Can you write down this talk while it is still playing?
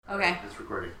Okay. It's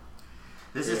recording.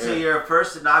 This is to your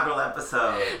first inaugural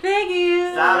episode. Thank you.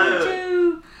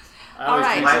 Salud. All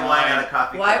right. White wine out of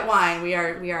coffee White cups. wine. We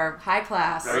are high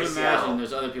class. Very I would Seattle. imagine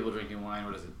there's other people drinking wine.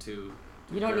 What is it, 2?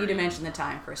 You don't need to mention the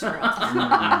time, Chris. Is 10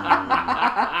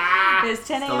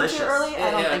 a.m. delicious. too early?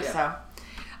 I don't think so.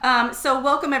 So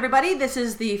welcome everybody. This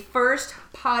is the first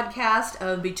podcast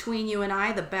of Between You and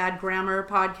I, the Bad Grammar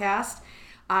podcast.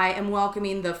 I am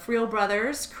welcoming the Friel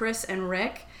brothers, Chris and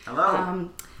Rick. Hello.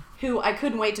 Who I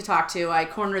couldn't wait to talk to. I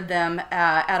cornered them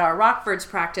at our Rockfords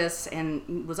practice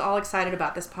and was all excited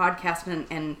about this podcast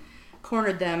and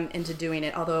cornered them into doing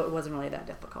it, although it wasn't really that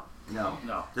difficult. No.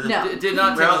 No. It did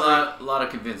not take a lot of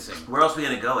convincing. Where else are we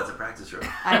going to go? It's a practice room.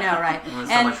 I know, right? There's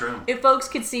so And much room. if folks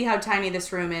could see how tiny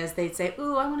this room is, they'd say,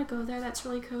 "Ooh, I want to go there. That's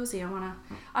really cozy. I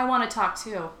want to talk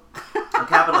too." On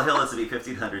Capitol Hill, this would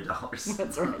be $1,500.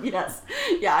 That's right. Yes.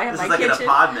 Yeah, I have This my is like kitchen. an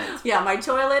apartment. Yeah, my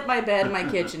toilet, my bed, and my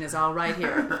kitchen is all right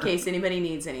here in case anybody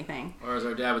needs anything. Or as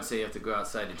our dad would say, you have to go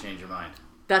outside to change your mind.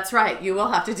 That's right. You will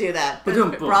have to do that.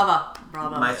 Ba-dum, Bravo.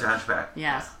 Meister Hunchback.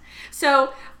 Yes.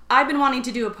 So I've been wanting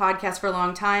to do a podcast for a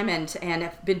long time and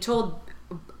have been told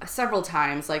several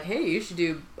times, like, hey, you should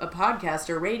do a podcast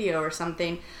or radio or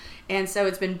something. And so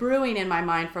it's been brewing in my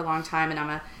mind for a long time, and I'm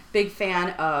a big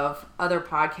fan of other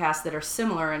podcasts that are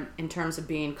similar in terms of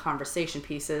being conversation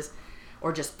pieces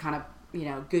or just kind of,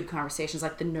 good conversations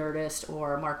like The Nerdist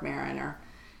or Mark Maron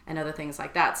and other things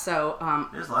like that. So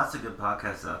There's lots of good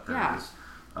podcasts out there. Yeah. There's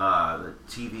the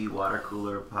TV Water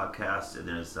Cooler podcast, and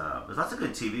there's lots of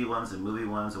good TV ones and movie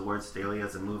ones. Awards Daily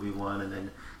has a movie one, and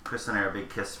then Chris and I are big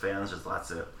Kiss fans. There's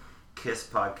lots of Kiss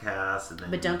podcasts, and then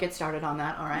but don't get started on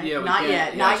that, all right? Yeah, Not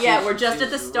yet. yeah, Not yet. We're just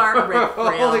at the start, Rick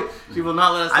Friel. She will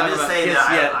not let us talk I'm just about saying Kiss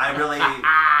that yet. I've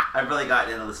really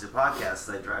gotten into listening to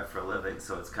podcasts. I drive for a living,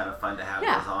 so it's kind of fun to have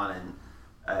those on. And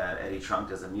Eddie Trunk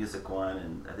does a music one,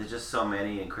 and there's just so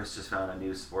many. And Chris just found a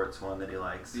new sports one that he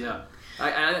likes. Yeah.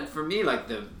 I for me, like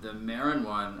the Marin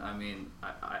one, I mean,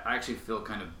 I actually feel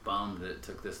kind of bummed that it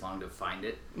took this long to find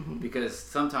it. Mm-hmm. Because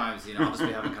sometimes, I'll just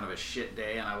be having kind of a shit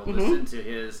day, and I will listen to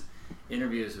his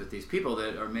interviews with these people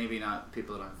that are maybe not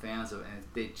people that I'm fans of, and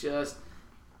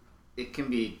it can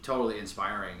be totally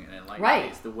inspiring and enlightening.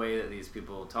 Right. The way that these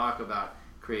people talk about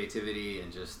creativity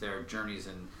and just their journeys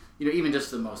and, even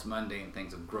just the most mundane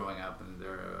things of growing up and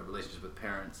their relationship with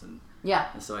parents and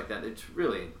stuff like that. It's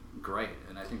really great,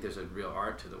 and I think there's a real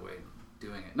art to the way of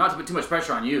doing it. Not to put too much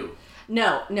pressure on you.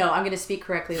 No, I'm going to speak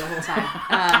correctly the whole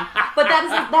time. But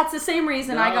that's the same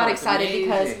reason I got excited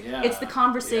because it's the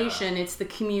conversation, it's the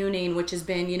communing, which has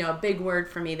been, a big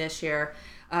word for me this year.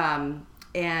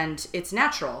 And it's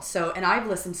natural. So, and I've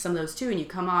listened to some of those too, and you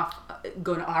come off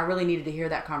going, oh, I really needed to hear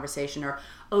that conversation, or,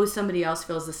 oh, somebody else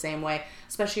feels the same way,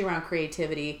 especially around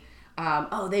creativity.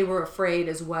 Oh, they were afraid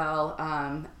as well.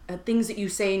 Things that you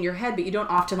say in your head, but you don't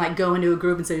often go into a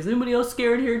group and say, is anybody else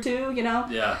scared here too?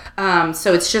 Yeah.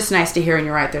 So it's just nice to hear, and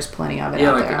you're right, there's plenty of it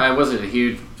out there. I wasn't a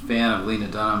huge fan of Lena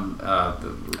Dunham,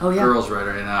 the girls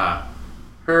writer, and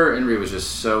her interview was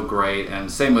just so great. And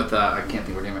same with, I can't think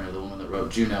of her name right now, the woman that wrote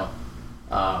Juno.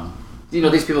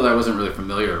 These people that I wasn't really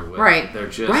familiar with. Right. They're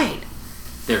just,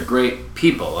 they're great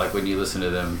people. Like when you listen to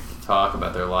them talk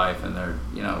about their life and their,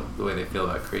 the way they feel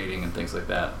about creating and things like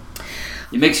that.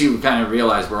 It makes you kind of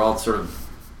realize we're all sort of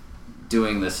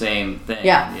doing the same thing.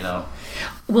 Yeah.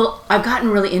 Well, I've gotten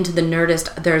really into the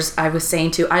Nerdist. I was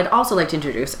saying too, I'd also like to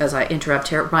introduce, as I interrupt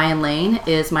here, Ryan Lane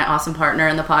is my awesome partner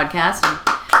in the podcast. And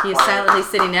he is silently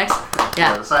sitting next.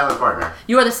 Yeah. The silent partner.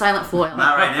 You are the silent foil.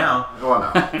 Not right now. Go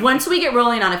on now. Once we get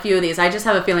rolling on a few of these, I just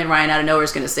have a feeling Ryan out of nowhere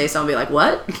is going to say something, be like,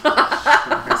 what?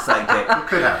 Sidekick. It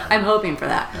could happen. I'm hoping for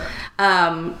that.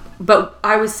 Yeah. But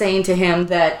I was saying to him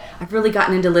that I've really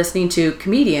gotten into listening to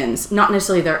comedians, not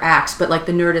necessarily their acts, but like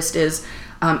the Nerdist is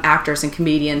actors and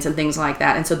comedians and things like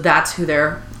that. And so that's who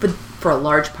they're, for a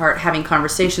large part, having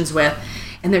conversations with.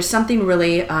 And there's something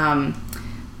really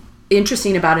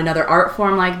interesting about another art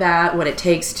form like that, what it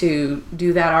takes to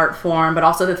do that art form, but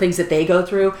also the things that they go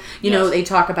through. They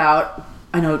talk about,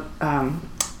 I know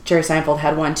Jerry Seinfeld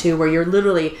had one too, where you're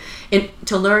literally,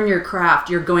 to learn your craft,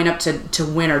 you're going up to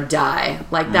win or die.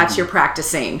 Like that's your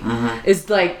practicing. It's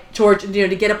like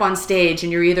to get up on stage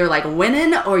and you're either like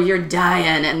winning or you're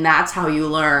dying, and that's how you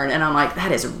learn. And I'm like,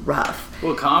 that is rough.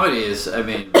 Well, comedy is,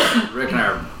 Rick and I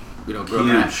are, grew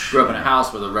up in a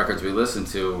house where the records we listened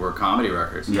to were comedy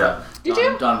records. Yeah. Did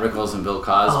you? Don Rickles and Bill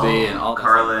Cosby and all that.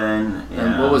 Carlin. Yeah.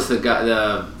 And what was the guy,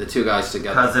 the two guys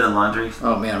together? Cousin and Laundry.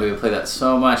 Oh man, we would play that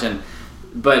so much.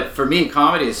 But for me,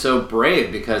 comedy is so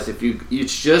brave because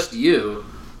it's just you,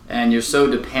 and you're so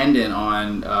dependent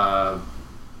on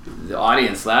the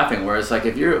audience laughing. Whereas like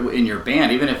if you're in your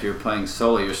band, even if you're playing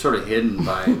solo, you're sort of hidden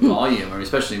by volume, or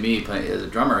especially me playing as a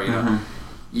drummer, you know.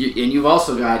 And you've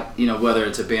also got, you know, whether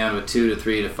it's a band with 2 to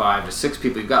 3 to 5 to 6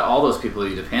 people, you've got all those people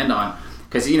you depend on.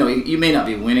 Because, you know, you may not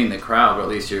be winning the crowd, but at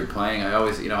least you're playing. I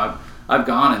always, you know, I've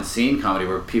gone and seen comedy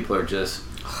where people are just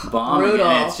bombing. Brutal.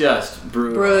 And it's just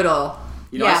brutal.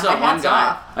 You know, Yeah,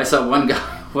 I saw one guy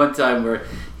one time where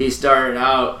he started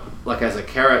out like as a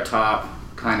Carrot Top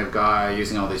kind of guy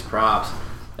using all these props,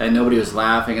 and nobody was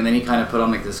laughing, and then he kind of put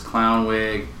on like this clown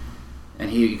wig,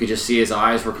 and you could just see his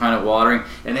eyes were kind of watering,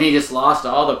 and then he just lost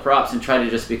all the props and tried to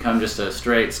just become just a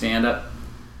straight stand-up.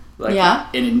 Like, yeah.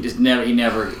 And he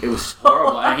never, it was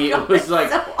horrible. And it was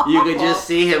like, so you could just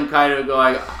see him kind of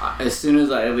going, as soon as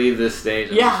I leave this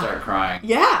stage, I'm going to start crying.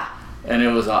 Yeah. And it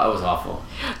was awful.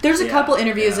 There's a couple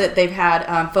interviews that they've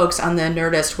had folks on the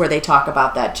Nerdist where they talk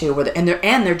about that too, where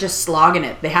they're just slogging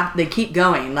it. They keep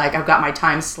going. Like, I've got my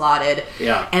time slotted,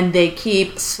 and they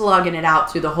keep slugging it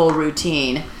out through the whole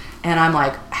routine. And I'm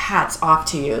like, hats off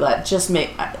to you.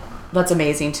 That's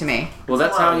amazing to me. Well,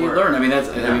 that's how you learn. I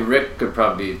mean, Rick could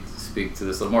probably speak to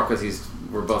this a little more because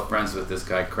we're both friends with this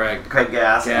guy, Craig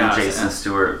Gass and Jason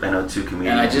Stewart. I know 2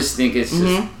 comedians. And I just think it's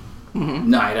just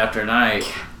night after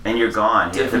night. And you're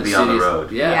gone. You have to be on the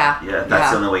road. Yeah.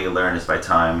 That's the only way you learn is by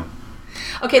time.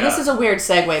 Okay, this is a weird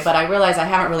segue, but I realize I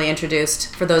haven't really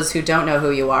introduced, for those who don't know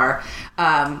who you are,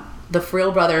 the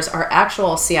Friel brothers are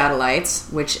actual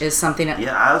Seattleites, which is something that...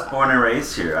 Yeah, I was born and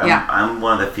raised here. I'm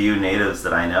one of the few natives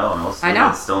that I know. Most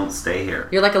natives don't stay here.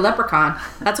 You're like a leprechaun.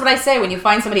 That's what I say. When you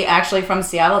find somebody actually from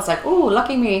Seattle, it's like, ooh,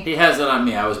 lucky me. He has it on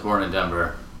me. I was born in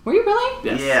Denver. Were you really?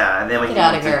 Yes. Yeah, and then we Get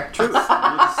out of here. We moved to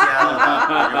Seattle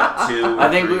about 2 I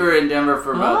think we were in Denver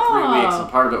for about 3 weeks, and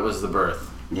part of it was the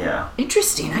birth. Yeah.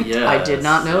 Interesting. I did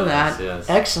not know that. Yes.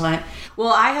 Excellent.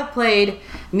 Well, I have played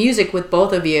music with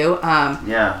both of you.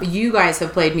 You guys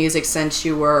have played music since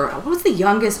you were... What was the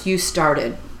youngest you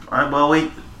started? Well, we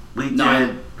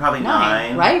did probably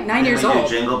 9. Right? 9 years old. We did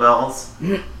Jingle Bells.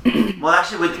 Well,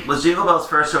 actually, was Jingle Bells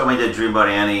first, or when we did Dreamboat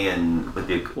Annie and with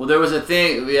the... Well, there was a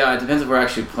thing... Yeah, it depends if we're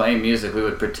actually playing music. We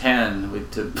would pretend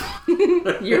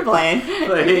You're playing.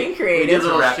 You're being creative. We did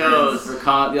little shows.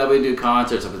 We'd do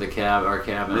concerts up at our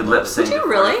cabin. We'd lip sync. Would you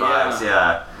really?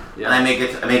 Yeah. And I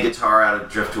made guitar out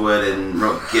of driftwood and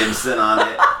wrote Gibson on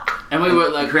it. And we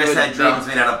would Chris had drums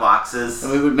made out of boxes.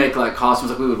 And we would make like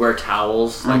costumes. Like we would wear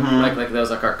towels. Like that was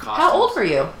like our costumes. How old were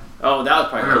you? Oh, that was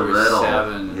probably we were little.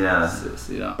 7.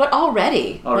 6, But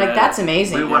already. Like, that's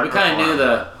amazing. We kind of knew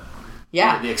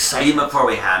the excitement. Even before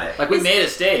we had it. Like, we made a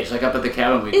stage. Like, up at the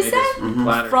cabin, we made this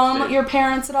platter from stage. your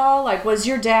parents at all? Like, was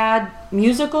your dad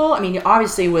musical? I mean, he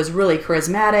obviously was really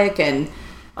charismatic and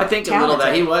I think talented. A little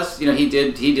that. He was,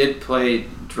 he did play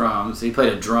drums. He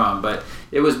played a drum, but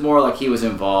it was more like he was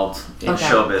involved in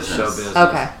show business.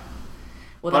 Okay.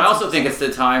 Well, but I also think it's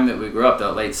the time that we grew up,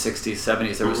 the late 60s,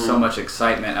 70s. There was so much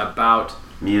excitement about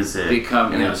music,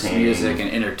 music and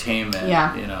entertainment.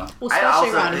 Yeah. Well, especially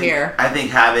around here. I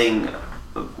think having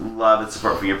love and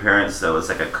support from your parents, though, is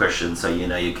like a cushion, so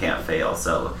you can't fail.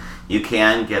 So you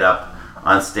can get up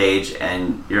on stage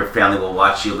and your family will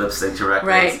watch you lip sync to records.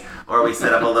 Right. Or we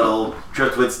set up a little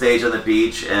driftwood stage on the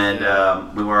beach, and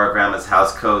we wore our grandma's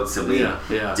house coats, and we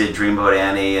did Dreamboat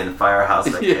Annie and Firehouse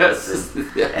like this,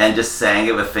 and just sang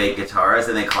it with fake guitars,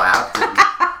 and they clapped. And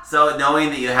so knowing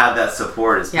that you have that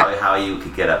support is probably how you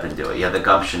could get up and do it. You have the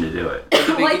gumption to do it.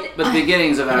 But the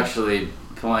beginnings of actually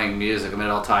playing music, I mean, it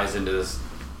all ties into this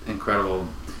incredible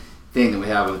thing that we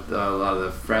have with a lot of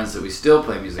the friends that we still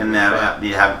play music and with. And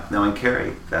you have knowing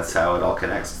Carrie. That's how it all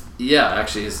connects. Yeah,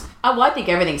 actually. I think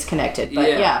everything's connected, but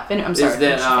I'm sorry. Is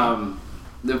that,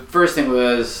 the first thing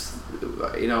was,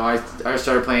 I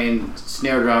started playing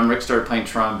snare drum, Rick started playing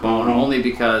trombone, only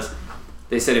because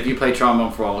they said if you play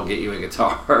trombone for a while, we'll get you a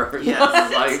guitar.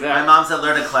 Yes. Like that. My mom said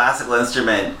learn a classical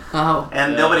instrument. Oh.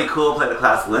 And nobody cool played a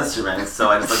classical instrument, so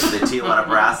I just looked at the Tijuana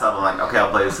Brass album, like, okay,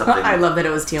 I'll play something. I love that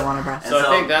it was Tijuana Brass. So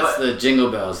I think that's the Jingle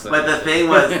Bells thing. But the thing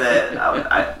was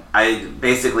that I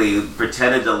basically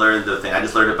pretended to learn the thing. I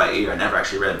just learned it by ear. I never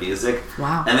actually read music.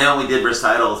 Wow. And then when we did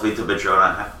recitals, we did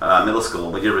Madrona middle school.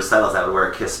 When we did recitals, I would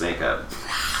wear Kiss makeup.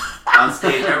 On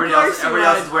stage, everybody else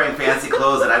is wearing fancy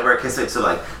clothes, and I wear Kiss makeup. So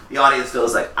like the audience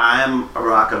feels like I'm a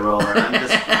rock and roller.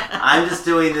 I'm just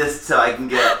doing this so I can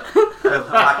get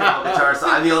rock and roll guitar. So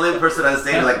I'm the only person on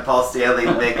stage like Paul Stanley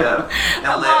makeup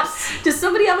and lips. Does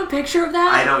somebody have a picture of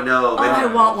that? I don't know. Oh, I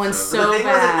want one so the thing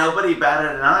bad. was that nobody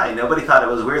batted an eye. Nobody thought it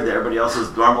was weird that everybody else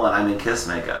was normal and I'm in Kiss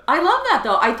makeup. I love that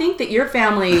though. I think that your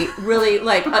family really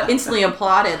like instantly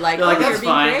applauded, like, They're like, you're "That's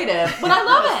being fine." creative. But I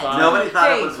love it. fine. Nobody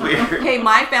thought it was weird. Hey,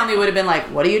 my family would have been like,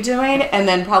 "What are you doing?" And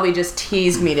then probably just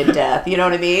teased me to death. You know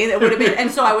what I mean? It would have been, and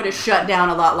so I would have shut down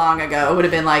a lot long ago. It would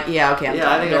have been like, "Yeah, okay, I'm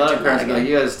Yeah, I think a lot of doing parents that are like,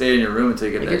 again." you gotta stay in your room until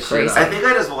you get Like, that you're shit crazy. I off. think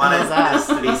I just wanted How's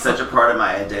this to be such a part of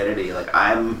my identity. Like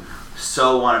I'm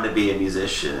so wanted to be a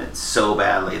musician so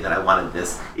badly that I wanted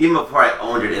this even before I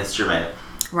owned an instrument.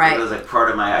 Right. It was like part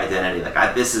of my identity.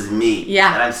 Like this is me.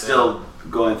 Yeah. And I'm still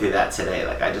going through that today.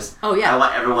 Like I just. Oh, yeah. I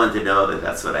want everyone to know that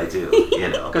that's what I do. You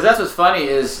know. Because that's what's funny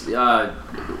is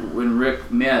when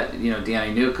Rick met,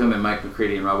 Danny Newcomb and Mike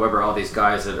McCready and Rob Weber, all these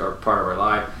guys that are part of our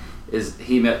life,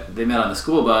 they met on the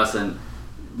school bus, and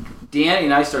Danny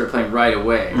and I started playing right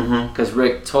away because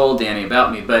Rick told Danny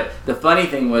about me. But the funny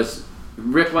thing was,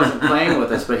 Rick wasn't playing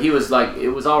with us, but he was like, it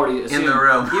was already assumed, In the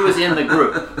room. He was in the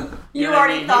group. You know what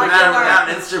already I mean? thought He was you were. Without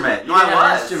an instrument. No, he didn't have I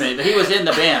an was. instrument, but he was in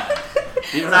the band.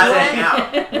 You know I was what I'm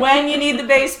hanging saying? out. When you need the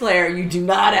bass player, you do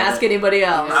not ask anybody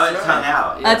else. I was hung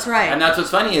out. That's right. And that's what's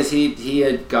funny is he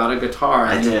had got a guitar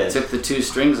and I he did. took the two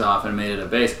strings off and made it a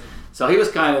bass. So he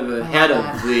was kind of ahead of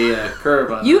that. the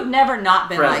curve on You've never not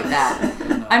been Presence. like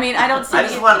that. I mean, I don't see. I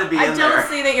just wanted to be I in don't there.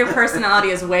 see that your personality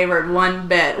has wavered one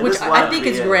bit, which just wanted I think to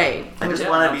is be in great. I just Yeah.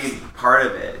 want to be part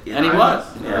of it. You And he know? was.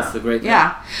 Yeah. That's the great thing.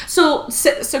 Yeah. So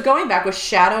going back, was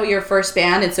Shadow your first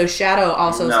band? And so Shadow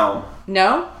also. No.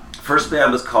 No? First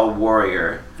band was called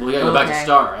Warrior. Well, we gotta go back to Okay.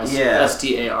 Star. Yeah.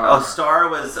 STAR. Oh, Star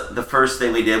was the first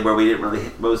thing we did where we didn't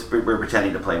really. We were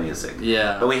pretending to play music.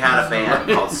 Yeah. But we had a band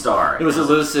called Star. It was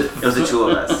elusive. It was the two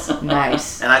of us.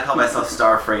 Nice. And I called myself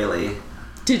Star Fraley.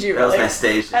 Did you That was really? my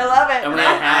stage. I love it. And And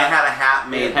I had a hat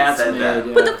made that Hats said made, that.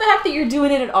 yeah. But the fact that you're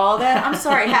doing it at all, then I'm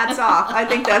sorry, hats off. I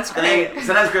think that's And great. then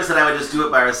sometimes Chris and I would just do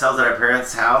it by ourselves at our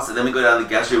parents' house, and then we go down to the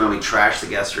guest room and we trash the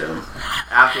guest room.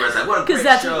 Afterwards, like, what a Because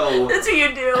great that's show. what you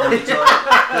And do.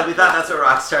 we thought that's what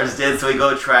rock stars did, so we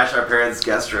go trash our parents'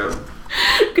 guest room.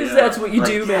 Because that's what you Like,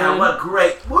 do, yeah, man. what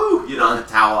great, woo! You know, the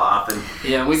towel off and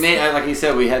Yeah, we made, like he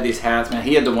said, we had these hats, man.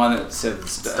 He had the one that said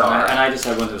Star. and I just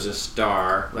had one that was just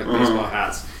Star, like baseball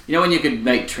hats. You know when you could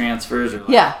make transfers or like,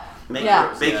 Yeah. make,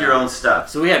 Yeah. your own stuff.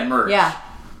 So we had merch. Yeah.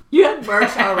 You had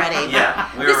merch already. Yeah,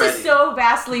 we were This ready. is so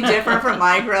vastly different from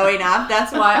my growing up.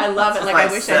 That's why I love it. It's Like,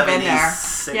 I wish I'd been there.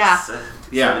 76, Yeah.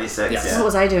 Yeah. 76, Yes. yeah. What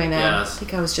was I doing then? Yes. I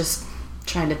think I was just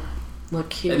trying to look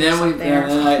cute. And then or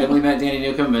something. we met Danny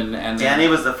Newcomb and Danny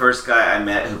was the first guy I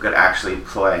met who could actually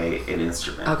play an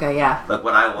instrument. Okay, yeah. Like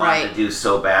what I wanted Right. to do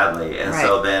so badly. And Right.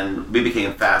 so then we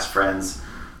became fast friends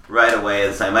right away.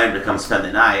 And so I invited him to come spend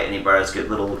the night, and he brought his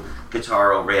little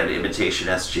guitar over. He had an Imitation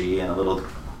SG and a little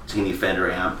teeny Fender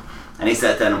amp. And he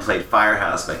sat down and played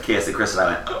Firehouse by Kiss, and Chris and I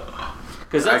went,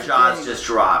 because our jaws just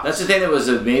dropped. That's the thing that was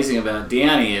amazing about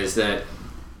Danny is that,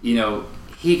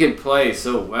 he could play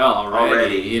so well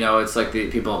already. It's like the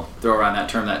people throw around that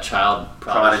term, that child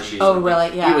prodigy. Oh,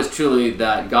 really? Yeah. He was truly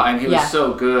that guy. I mean, he Yeah. was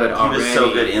so good He already. was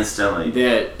so good instantly.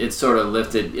 That it sort of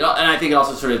lifted, and I think it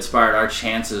also sort of inspired our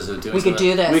chances of doing. We could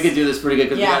do this. We could do this pretty good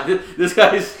because Yeah. this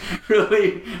guy's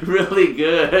really, really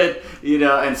good,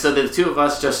 And so the two of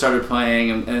us just started playing,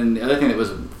 and the other thing that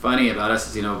was funny about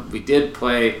us is, we did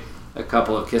play a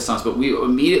couple of Kiss songs, but we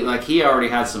immediately he already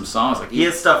had some songs He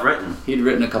had stuff written. he'd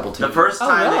written a couple tunes. The first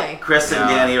time really? that Chris and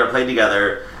Yeah. Danny ever played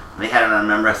together, they had it on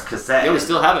a Memorex cassette. Yeah, we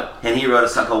still have it. And he wrote a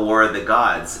song called War of the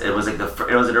Gods. It was like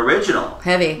it was an original.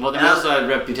 Heavy. Well, then we also had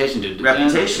Reputation, dude.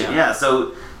 Reputation, yeah.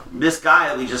 So this guy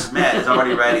that we just met is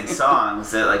already writing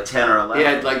songs at like 10 or 11. He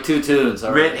had like 2 tunes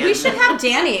already. Written We should have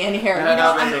Danny in here.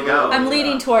 Yeah, ready to go. I'm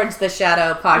leading towards the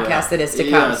Shadow podcast Yeah. that is to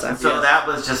come. Yes. So. So that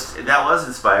was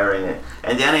inspiring.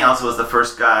 And Danny also was the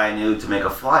first guy I knew to make a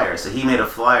flyer. So he made a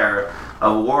flyer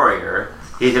of Warrior.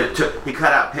 He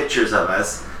cut out pictures of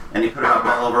us and he put them up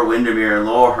all over Windermere and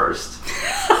Laurelhurst.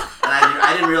 And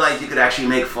I didn't realize you could actually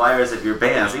make flyers of your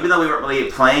bands. Even though we weren't really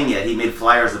playing yet, he made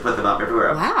flyers and put them up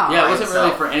everywhere. Wow. Yeah, it wasn't himself.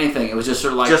 really for anything. It was just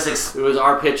sort of like Just it was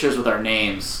our pictures with our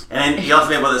names. And then he also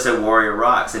made one that said Warrior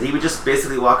Rocks. And he would just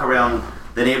basically walk around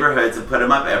the neighborhoods and put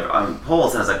them up on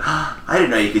poles. And I was like, oh, I didn't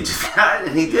know you could do that.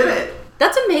 And he did it.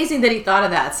 That's amazing that he thought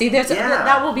of that. See, Yeah.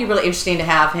 that will be really interesting to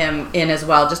have him in as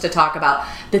well, just to talk about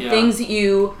the things that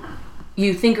you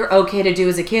think are okay to do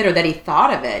as a kid, or that he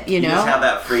thought of it. You You know. just have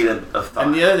that freedom of thought.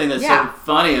 And the other thing that's Yeah. so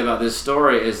funny about this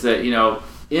story is that,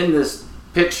 in this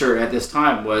picture at this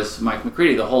time was Mike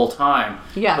McCready the whole time.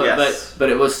 Yeah. But, Yes. but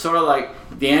it was sort of like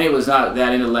Danny was not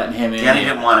that into letting him in. Danny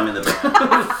didn't want him in the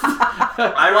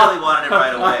band. I really wanted it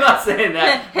right away. I'm not saying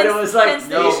that, but it was like, hence the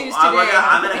no, issues I'm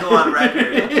going to go on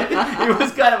record. he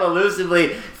was kind of elusively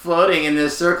floating in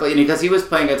this circle, because he was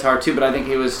playing guitar too, but I think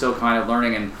he was still kind of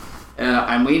learning,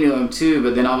 and we knew him too.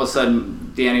 But then all of a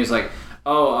sudden, Danny was like,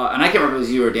 "Oh," and I can't remember if it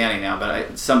was you or Danny now,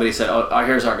 but somebody said, "Oh,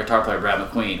 here's our guitar player, Brad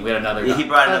McQueen." We had another guy. He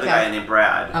brought another guy named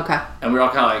Brad. Okay. And we were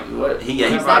all kind of like, "What?" He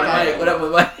Who's brought that guy? him. What up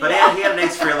with Mike? But he had an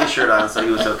Ace Frehley shirt on, so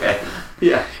he was okay.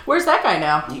 Yeah. Where's that guy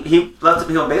now? He left to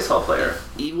become a baseball player.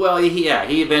 He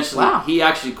eventually Wow. he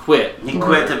actually quit. He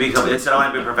quit to become. He said, "I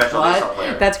want to be a professional baseball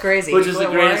player." That's crazy. Which is the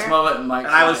What, greatest Warrior? moment in Mike's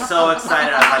And I was life. so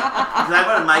excited. I was like, because I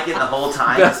wanted Mike in the whole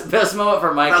time. Best moment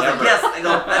for Mike I was ever. like, yes. I go,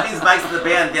 that means Mike's in the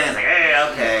band. Danny's like, hey,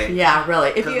 okay. Yeah, really.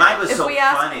 If Because Mike was if so we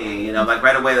ask, funny, like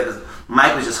right away. Because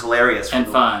Mike was just hilarious And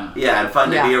fun. Yeah, and fun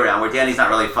to Yeah. be around. Where Danny's not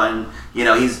really fun.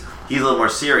 He's a little more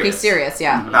serious. he's serious,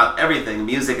 yeah. About everything,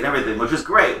 music and everything, which was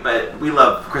great. But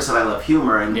Chris and I love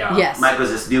humor, and Yeah. Yes. Mike was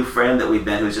this new friend that we'd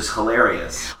met who was just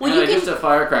hilarious. Well, And you just can. a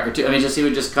firecracker too. I mean, he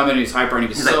would just come in and he's hyper and he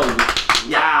was He's so like,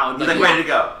 loud. He's like ready to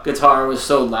go. Guitar was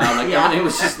so loud, like Yeah. everything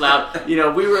was just loud.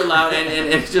 We were loud, and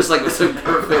it's just like it was so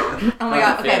perfect. Oh my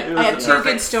god. perfect Okay, fit. I have two perfect.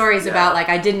 good stories Yeah. about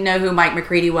I didn't know who Mike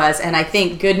McCready was, and I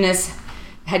think goodness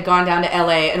had gone down to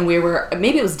LA, and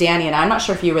maybe it was Danny and I'm not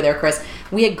sure if you were there, Chris.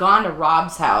 We had gone to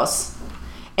Rob's house.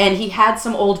 And he had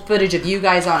some old footage of you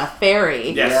guys on a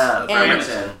ferry. Yes. Yeah, And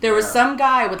Frampton. there was some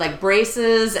guy with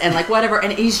braces and whatever,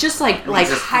 and he's just like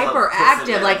just hyperactive,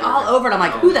 kissing like all over. And I'm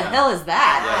like, who the hell is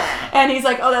that? Yeah. And he's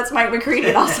like, oh, that's Mike McCready.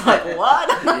 And I was like, what?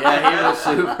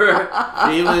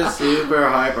 Yeah, he was super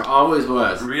hyper. Always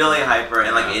was. Really hyper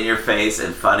and in your face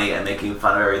and funny and making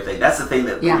fun of everything. That's the thing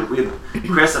that Yeah.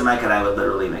 Chris and Mike and I would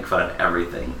literally make fun of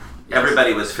everything.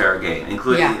 Everybody was fair game,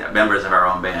 including Yeah. members of our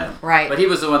own band. Right. But he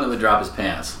was the one that would drop his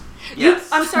pants. Yes.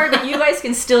 I'm sorry, but you guys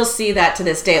can still see that to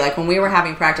this day. Like when we were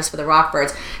having practice for the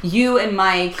Rockbirds, you and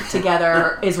Mike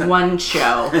together is one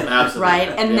show, Absolutely. right?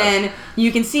 And Yes. then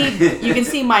you can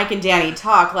see Mike and Danny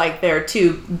talk like they're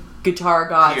two guitar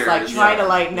gods, Peers, trying yeah. to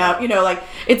lighten up.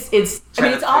 It's. I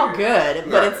mean, it's all good,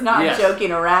 but it's not Yes.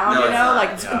 joking around. No,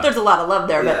 it's not. Yeah. There's a lot of love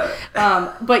there,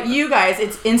 but you guys,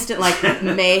 it's instant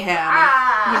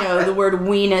mayhem. The word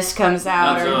weenus comes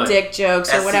out, or Absolutely. dick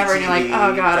jokes, or whatever, and you're like,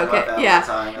 oh god, SCTV, talk about okay, that all yeah. the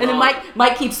time. And then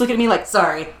Mike keeps looking at me like,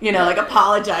 sorry,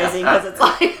 apologizing because it's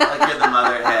like, Like you're the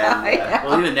mother hen. Yeah.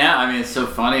 Well, even now, I mean, it's so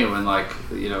funny when my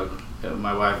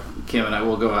wife Kim and I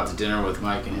will go out to dinner with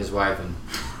Mike and his wife, and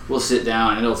we'll sit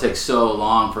down, and it'll take so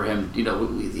long for him. He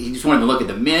just won't even look at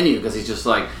the menu because he's just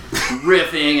like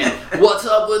riffing and what's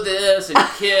up with this and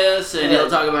Kiss, and he'll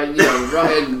talk about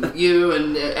rugged you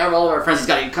and all of our friends. He's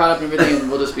got to get caught up in everything, and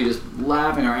we'll just be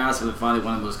laughing our ass off. And finally,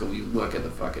 one of us go, "Will you look at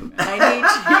the fucking menu?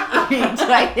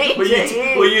 I need Will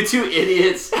to eat. you two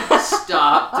idiots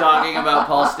stop talking about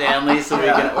Paul Stanley so we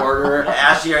can order?"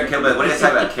 Ashley or Kim, what do you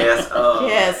talk about? Kiss? Oh.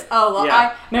 Yes. Oh well, Yeah.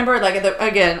 I remember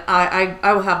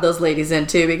I will have those ladies in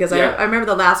too because Yeah. I remember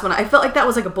the last one. I felt like that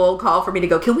was like a bold call for me to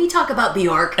go. Can we talk about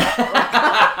Bjork?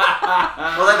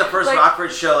 Well, the first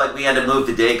Rockford show, we had to move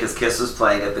the day because Kiss was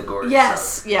playing at the Gorge.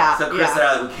 Yes. Yeah. So Chris and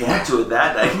I were like, we can't do it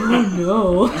that night.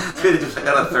 No. We had to do it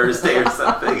on a Thursday or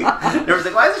something. And everyone's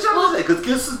like, why is the show Thursday? Because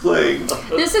Kiss is playing.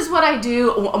 This is what I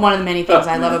do. One of the many things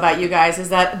I love about you guys is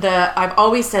that I've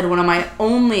always said one of my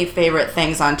only favorite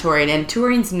things on touring, and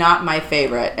touring's not my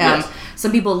favorite. Yes.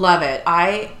 Some people love it.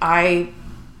 I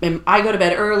go to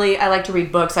bed early. I like to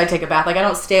read books. I take a bath. I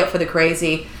don't stay up for the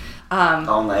crazy.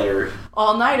 All-nighter.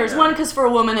 All-nighters. Yeah. One, because for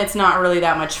a woman, it's not really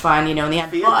that much fun, in the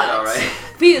end. Fia did But all right.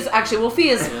 Fia's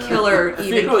killer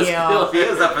even was keel.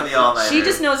 Fia's up for the all-nighter. She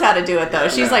just knows how to do it, though.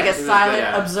 She's like a she was silent good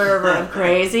at it. observer and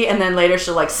crazy, and then later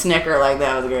she'll snicker like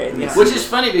that was great. Which is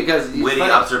funny because Witty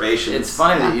observations. It's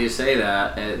funny that you say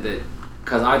that,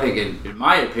 because I think, in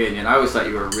my opinion, I always thought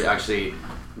you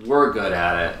were good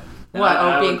at it. And What?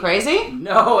 I Being would- crazy?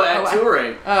 No, at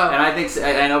touring. Oh. And I think,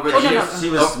 and over the no, years, no. She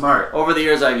was smart. over the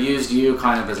years, I've used you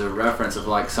kind of as a reference of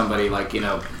somebody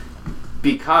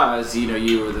because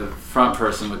you were the front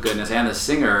person with Goodness and the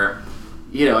singer.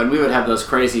 And we would have those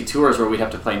crazy tours where we'd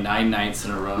have to play 9 nights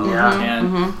in a row.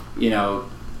 Yeah.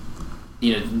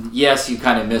 And yes, you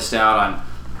kind of missed out on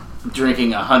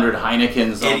drinking 100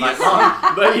 Heinekens all night Idiots.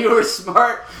 long, but you were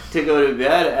smart to go to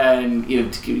bed and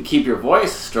to keep your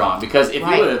voice strong, because if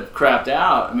Right. you would have crapped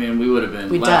out, we would have been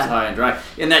We'd left done. high and dry.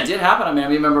 And that did happen. I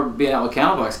remember being out with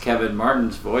Candlebox, Kevin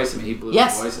Martin's voice. He blew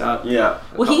Yes. his voice out. Yeah.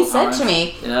 Well, he said to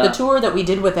me, Yeah. the tour that we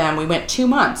did with them, we went 2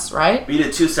 months, right? We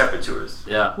did 2 separate tours.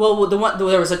 Yeah. Well,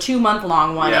 there was a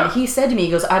 2-month-long one, Yeah. and he said to me,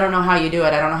 he goes, I don't know how you do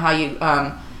it. I don't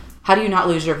know how do you not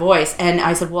lose your voice? And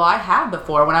I said, well, I have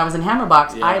before. When I was in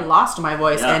Hammerbox, Yeah. I lost my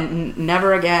voice, Yeah. and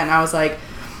never again. I was like,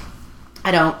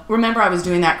 I don't. Remember, I was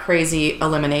doing that crazy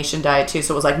elimination diet too,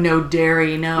 so it was like no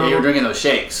dairy, no... Yeah, you were drinking those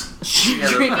shakes. Yeah,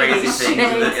 those crazy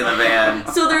things in the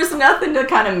van. So there's nothing to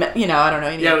kind of, I don't know.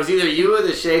 Yeah, it was either you with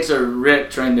the shakes or Rick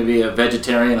trying to be a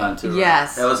vegetarian on tour.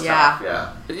 Yes. That was tough,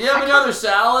 yeah. Did you have another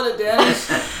salad at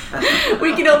Denny's?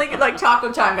 We can only, like,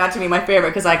 Taco Time got to be my favorite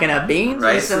because I can have beans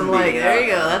Rice and some, and like, beans, there you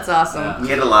go. That's awesome. Yeah. You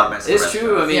get a lot of Mexican It's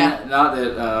true. I mean, Yeah. not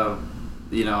that,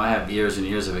 I have years and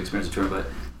years of experience with touring, but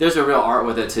there's a real art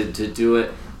with it to do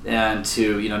it and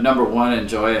to, number one,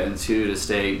 enjoy it, and two, to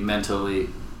stay mentally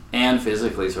and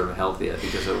physically sort of healthy. I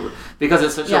think because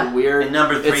it's such a weird... And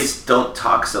number three, don't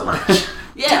talk so much.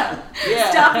 Yeah.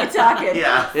 Stop you talking.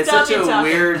 Yeah. It's Stop such a talking.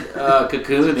 weird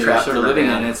cocoon that you're Trapped sort of in a living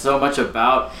van. in. It's so much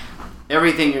about...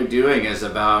 Everything you're doing is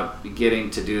about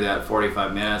getting to do that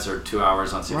 45 minutes or 2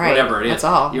 hours on stage, Right. whatever it is. That's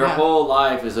all. Your Yeah. whole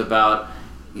life is about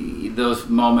those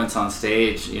moments on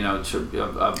stage,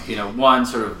 one,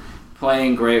 sort of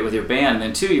playing great with your band, and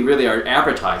then two, you really are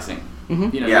advertising.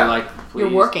 Mm-hmm. You're like, You're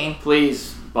please, working.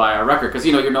 Please buy our record, because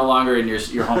you're no longer in your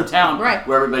hometown Right.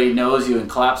 where everybody knows you and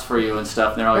claps for you and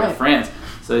stuff, and they're all your Right. friends.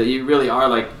 So you really are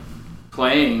like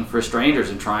playing for strangers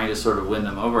and trying to sort of win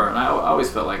them over. And I always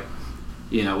felt like,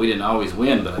 we didn't always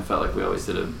win, but I felt like we always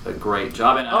did a great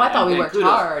job. And I thought we worked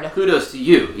hard. Kudos to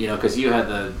you, because you had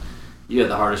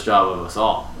the hardest job of us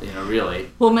all, really.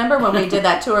 Well, remember when we did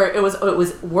that tour, it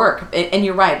was work. And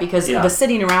you're right, because the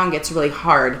sitting around gets really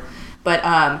hard. But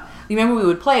you remember we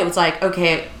would play, it was like,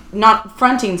 okay, not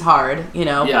fronting's hard,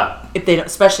 Yeah. if they don't,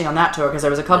 especially on that tour, because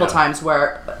there was a couple times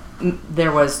where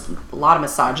there was a lot of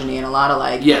misogyny and a lot of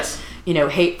like... Yes.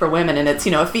 Hate for women, and it's,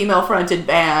 a female-fronted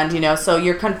band, so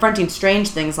you're confronting strange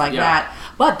things like that.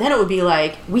 But then it would be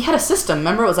like, we had a system,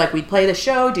 remember? It was like, we'd play the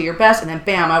show, do your best, and then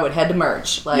bam, I would head to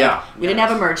merch. Like, we didn't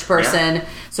have a merch person,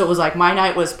 so it was like, my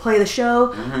night was play the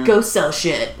show, go sell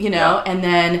shit, and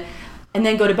then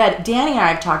go to bed. Danny and I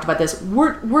have talked about this.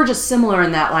 We're just similar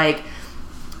in that, like,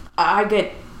 I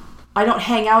don't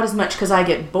hang out as much because I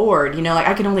get bored, like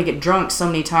I can only get drunk so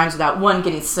many times without one,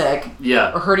 getting sick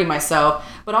or hurting myself,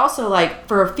 but also like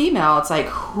for a female, it's like,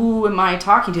 who am I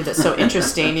talking to that's so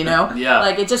interesting,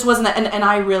 like it just wasn't that. And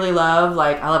I really love,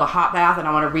 like, I love a hot bath and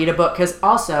I want to read a book, because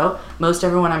also most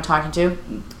everyone I'm talking to,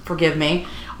 forgive me,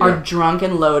 are drunk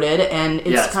and loaded, and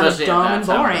it's kind of dumb and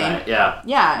boring.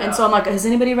 And so I'm like, has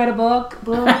anybody read a book?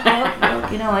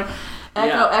 Like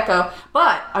echo.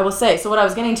 But I will say, so what I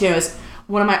was getting to is,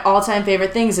 one of my all-time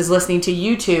favorite things is listening to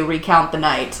you two recount the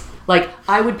night. Like,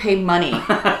 I would pay money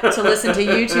to listen to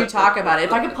you two talk about it.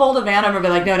 If I could pull the van over and be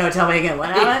like, no, tell me again, what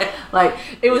happened? Like,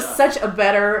 it was such a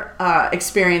better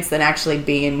experience than actually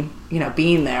being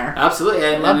there. Absolutely,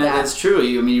 I love that. That's true.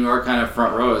 You are kind of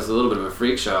front row. It's a little bit of a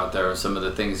freak show out there of some of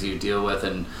the things you deal with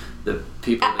and the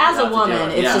people that as you a have woman, to deal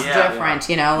with. it's just different,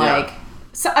 like...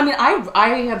 So, I mean, I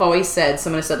have always said,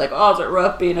 someone has said, like, oh, is it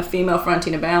rough being a female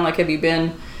fronting a band? Like, have you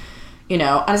been...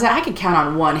 I said, I can count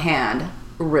on one hand,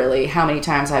 really, how many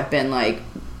times I've been, like,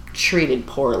 treated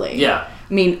poorly. Yeah.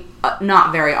 I mean,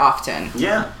 not very often.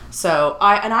 Yeah. So,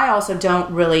 I also don't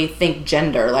really think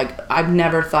gender. Like, I've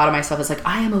never thought of myself as, like,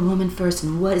 I am a woman first,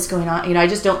 and what is going on? I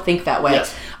just don't think that way.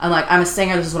 Yes. I'm like, I'm a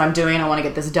singer, this is what I'm doing, I want to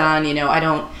get this done. I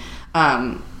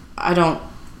don't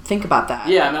think about that.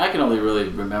 Yeah, I mean, I can only really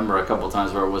remember a couple of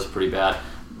times where it was pretty bad.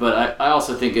 But I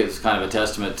also think it's kind of a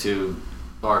testament to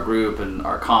our group and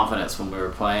our confidence when we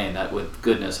were playing that with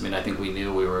goodness. I mean, I think we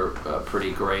knew we were a pretty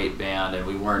great band, and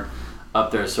we weren't up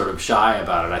there sort of shy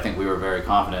about it. I think we were very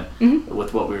confident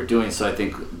with what we were doing, so I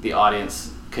think the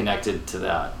audience connected to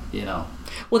that,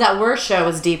 Well, that worst show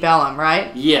was Deep Ellum,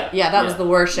 right? Yeah. Yeah, that was the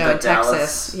worst show in Dallas.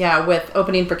 Texas. Yeah, with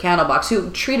opening for Candlebox,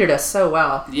 who treated us so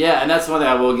well. Yeah, and that's one thing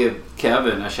I will give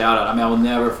Kevin a shout out. I mean, I will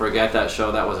never forget that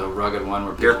show. That was a rugged one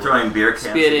where people They're throwing beer cans.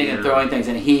 spitting and throwing things,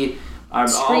 and I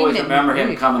Screaming always at remember me.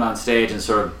 him coming on stage and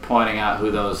sort of pointing out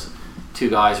who those two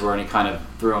guys were, and he kind of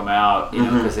threw them out,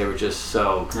 because they were just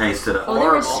so... And he stood up. Oh, they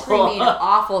were Horrible. screaming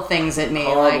awful things at me,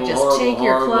 like just take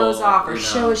your clothes off or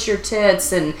show us your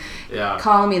tits, and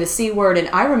calling me the C word. And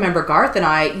I remember Garth and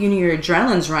I, your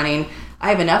adrenaline's running.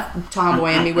 I have enough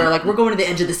tomboy in me where, like, we're going to the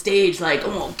edge of the stage, like,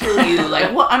 I'm gonna kill you,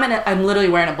 like, what? I'm literally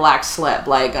wearing a black slip,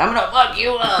 like, I'm gonna fuck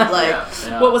you up, like,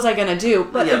 what was I gonna do?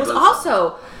 But it was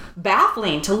also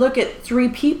baffling to look at three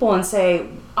people and say,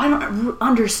 I don't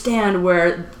understand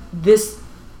where this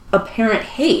apparent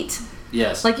hate.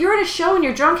 Yes. Like, you're at a show and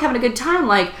you're drunk having a good time.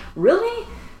 Like, really?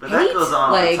 But that goes on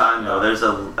all like, the time, though.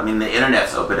 The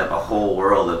internet's opened up a whole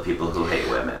world of people who hate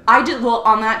women.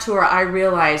 On that tour, I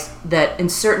realized that in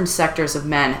certain sectors of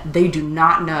men, they do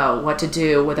not know what to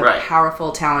do with a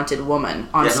powerful, talented woman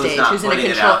on stage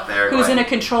who's in a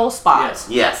control spot.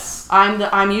 Yes.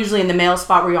 I'm usually in the male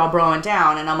spot where y'all broing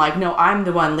down, and I'm like, no, I'm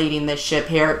the one leading this ship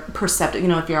here. Perceptive,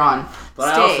 if you're on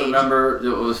But stage. I also remember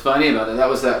what was funny about it. That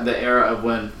was the era of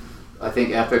when I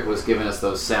think Epic was giving us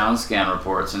those sound scan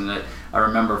reports, and that I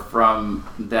remember from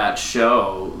that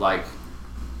show, like,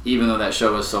 even though that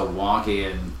show was so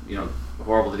wonky and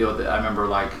horrible to deal with, I remember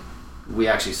like we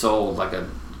actually sold like a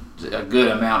good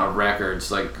amount of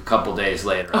records like a couple days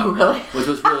later. Oh, really? Which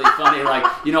was really funny. Like,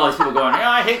 all these people going,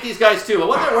 yeah, I hate these guys too. But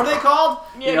what are they called?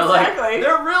 Yeah, exactly. Like,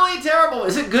 they're really terrible.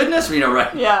 Is it goodness?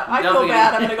 Right? Yeah, I feel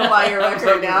bad. I'm gonna go buy your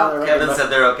record now. Kevin said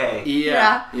they're okay.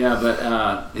 Yeah. But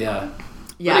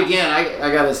again,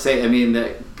 I gotta say,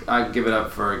 that I give it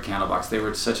up for Candlebox. They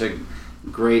were such a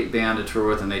great band to tour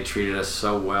with, and they treated us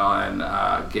so well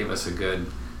and gave us a good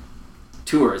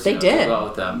tours. They did. To go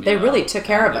with them, they really took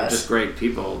care of they're us. Just great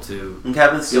people to. And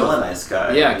Kevin's still a nice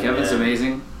guy. Yeah, Kevin's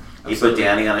amazing. He put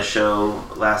Danny on a show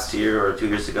last year or 2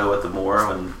 years ago with the Moore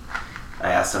when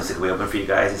I asked him, can we open for you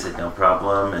guys? He said, no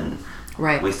problem.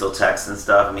 And we still text and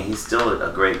stuff. He's still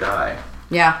a great guy.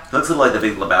 Yeah. He looks a little like the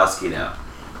Big Lebowski now.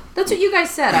 That's what you guys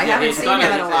said. I haven't seen him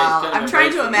in a while. I'm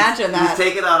trying to imagine that. He's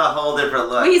taken on a whole different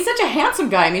look. Well, he's such a handsome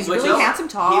guy. He's really handsome,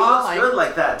 tall. He looks good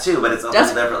like that too, but it's a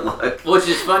whole different look. Which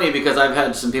is funny because I've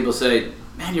had some people say,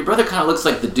 man, your brother kind of looks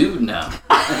like the dude now.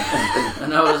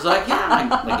 And I was like, yeah,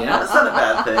 I guess. That's not a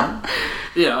bad thing.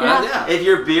 If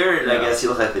you're bearded, I guess you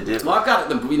look like the dude. Well,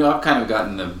 I've kind of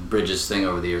gotten the Bridges thing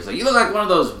over the years. Like, you look like one of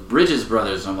those Bridges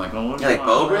brothers. And I'm like, what? Like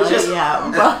Bo Bridges? Yeah.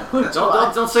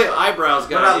 don't say eyebrows,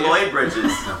 guys. What about Lloyd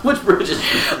Bridges? Which Bridges?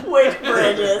 Which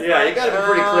Bridges? Yeah, you got to be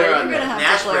pretty clear on that. You're gonna that.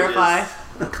 have to clarify.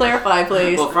 Clarify,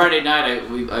 please. Well, Friday night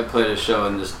I played a show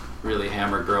and this really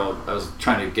hammered girl. I was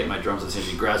trying to get my drums and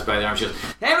she grabs by the arm. She goes,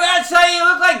 "Hey, man, say you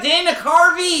look like Dana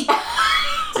Carvey."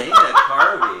 Dana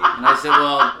Carvey. And I said,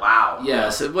 "Well, wow."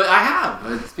 Yes, well, I have.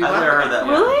 I've never heard that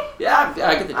one. Really? Yeah,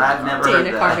 I get the I've never heard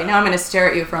Dana that. Carvey. Now I'm going to stare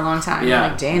at you for a long time. Yeah.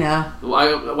 I'm like, Dana.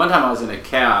 Well, one time I was in a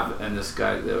cab and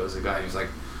there was a guy who was like,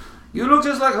 "You look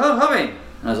just like Kurt Cobain."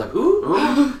 And I was like, "Who?"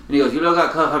 And he goes, "You look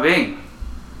like Kurt Cobain."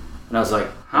 And I was like,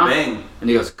 "Huh?" Bing. And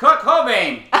he goes, "Kurt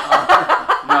Cobain."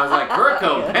 And I was like, "Kurt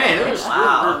Cobain?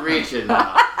 We're reaching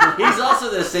now." He's also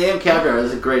the same cab driver.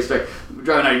 This is a great story. We're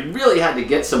driving. I really had to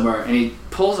get somewhere, and he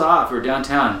pulls off. We're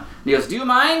downtown. And he goes, "Do you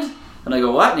mind?" And I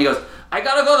go, "What?" And he goes, "I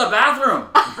gotta go to the bathroom."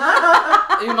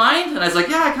 "Do you mind?" And I was like,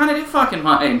 "Yeah, I kind of do fucking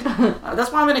mind.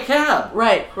 That's why I'm in a cab."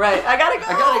 Right. I gotta go.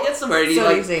 I gotta get somewhere. And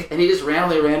easy. And he just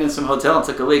randomly ran in some hotel and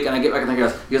took a leak. And I get back and he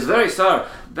goes, "Very sorry.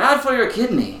 Bad for your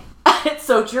kidney." It's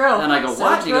so true. And I go,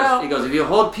 "What?" He goes, "If you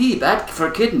hold pee, bad for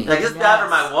kidney." Like, it's bad for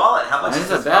my wallet. How much is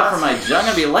this? Bad for my jug. I'm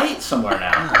gonna be late somewhere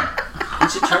now. You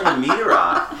should turn the meter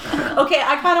off. Okay,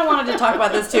 I kind of wanted to talk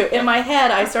about this too. In my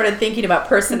head, I started thinking about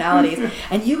personalities,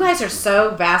 and you guys are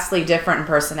so vastly different in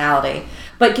personality.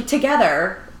 But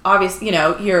together, obviously,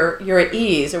 you're at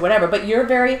ease or whatever. But you're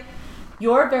very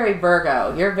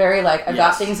Virgo. You're very like, I've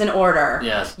got things in order.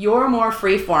 Yes. You're more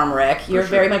freeform, Rick. You're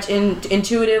very much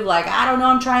intuitive. Like, I don't know,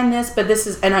 I'm trying this, but this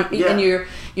is, and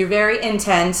you're very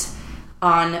intense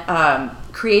on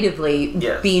creatively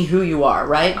being who you are,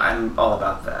 right? I'm all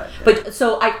about that. Yeah. But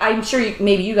so I'm sure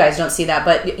maybe you guys don't see that,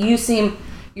 but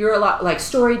you're a lot like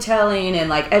storytelling and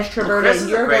like extroverted. Well, Chris and is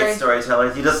you're a great very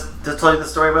storyteller. He just told you the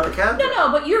story about the cat. No,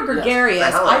 but you're gregarious.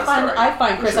 Yes, I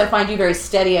find Chris. Sure. I find you very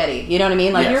steady Eddie. You know what I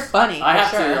mean? Like you're funny. I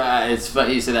have sure. to. It's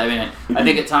funny you say that. I mean, I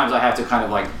think at times I have to kind of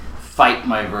like fight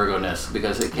my Virgo-ness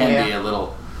because it can be a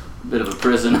little bit of a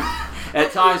prison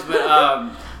at times.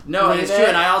 But no, it's true.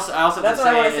 And I also that's what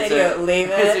I want to say to you. Leave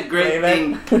it. It's a great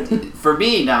thing for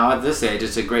me now at this age.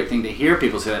 It's a great thing to hear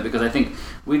people say that because I think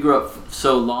we grew up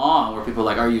so long where people are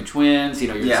like, "Are you twins?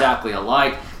 You're exactly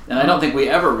alike." And I don't think we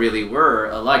ever really were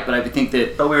alike, but I think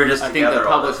that. But we were just. I think the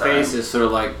public face is sort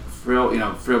of like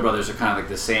Friel brothers are kind of like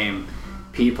the same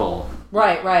people.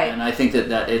 Right. And I think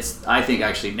that it's. I think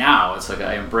actually now it's like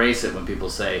I embrace it when people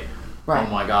say, "Oh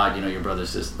my God, your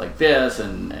brother's just like this,"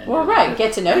 and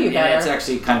get to know you better. It's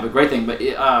actually kind of a great thing, but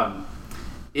it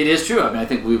is true. I mean, I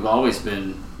think we've always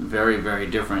been very, very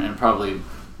different, and probably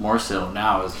more so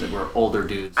now as that we're older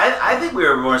dudes. I think we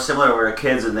were more similar when we were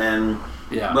kids, and then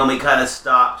when we kind of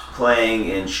stopped playing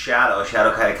in Shadow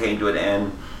kind of came to an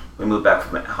end. We moved back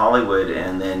from Hollywood,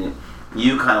 and then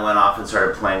you kind of went off and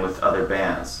started playing with other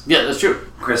bands. Yeah, that's true.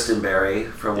 Kristen Berry,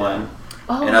 for one,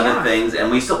 and other things. And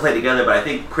we still play together, but I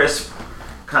think Chris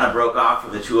kind of broke off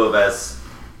from the two of us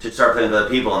to start playing with other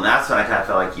people, and that's when I kind of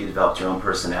felt like you developed your own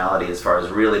personality as far as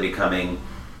really becoming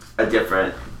a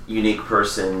different, unique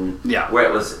person. Yeah. Where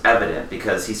it was evident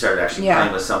because he started actually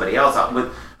playing with somebody else.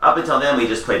 Up until then, we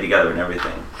just played together and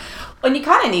everything. And you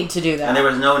kind of need to do that. And there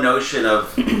was no notion of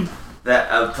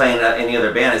playing any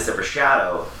other band except for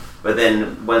Shadow. But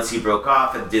then once he broke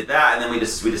off and did that, and then we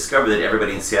discovered that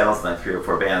everybody in Seattle's in like 3 or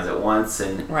 4 bands at once,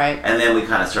 and then we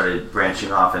kind of started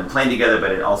branching off and playing together,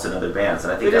 but also in other bands.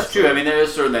 And I think that's true. I mean, there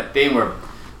is sort of that thing where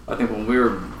I think when we were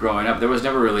growing up, there was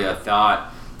never really a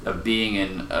thought of being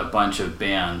in a bunch of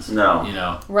bands.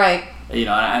 No, right.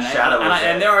 And Shadow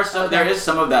and there is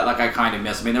some of that like I kind of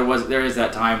miss. I mean, there is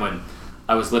that time when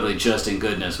I was literally just in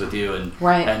Goodness with you,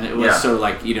 and it was sort of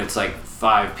like it's like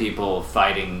 5 people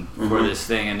fighting for this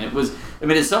thing, and it was. I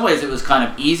mean, in some ways, it was kind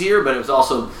of easier, but it was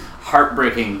also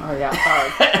heartbreaking. Oh yeah,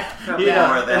 hard.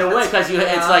 In a way, because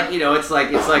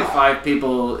it's like 5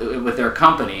 people with their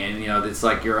company, and it's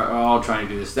like you're all trying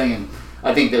to do this thing, and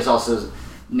I think there's also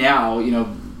now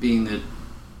being that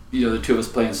the 2 of us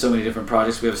play in so many different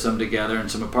projects, we have some together and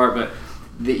some apart, but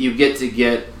that you get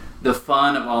the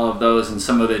fun of all of those and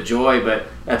some of the joy, but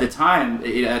at times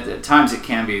it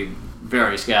can be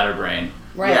very scatterbrained.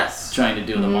 Right. Yes. Trying to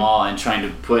do them all and trying to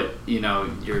put,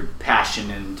 your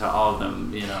passion into all of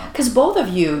them, Because both of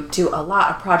you do a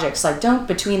lot of projects. Like, don't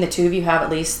between the 2 of you have at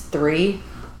least 3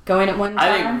 going at one time?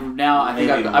 I think now,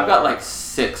 I've got like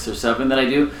 6 or 7 that I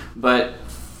do, but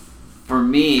for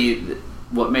me,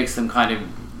 what makes them kind of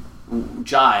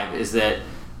jive is that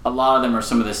a lot of them are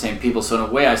some of the same people. So in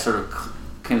a way, I sort of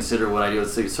consider what I do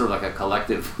as sort of like a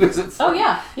collective. It's It's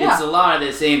a lot of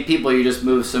the same people. You just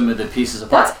move some of the pieces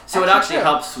apart. So it actually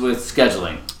helps with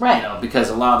scheduling, right? Because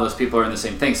a lot of those people are in the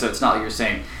same thing. So it's not like you're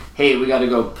saying, "Hey, we got to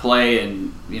go play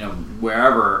and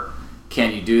wherever.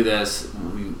 Can you do this?"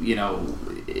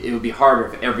 It would be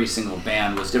harder if every single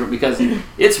band was different because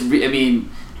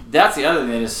that's the other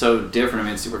thing that is so different.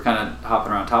 I mean, we're kind of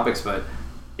hopping around topics, but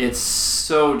it's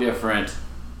so different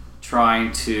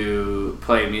trying to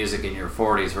play music in your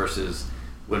 40s versus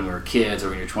when we were kids or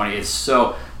when you're 20. It's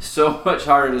so much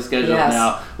harder to schedule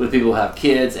now with people who have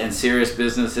kids and serious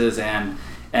businesses and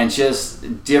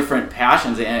just different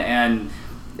passions and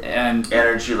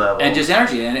energy level and just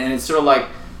energy and it's sort of like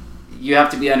you have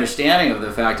to be understanding of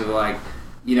the fact of like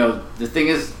the thing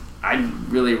is I'd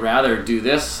really rather do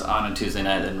this on a Tuesday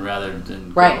night than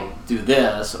go do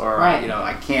this or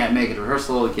I can't make it to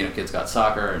rehearsal. Kids got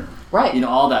soccer and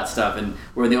all that stuff. And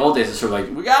where in the old days it's sort of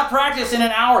like we got practice in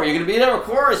an hour. You're gonna be there, of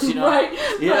course.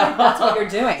 That's what you're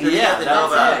doing.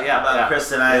 About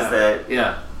Chris and I is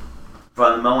that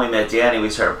from the moment we met Danny,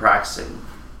 we started practicing.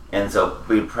 And so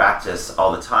we practice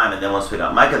all the time. And then once we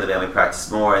got Mike in the band, we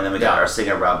practiced more. And then we got our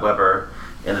singer Rob Weber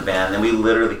in the band, and we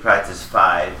literally practice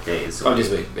 5 days a week. This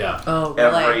week, Oh,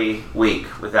 really? Every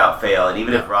week without fail, and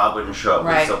even if Rob wouldn't show up,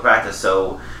 we'd still practice.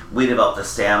 So we developed a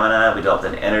stamina, we developed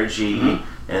an energy and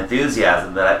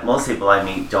enthusiasm that most people I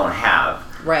meet don't have.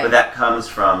 Right. But that comes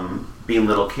from being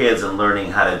little kids and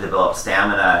learning how to develop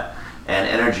stamina and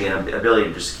energy and ability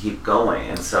to just keep going.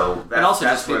 And so that's, and also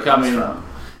that's just where becoming it comes from.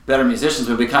 Better musicians.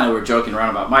 But we kind of were joking around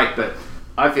about Mike, but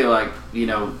I feel like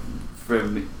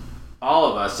from all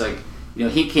of us, like.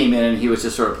 He came in and he was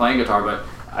just sort of playing guitar, but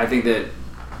I think that,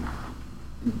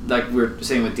 like we were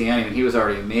saying with Danny, he was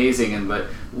already amazing, but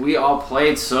we all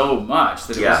played so much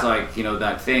that it was like,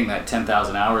 that thing, that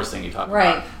 10,000 hours thing you talked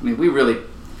about. I mean, we really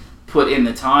put in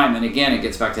the time, and again, it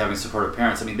gets back to having supportive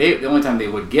parents. I mean, the only time they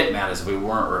would get mad is if we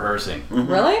weren't rehearsing.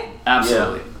 Mm-hmm. Really?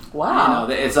 Absolutely. Yeah. Wow.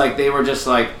 It's like they were just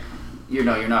like, you're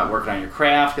not working on your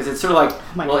craft, because it's sort of like,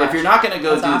 if you're not going to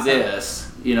go do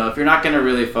this, if you're not going to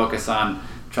really focus on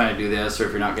trying to do this, or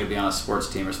if you're not going to be on a sports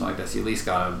team or something like this, you at least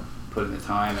got to put in the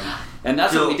time. And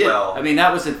that's what we did. Well. I mean,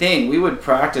 that was the thing. We would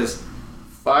practice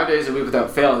 5 days a week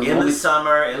without fail. In the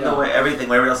summer, in the way, everything,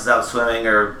 where everyone else is out swimming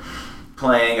or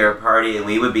playing or partying,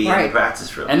 we would be in the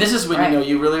practice room. And this is when,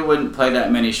 you really wouldn't play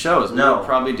that many shows. We would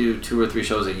probably do 2 or 3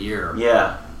 shows a year.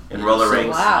 Yeah. In roller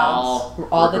rinks. Wow.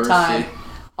 All the time.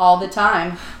 All the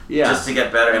time. Yeah. Just to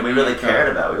get better. And we really cared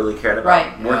about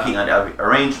working on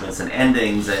arrangements and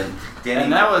endings and Danny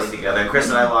and was together, and Chris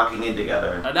and I locking in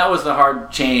together. And that was the hard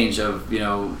change of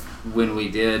when we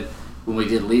did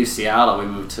leave Seattle, we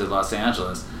moved to Los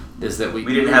Angeles. Is that we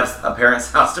didn't have a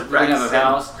parent's house to practice. We didn't have a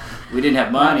house. We didn't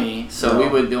have money, so we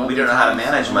would. We didn't know how to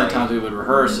manage money. The times we would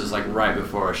rehearse is like right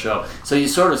before a show. So you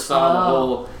sort of saw the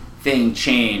whole thing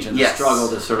change and the struggle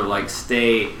to sort of like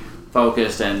stay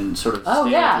focused and sort of stay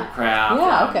with your craft.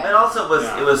 Yeah, okay. And also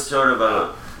it was sort of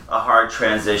a hard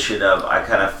transition of, I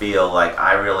kind of feel like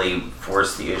I really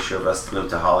forced the issue of us to move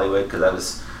to Hollywood because I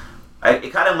was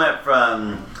it kind of went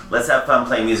from let's have fun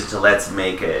playing music to let's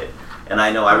make it. And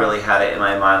I know I really had it in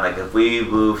my mind, like if we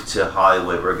move to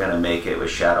Hollywood, we're gonna make it with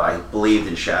Shadow. I believed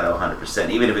in Shadow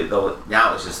 100%. Even if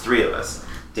now it's just 3 of us.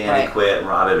 Danny quit and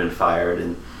Rob had been fired,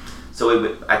 and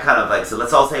so I kind of like said,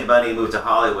 let's all say Bunny move to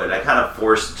Hollywood. I kind of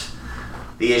forced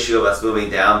the issue of us moving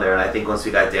down there, and I think once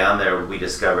we got down there, we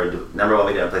discovered, number 1,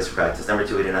 we didn't have a place for practice. Number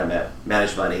 2, we didn't have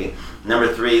managed money.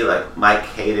 Number 3, like Mike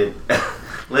hated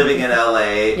living in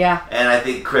LA. Yeah. And I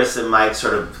think Chris and Mike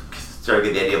sort of started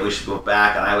getting the idea we should move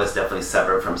back, and I was definitely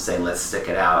separate from saying let's stick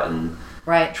it out and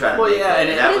try to make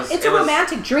it. It's a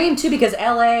romantic dream too, because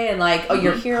LA and like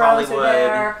your heroes Hollywood. are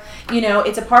there. You know,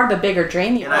 it's a part of a bigger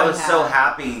dream. And I was so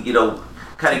happy, you know,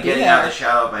 kind of getting out of the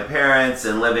shadow of my parents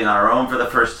and living on our own for the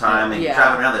first time and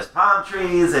driving around. There's palm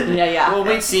trees and Well,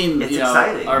 we'd seen it's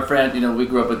exciting. Our friend, you know, we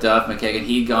grew up with Duff McKagan.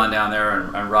 He'd gone down there,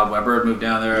 and Rob Weber had moved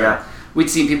down there. Yeah. We'd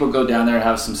seen people go down there and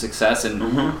have some success, and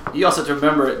you also have to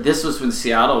remember this was when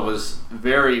Seattle was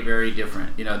very, very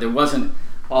different. You know, there wasn't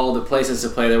all the places to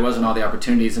play, there wasn't all the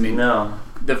opportunities. I mean,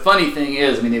 the funny thing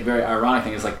is, I mean, the very ironic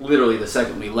thing is, like, literally the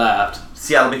second we left,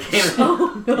 Seattle became,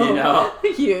 you know,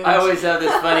 huge. I always have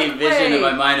this funny vision in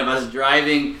my mind of us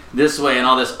driving this way and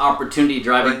all this opportunity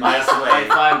driving by us away.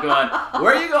 5 going,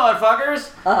 where are you going,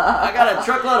 fuckers? I got a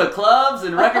truckload of clubs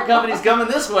and record companies coming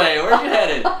this way. Where are you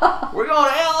headed? We're going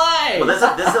to LA. Well, this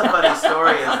is a funny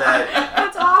story is that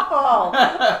That's awful.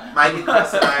 Mike and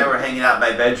Chris and I were hanging out in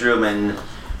my bedroom, and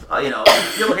you know,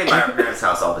 people came by our parents'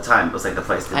 house all the time. It was like the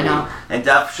place to be. know. And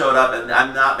Duff showed up, and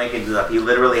I'm not making this up. He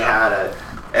literally had a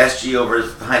SG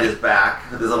behind his back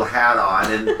with his little hat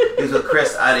on, and he was with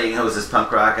Chris Udding, who was this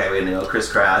punk rock guy, you know, Chris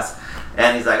Crass.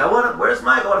 And he's like, where's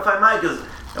Mike? I want to find Mike.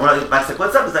 And Mike's like,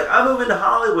 what's up? He's like, I'm moving to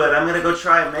Hollywood. I'm going to go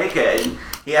try and make it. And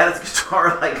he had his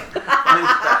guitar, like,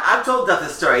 I've told Duff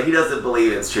this story. He doesn't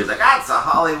believe it's true. He's like, that's a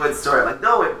Hollywood story. I'm like,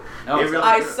 no, it really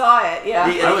I saw it, yeah.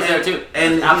 I was there too.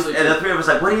 And the 3 of us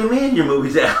like, what do you mean you're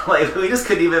moving to LA? We just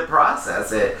couldn't even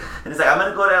process it. And he's like, I'm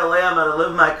going to go to LA. I'm going to live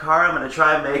in my car. I'm going to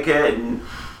try and make it. And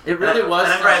it really was.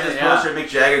 And I read this poster of Mick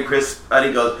Jagger, and Chris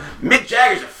Udding goes, Mick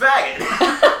Jagger's a faggot.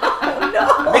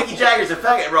 No. Mickey Jagger's a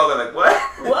faggot. Roll. I'm like, what?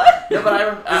 What? No,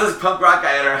 but This is punk rock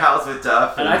guy at our house with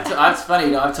Duff. And it's funny,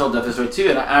 you know, I've told Duff this story too,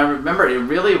 and I remember it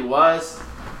really was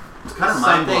kind of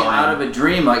something mind-blowing. out of a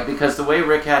dream, like, because the way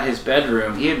Rick had his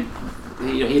bedroom, he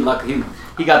got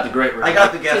the great room. I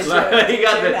got the guest room. He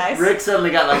got Nice. Rick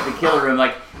suddenly got like the killer room.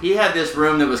 Like, he had this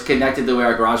room that was connected the way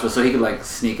our garage was, so he could like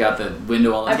sneak out the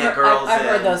window all the I've time.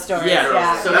 heard those stories.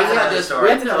 Yeah, so we That's had another this story.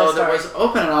 window that was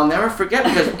open, and I'll never forget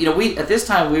because you know at this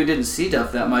time we didn't see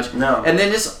Duff that much. No. And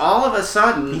then just all of a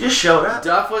sudden He just showed up.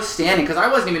 Duff was standing because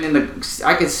I wasn't even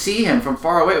I could see him from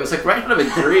far away. It was like right out of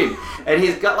a dream. And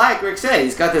he's got, like Rick said,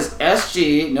 he's got this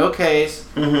SG, no case.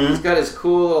 He's got his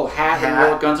cool little hat and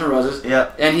little Guns N' Roses.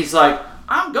 Yep. And he's like,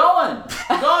 I'm going to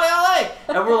LA.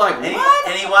 And we're like, what?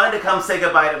 And he wanted to come say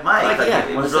goodbye to Mike.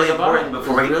 It was really important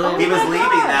before he was leaving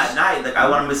that night. Like I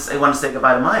wanted to say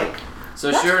goodbye to Mike.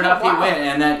 So sure enough, he went,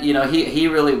 and that, you know, he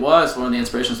really was one of the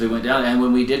inspirations we went down. And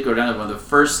when we did go down, one of the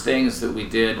first things that we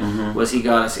did was he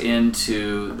got us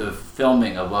into the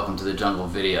filming of Welcome to the Jungle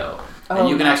video. And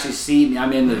you can actually see me.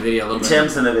 I'm in the video a little bit.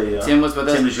 Tim's in the video. Tim was with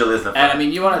us. Tim DeJulia's in the And I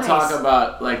mean, you want to talk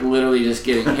about like literally just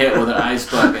getting hit with an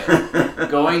ice bucket.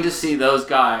 Going to see those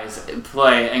guys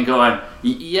play and going,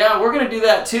 yeah, we're going to do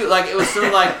that too. Like, it was sort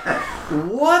of like,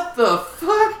 what the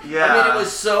fuck? Yeah. I mean, it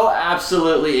was so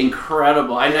absolutely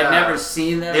incredible. I'd never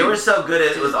seen them. They were so good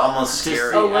it was almost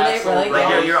scary. Oh, were they really?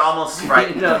 Like you're almost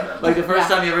frightened. You know, like the first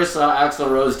time you ever saw Axl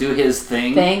Rose do his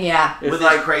thing. With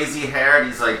like crazy hair, and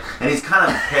he's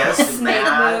kind of pissed and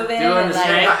mad. Doing the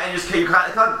snake. And just you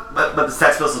kind of, but the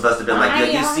Sex Pistols must have been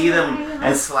like you see them,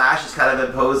 and Slash is kind of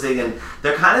imposing, and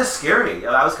they're kind of scary.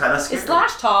 I was kind of scared. Is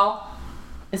Slash tall?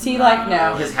 Is he like,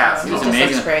 no? His hat's He was just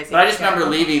amazing. looks crazy. But I just remember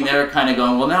leaving there kind of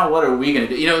going, well, now what are we going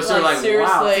to do? You know, it was sort of like, wow.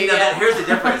 seriously. See, here's the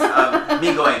difference of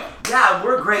me going, yeah,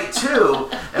 we're great too,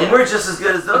 and we're just as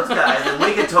good as those guys, and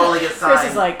we could totally get signed.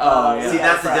 Chris is like, oh, See,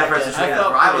 that's the difference between us.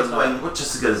 Where I was going, we're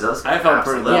just as good as those guys. I felt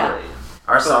pretty Absolutely. Yeah.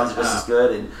 Our songs are just as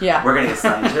good, and we're going to get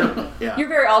signed too. Yeah. You're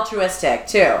very altruistic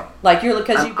too. Like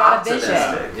because you've got a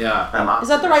vision. Yeah. I'm Is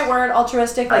that the right word,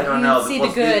 altruistic? Like I don't know. you see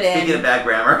the good in. Speaking of bad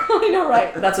grammar. I know,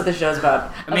 right? That's what the show's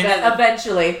about. I mean,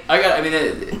 eventually.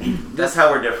 That's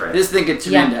how we're different. This thing could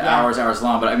turn into hours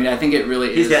long, but I mean, I think it really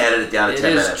is. He's going to edit it down to 10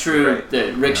 minutes. It is true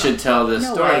that Rick should tell this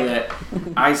story way. that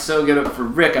I so get up for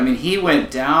Rick. I mean, he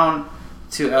went down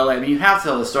to LA, I mean, you have to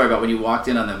tell the story about when you walked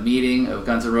in on the meeting of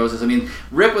Guns N' Roses. I mean,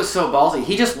 Rick was so ballsy.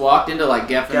 He just walked into like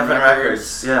Geffen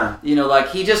Records. Yeah. You know, like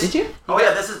he just... Did you? Oh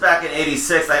yeah, this is back in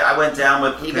 '86. I went down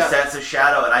with cassettes of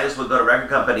Shadow, and I just would go to record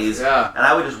companies, and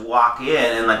I would just walk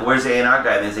in and like, where's the A&R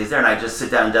guy? And he's there, and I just sit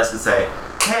down at the desk and say,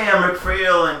 hey, I'm Rick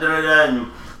Friel, and da-da-da,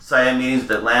 and so I had meetings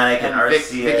with Atlantic and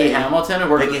RCA. Vicky Hamilton?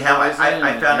 Vicky Hamilton.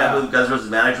 I found out who Guns N' Roses'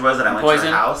 manager was, and I went to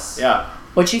her house. Yeah.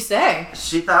 What'd she say?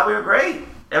 She thought we were great.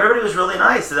 Everybody was really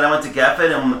nice. And then I went to Geffen,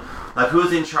 and like,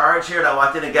 who's in charge here? And I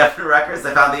walked into Geffen Records.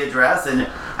 I found the address, and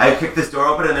I kicked this door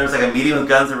open, and there was like a meeting with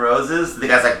Guns N' Roses. The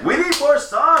guy's like, we need more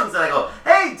songs. And I go,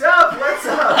 hey, Duff, what's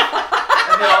up?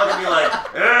 And they all look at me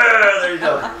like, there you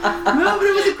go. No, but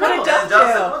it was incredible. And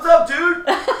Duff said, what's up, dude?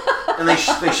 And they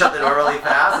shut the door really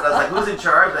fast, and I was like, who's in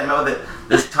charge? And I met with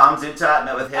this Tom Zutaut,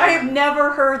 met with him. I have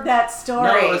never heard that story.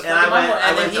 No, it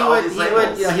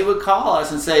was he would call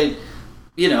us and say,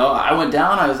 you know, I went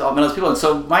down, I met those people, and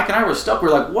so Mike and I were stuck. We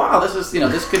were like, wow, this is,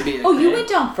 this could be. Oh, you went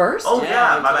down first? Oh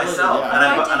yeah, by myself,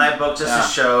 and I booked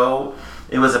just a show.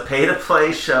 It was a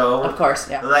pay-to-play show. Of course,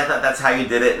 yeah. I thought that's how you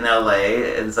did it in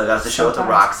LA, and so I got to show at the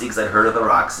Roxy because I'd heard of the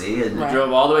Roxy, and we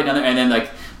drove all the way down there, and then like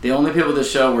the only people at the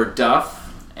show were Duff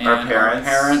and our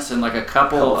parents and like a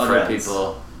couple other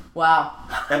people. Wow.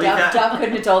 Duff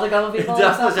couldn't have told a couple people.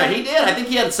 Duff was there. He did. I think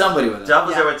he had somebody with him. Duff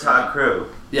was there with Todd Crew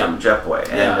from Jet Boy,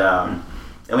 and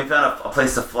we found a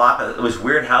place to flop. It was a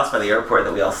weird house by the airport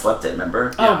that we all slept in.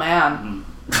 Remember? Oh man.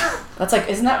 That's like,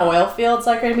 isn't that oil fields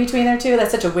like right in between there too?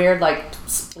 That's such a weird like.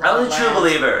 I was a true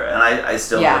believer, and I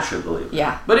still am a true believer.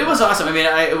 Yeah. But it was awesome. I mean,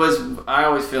 I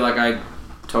always feel like I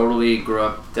totally grew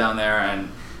up down there and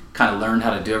kind of learned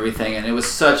how to do everything, and it was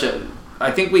such a.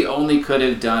 I think we only could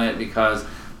have done it because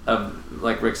of,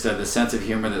 like Rick said, the sense of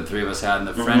humor that the three of us had and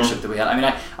the friendship that we had. I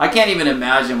mean, I can't even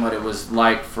imagine what it was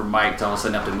like for Mike to all of a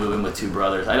sudden have to move in with two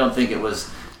brothers. I don't think it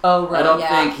was. Oh, right. I don't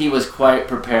think he was quite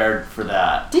prepared for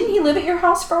that. Didn't he live at your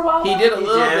house for a while? He did a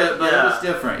little bit, but it was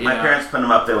different. My parents put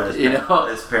him up there when his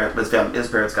parents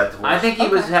got divorced. I think he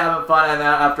was having fun, and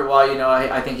after a while,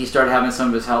 I think he started having some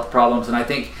of his health problems, and I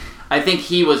think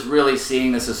he was really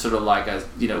seeing this as sort of like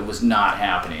it was not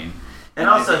happening. And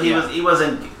also,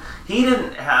 he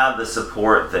didn't have the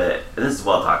support that, and this is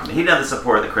well talking, he didn't have the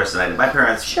support that Chris and I did. My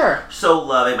parents so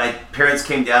love it. My parents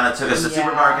came down and took us to the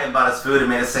supermarket and bought us food and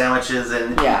made us sandwiches.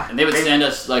 And they would send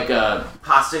us like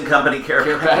Pasta and Company care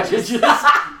packages.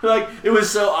 Like, it was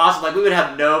so awesome. Like, we would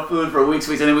have no food for weeks,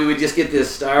 and then we would just get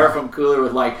this styrofoam cooler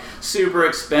with like super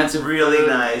expensive really food,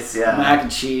 nice, mac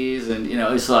and cheese, and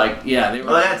it's like, they were.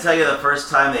 Well, I gotta tell you, the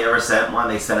first time they ever sent one,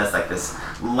 they sent us like this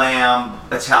lamb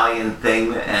Italian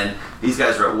thing, and these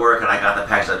guys were at work, and I got the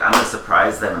package. Like, I'm gonna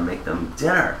surprise them and make them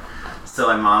dinner. So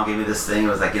my mom gave me this thing. It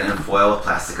was like in foil with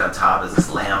plastic on top. It was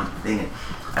this lamb thing. And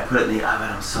I put it in the oven.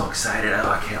 I'm so excited.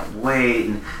 I can't wait.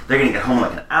 And they're gonna get home in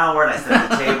like an hour. And I sit at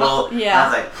the table. And I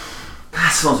was like, God,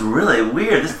 it smells really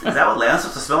weird. Is that what lamb's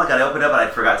supposed to smell like? And I opened it up, and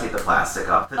I forgot to take the plastic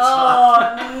off the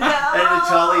top. Oh no! And it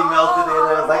totally melted in. And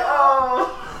I was like, oh.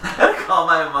 And I called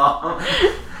my mom.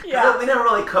 Yeah. We never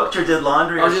really cooked or did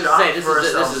laundry or shopped for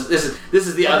ourselves. This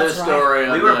is the other story.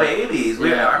 We were babies.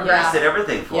 Our parents did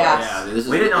everything for us.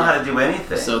 We didn't know how to do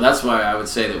anything. So that's why I would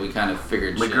say that we kind of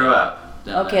figured. We grew up.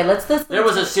 Okay, let's. There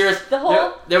was a serious.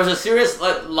 There was a serious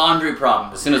laundry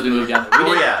problem as soon as we moved down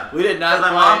there. We did not.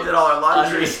 My mom did all our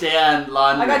laundry. Understand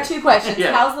laundry. I got two questions.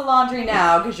 How's the laundry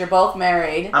now? Because you're both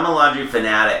married. I'm a laundry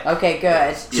fanatic. Okay,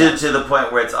 good. To the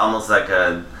point where it's almost like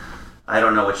I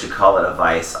don't know what you call it, a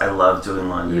vice. I love doing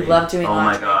laundry. You love doing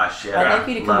laundry. Oh my gosh, yeah. I'd like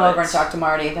you to come over and talk to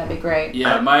Marty. That'd be great.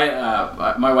 Yeah,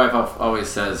 my wife always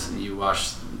says you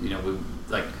wash,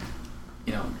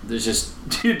 there's just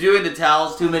doing the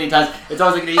towels too many times. It's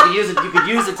always like you could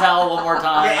use the towel one more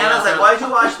time. Yeah, Anna's like, why'd you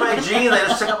wash my jeans? I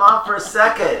just took them off for a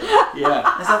second. Yeah.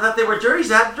 I thought they were dirty.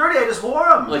 So dirty. I just wore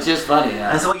them. Well, it's just funny.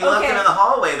 Yeah. And so when you left them in the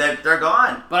hallway, they're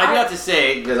gone. But I do have to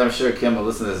say, because I'm sure Kim will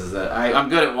listen to this, is that I'm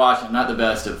good at washing. I'm not the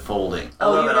best at folding.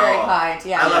 Oh, you're very kind.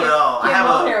 Yeah. I love it all.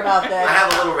 We'll hear about this. I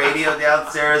have a little radio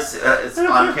downstairs. It's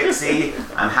on Pixie.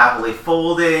 I'm happily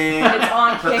folding. It's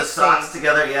on Put Pixie. the socks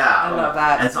together. Yeah. I love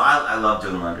that. And so I love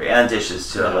doing laundry and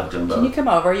dishes too. I love doing both. Can you come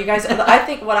over, you guys? I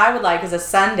think what I would like is a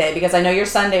Sunday, because I know your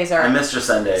Sundays are. I missed your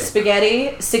Sunday.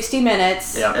 Spaghetti, 60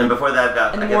 minutes. Yeah. And before that,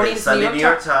 I get Sunday New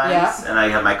York Times, and I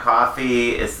have my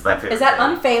coffee. It's my favorite. Is that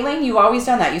unfailing? You've always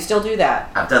done that. You still do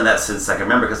that. I've done that since I can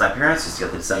remember, because my parents used to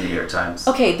get the Sunday New York Times.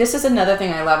 Okay, this is another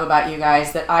thing I love about you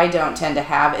guys that I don't tend to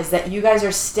have, is that you guys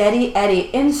are steady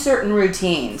Eddie in certain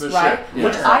routines, right? Sure. Yeah.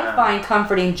 Which I find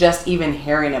comforting just even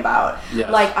hearing about. Yes.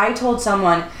 Like I told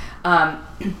someone,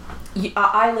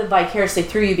 I live vicariously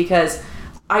through you, because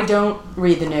I don't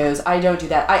read the news. I don't do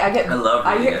that. I love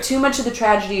reading get it. too much of the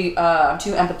tragedy. I'm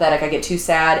too empathetic. I get too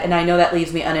sad, and I know that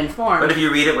leaves me uninformed. But if you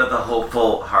read it with a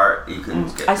hopeful heart, you can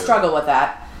get I through struggle with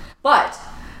that. But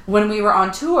when we were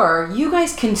on tour, you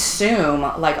guys consume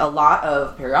like a lot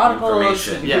of periodicals.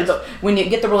 Information. Yes. When you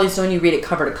get the Rolling Stone, you read it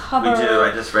cover to cover. We do.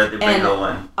 I just read the bingo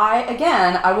one.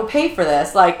 I will pay for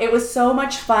this. Like, it was so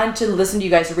much fun to listen to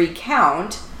you guys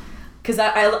recount. Because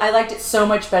I liked it so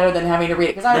much better than having to read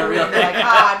it. Because I would read it and be like,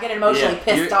 I'm getting emotionally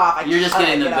pissed off. You're just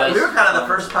getting the best. We were kind of the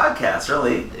first podcast,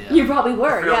 really. Yeah. You probably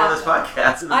were, Real yeah. Brothers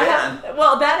podcast in the band.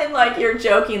 Well, that and like you're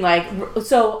joking, like,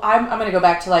 so I'm going to go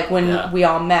back to like when we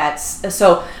all met.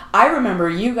 So I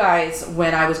remember you guys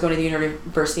when I was going to the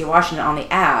University of Washington on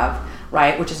the Ave,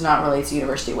 right? Which is not really, it's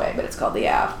University Way, but it's called the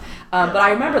Ave. But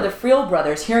I remember the Friel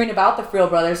Brothers, hearing about the Friel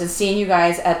Brothers and seeing you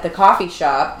guys at the coffee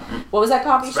shop. What was that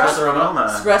coffee shop?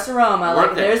 Espresso Roma.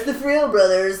 Like, there's the Friel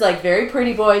Brothers, like very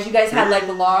pretty boys. You guys had like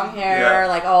the long hair,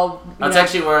 like all. That's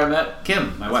actually where I met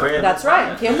Kim, my wife. That's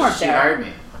right. Kim worked there. She hired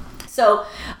me. So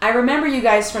I remember you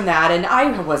guys from that, and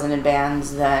I wasn't in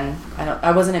bands then.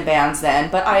 I wasn't in bands then,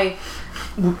 but I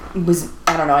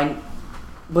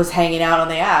was hanging out on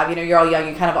the Ave. You know, you're all young.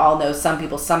 You kind of all know some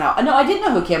people somehow. No, I didn't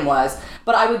know who Kim was.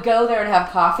 But I would go there and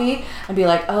have coffee and be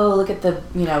like, oh, look at the,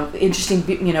 interesting,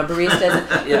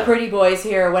 baristas, the pretty boys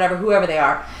here, or whatever, whoever they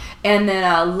are. And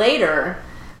then later,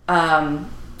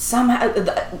 somehow,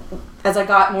 as I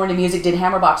got more into music, did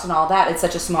Hammerbox and all that, it's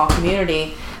such a small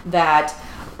community that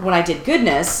when I did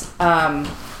Goodness, I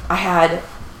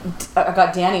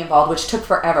got Danny involved, which took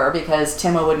forever because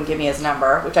Timo wouldn't give me his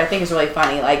number, which I think is really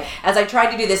funny. Like, as I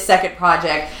tried to do this second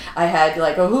project, I had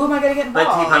like, oh, who am I going to get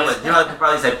involved? But you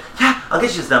probably said, yeah, I'll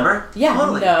get you his number. Yeah,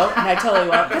 totally. No, and I totally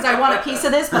won't, because I want a piece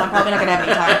of this, but I'm probably not going to have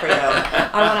any time for you.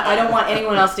 I don't want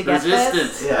anyone else to get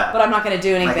this, but I'm not going to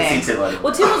do anything. I can see Timo.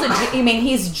 Well, Timo's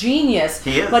he's genius.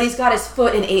 He is. But he's got his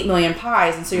foot in 8 million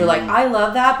pies, and so you're like, I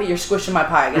love that, but you're squishing my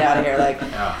pie. Get out of here. Like,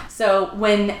 So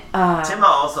when... Timo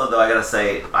also, though, I got to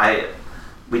say,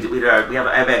 we have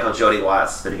a band called Jody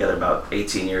Watts, been together about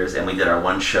 18 years, and we did our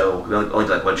one show. We only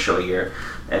do like one show a year,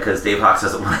 because Dave Hawkes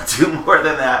doesn't want to do more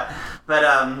than that. But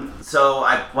so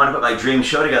I wanted to put my dream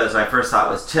show together, so my first thought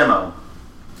was Timo.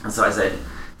 And so I said,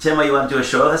 Timo, you want to do a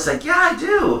show with us? Like, yeah, I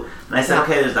do. And I said,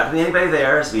 okay, there's not going to be anybody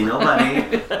there, there's going to be no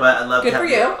money, but I'd love to have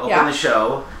you open the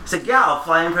show. I said, yeah, I'll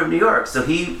fly in from New York. So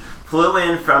he flew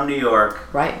in from New York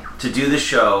to do the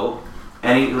show,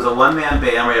 and he was a one-man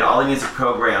band where he had all the music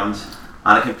programmed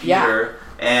on a computer,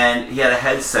 and he had a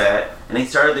headset, and he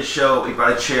started the show, he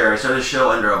brought a chair, he started the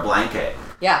show under a blanket.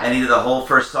 Yeah. And he did the whole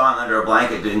first song under a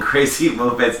blanket doing crazy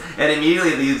movements, and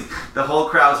immediately the whole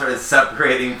crowd started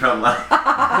separating from like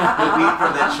the wheat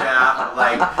from the chaff,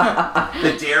 like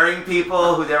the daring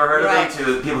people who'd never heard of him,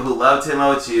 to people who loved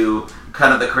Timo, to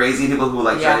kind of the crazy people who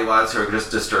like Jody Watts, who were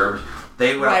just disturbed.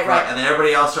 They were up front, and then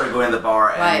everybody else started going to the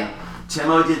bar, and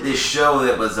Timo did this show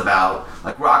that was about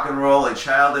like rock and roll and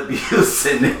child abuse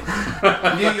in New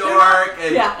York,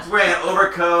 and wearing an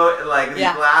overcoat and like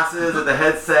these glasses and the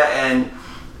headset and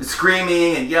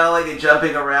screaming and yelling and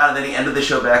jumping around, and then he ended the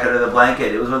show back under the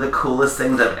blanket. It was one of the coolest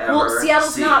things I've ever seen.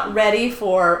 Seattle's not ready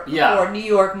for New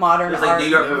York modern art. New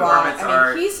York performance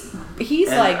art. He's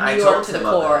like New York to the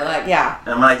core. Like,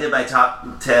 And when I did my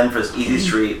top 10 for Easy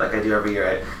Street, like I do every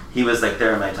year, he was like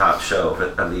there in my top show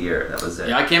of the year. That was it.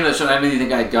 Yeah, I came to the show and I didn't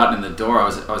think I had gotten in the door. I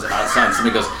was outside and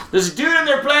somebody goes, "There's a dude in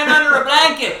there playing under a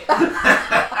blanket." And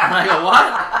I go,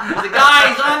 "What?" There's a guy,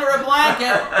 he's under a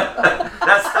blanket.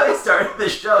 That's how he started the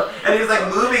show. And he was like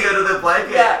moving under the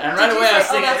blanket. Yeah. And right away I was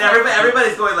thinking,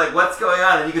 everybody's going like, what's going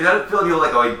on? And you could kind of feel people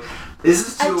like going, this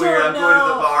is too weird, I'm going to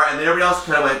the bar. And then everybody else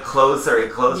kind of went closer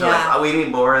and closer. Like, oh, we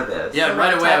need more of this. Yeah,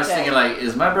 right away I was thinking like,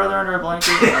 is my brother under a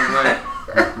blanket? I was like,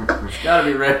 it's gotta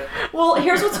be Rick. Well,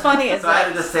 here's what's funny is so I had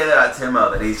to just say that about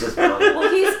Timo, that he's just brilliant. Well,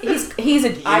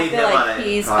 I feel like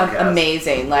he's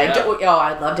amazing. Like,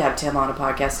 I'd love to have Tim on a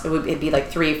podcast. It'd be like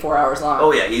 3-4 hours long.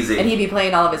 Oh yeah, easy. And he'd be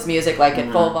playing all of his music like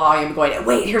at full volume, going,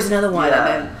 "Wait, here's another one," and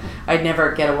then I'd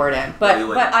never get a word in. But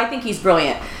I think he's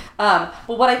brilliant. But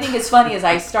what I think is funny is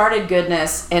I started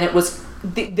Goodness, and it was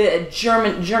the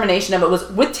germination of it was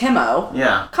with Timo.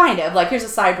 Yeah. Kind of like, here's a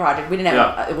side project. We didn't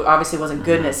have it obviously wasn't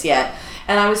Goodness yet.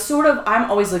 And I was I'm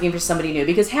always looking for somebody new,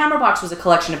 because Hammerbox was a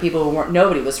collection of people who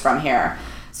nobody was from here.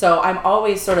 So I'm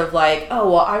always sort of like,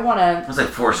 oh, well, I want to... It was like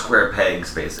 4 square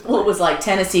pegs, basically. Well, it was like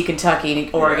Tennessee, Kentucky,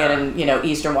 Oregon, and,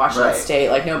 Eastern Washington State.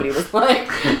 Like, nobody was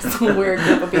like some weird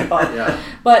group of people.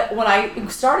 But when I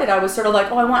started, I was sort of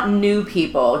like, oh, I want new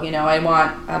people. I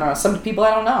don't know, some people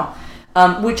I don't know.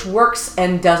 Which works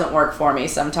and doesn't work for me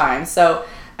sometimes. So...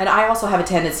 and I also have a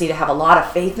tendency to have a lot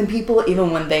of faith in people,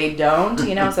 even when they don't, so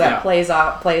that plays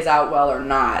out well or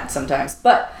not sometimes.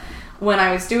 But when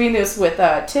I was doing this with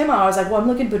Tim, I was like, well, I'm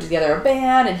looking to put together a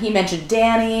band, and he mentioned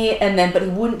Danny, but he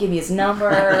wouldn't give me his number.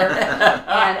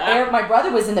 And Eric, my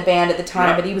brother, was in the band at the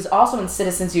time, but he was also in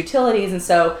Citizens Utilities, and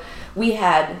so we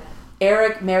had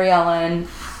Eric, Mary Ellen,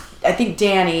 I think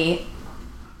Danny,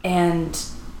 and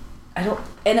I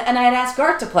had asked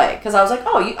Garth to play, because I was like,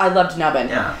 I loved Nubbin.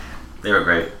 Yeah, they were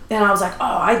great. And I was like,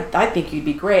 I think you'd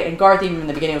be great. And Garth, even in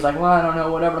the beginning, was like, well, I don't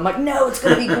know, whatever. I'm like, no, it's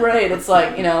going to be great. It's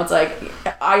like,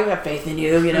 I have faith in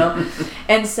you,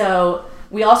 And so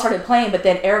we all started playing, but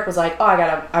then Eric was like, I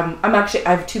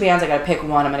have 2 bands, I got to pick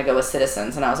one. I'm going to go with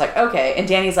Citizens. And I was like, okay. And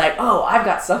Danny's like, I've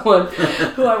got someone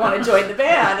who I want to join the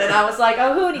band. And I was like,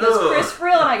 who? And he goes, Chris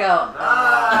Frill. And I go,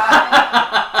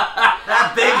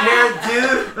 that big-haired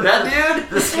dude? That dude?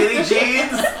 The skinny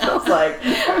jeans? I was like,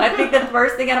 I think the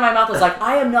first thing out of my mouth was like,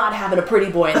 I am not having a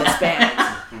pretty boy in this band.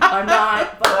 I'm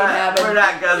not fucking having... We're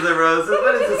not Guns N' Roses.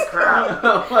 What is this crap?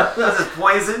 This is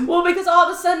Poison? Well, because all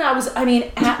of a sudden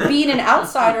being an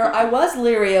outsider, I was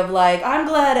leery of I'm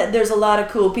glad there's a lot of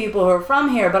cool people who are from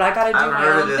here, but I gotta do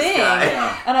my own thing.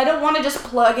 And I don't want to just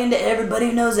plug into everybody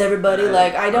who knows everybody.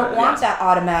 I don't want that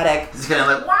automatic. It's kind of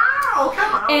like, wow,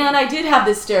 come on. And I did have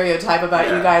this stereotype about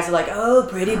you guys,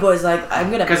 pretty boys, I'm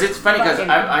gonna... Because it's funny, because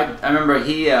I remember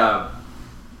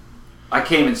I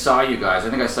came and saw you guys. I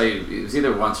think I saw you, it was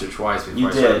either once or twice before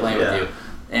I started playing with you.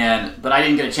 But I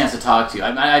didn't get a chance to talk to you.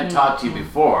 I'd talked to you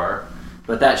before,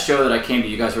 but that show that I came to,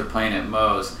 you guys were playing at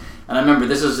Moe's. And I remember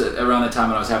this was around the time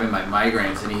when I was having my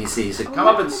migraines, and he said, come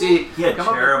up and see. He had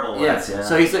terrible ones, yeah.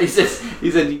 So he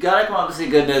said, you gotta come up and see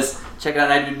Goodness, check it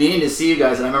out. And I'd been meaning to see you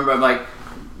guys, and I remember I'm like,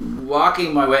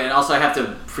 walking my way, and also I have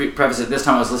to preface it, this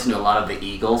time I was listening to a lot of the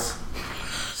Eagles.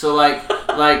 So my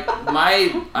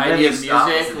idea of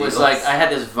music was I had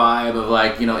this vibe of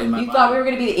in my mind. You thought we were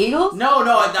going to be the Eagles? No,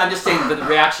 I'm just saying the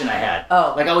reaction I had.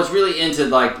 Oh. I was really into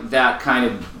that kind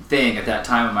of thing at that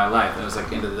time in my life. And I was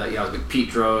into that, I was with Pete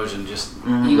Droge and just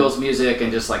Eagles music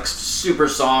and just super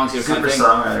songs. Super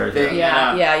songwriter.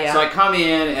 Yeah. So I come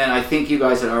in and I think you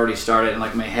guys had already started, and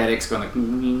my headache's going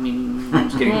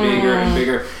just getting bigger and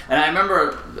bigger. And I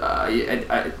remember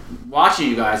I watching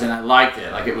you guys, and I liked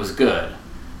it. It was good.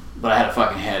 But I had a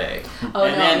fucking headache. Then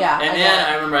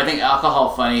I remember, I think Alcohol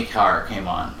Funny Car came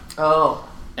on. Oh.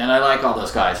 And I like all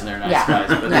those guys, and they're nice guys,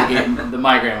 but the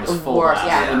migraine was full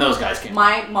blast when those guys came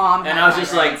My on. mom and I was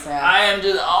just I am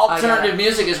just, alternative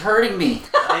music is hurting me.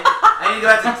 I need to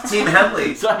go back to Team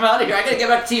Henley. So I'm out of here. I gotta get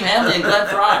back to Team Henley and Glenn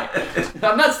Fry.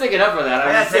 I'm not sticking up for that.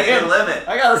 I gotta take it to the limit.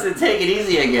 I gotta listen to Take It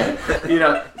Easy again.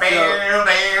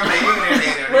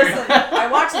 Listen, I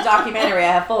watched the documentary.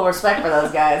 I have full respect for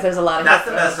those guys. There's a lot of... That's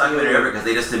the best documentary ever, because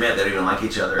they just admit they don't even like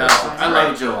each other. I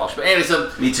love Joe Walsh. But anyway,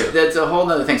 so... Me too. That's a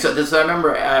whole other thing. So I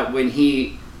remember when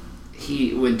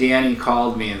Danny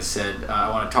called me and said, I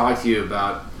want to talk to you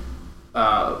about...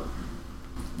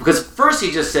 because first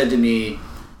he just said to me,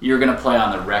 you're going to play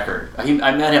on the record. I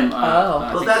met him...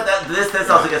 This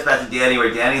also gets back to Danny,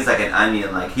 where Danny's like an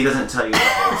onion. He doesn't tell you the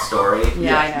whole story. I know. You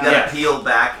gotta peel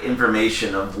back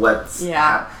information of what's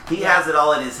happening. He has it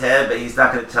all in his head, but he's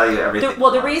not going to tell you everything.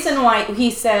 The reason why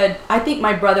he said, I think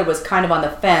my brother was kind of on the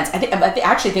fence. I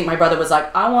actually think my brother was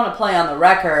like, I want to play on the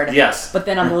record. Yes. But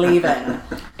then I'm leaving.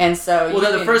 And so... Well,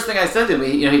 then the first thing I said to him,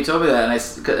 he told me that,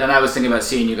 and I was thinking about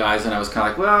seeing you guys, and I was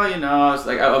kind of I was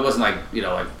I wasn't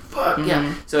fuck,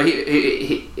 yeah. So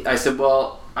I said,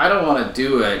 well, I don't want to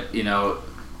do it,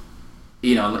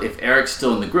 if Eric's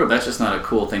still in the group, that's just not a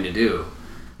cool thing to do.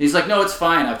 He's like, no, it's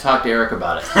fine. I've talked to Eric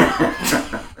about it.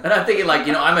 And I'm thinking,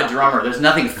 I'm a drummer. There's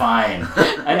nothing fine.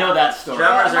 I know that story.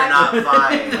 Drummers are not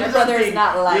fine. My brother is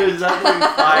not like... There's nothing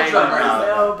fine around.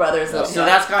 No, brothers. No. So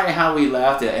that's kind of how we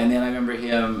left it. And then I remember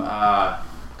him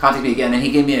contacting me again, and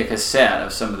he gave me a cassette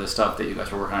of some of the stuff that you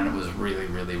guys were working on. It was really,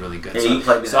 really, really good.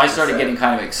 So I started getting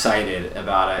kind of excited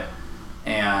about it.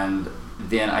 And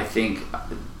then I think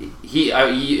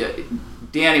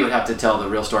Danny would have to tell the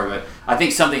real story, but I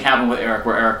think something happened with Eric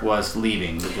where Eric was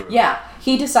leaving the group. Yeah,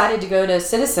 he decided to go to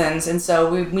Citizens, and so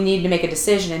we needed to make a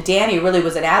decision, and Danny really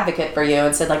was an advocate for you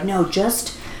and said, no,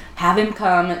 just have him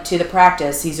come to the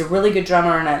practice. He's a really good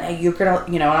drummer, and you're going to,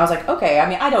 and I was like, okay,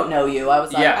 I don't know you. I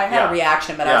was like, I had a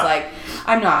reaction, but I was like,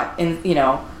 I'm not,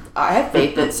 I have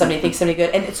faith that somebody thinks somebody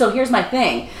good. And so here's my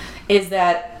thing, is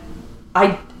that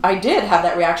I did have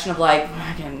that reaction of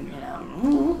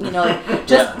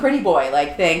just pretty boy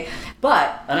thing.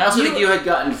 But and I also think you had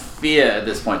gotten Fia at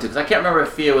this point too, because I can't remember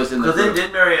if Fia was in the group.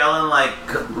 Did Mary Ellen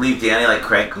leave Danny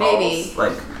crank calls? Maybe.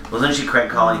 Wasn't she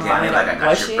crank calling Danny I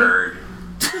got your bird?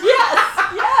 Yes.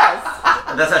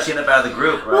 And that's how she ended up out of the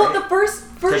group, right? Well, the first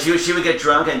So she would get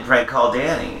drunk and prank call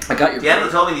Danny. I got your Danny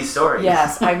bird. told me these stories.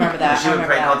 Yes, I remember that. She would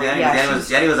prank call Danny. Yeah,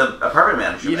 Danny was a apartment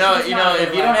manager. You know, not if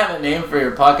good you one. don't have a name for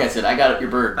your podcast, I got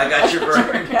your bird. I got your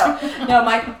bird. No,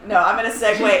 I'm gonna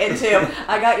segue into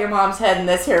I got your mom's head in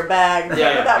this here bag.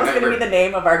 Yeah, That I was got gonna your be the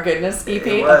name of our Goodness EP.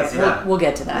 It was, okay, yeah. we'll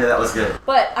get to that. Yeah, that was good.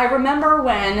 But I remember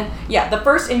when, the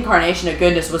first incarnation of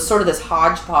Goodness was sort of this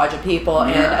hodgepodge of people,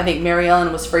 and I think Mary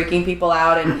Ellen was freaking people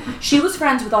out, and she was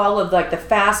friends with all of like the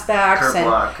fastbacks, Kurt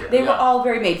and Block, they were all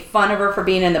very made fun of her for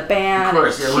being in the band. Of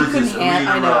course, and yeah. she What is couldn't this?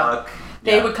 handle. I know. Rock.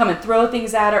 They would come and throw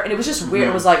things at her, and it was just weird.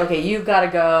 It was like, okay, you've got to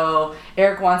go.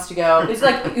 Eric wants to go. It's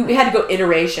like we had to go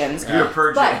iterations. You're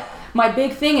purging. But my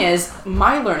big thing is,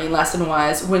 my learning lesson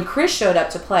was when Chris showed up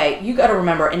to play, you got to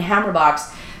remember, in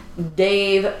Hammerbox,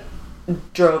 Dave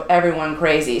drove everyone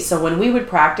crazy. So when we would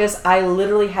practice, I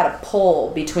literally had a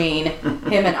pole between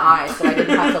him and I, so I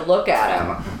didn't have to look at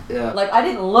him. Yeah. Like, I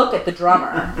didn't look at the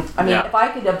drummer. I mean, if I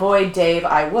could avoid Dave,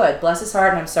 I would. Bless his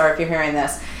heart, and I'm sorry if you're hearing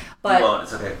this. But You won't.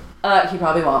 It's okay. he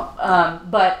probably won't.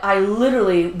 But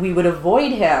we would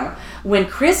avoid him. When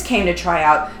Chris came to try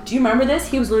out, do you remember this?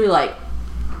 He was literally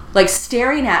like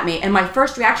staring at me, and my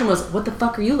first reaction was, "What the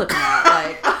fuck are you looking at?"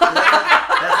 Like,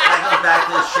 That goes back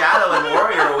to Shadow and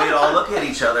Warrior, where we'd all look at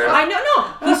each other. I know, no,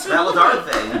 he schooled That was our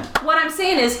me. thing. What I'm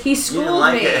saying is, he schooled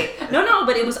like me. it. No,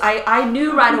 but it was I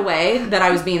knew right away that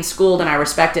I was being schooled, and I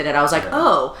respected it. I was like,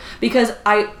 oh, because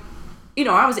I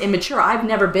was immature. I've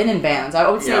never been in bands. I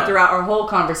would say throughout our whole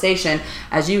conversation,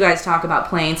 as you guys talk about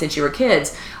playing since you were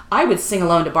kids, I would sing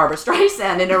alone to Barbra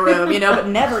Streisand in a room, but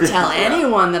never tell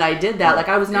anyone that I did that. Like,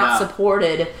 I was not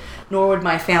supported, nor would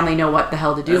my family know what the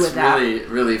hell to do with that. That's really,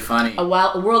 really funny. A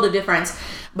world of difference.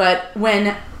 But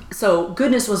so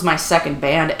Goodness was my second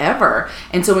band ever.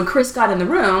 And so when Chris got in the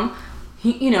room,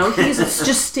 he's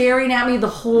just staring at me the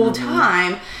whole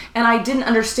time. And I didn't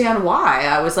understand why.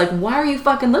 I was like, why are you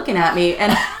fucking looking at me?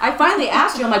 And I finally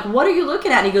asked him, I'm like, what are you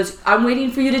looking at? And he goes, I'm waiting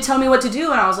for you to tell me what to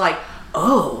do. And I was like,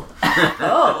 oh. That's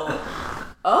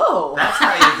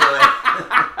how you do it.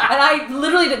 And I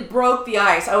literally broke the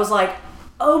ice. I was like,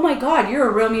 oh my God, you're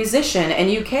a real musician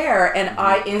and you care. And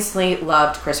I instantly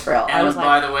loved Chris Frill. And I was like,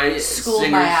 by the way, schooled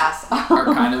singers my ass. are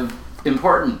kind of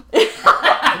important.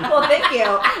 Well, thank you.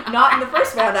 Not in the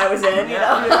first band I was in,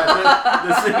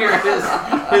 The singer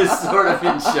is sort of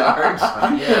in charge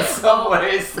in some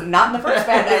ways. Not in the first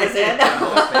band I was in.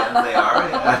 Most bands, they are.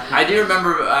 Yeah. I do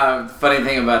remember, funny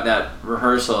thing about that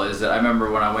rehearsal is that I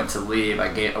remember when I went to leave, I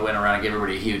went around and gave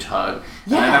everybody a huge hug.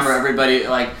 Yes. And I remember everybody,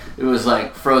 it was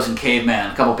like frozen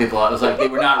caveman. A couple people, it was like they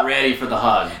were not ready for the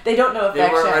hug. They don't know They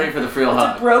affection. weren't ready for the Frill It's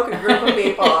hug. a broken group of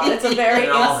people. It's a very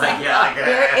They're all like,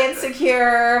 very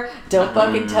insecure. Don't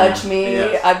fucking touch me.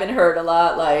 Yes. I've been hurt a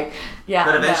lot. Like, yeah.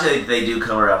 But no. eventually they do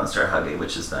come around and start hugging,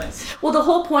 which is nice. Well, the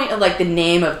whole point of the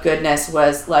name of Goodness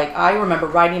was I remember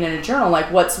writing in a journal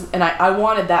and I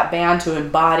wanted that band to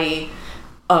embody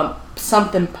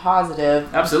something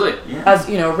positive. Absolutely. Yeah. As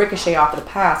ricochet off of the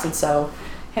past, and so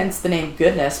hence the name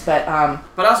Goodness. But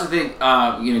But I also think,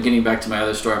 getting back to my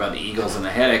other story about the Eagles and the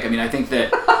headache, I mean, I think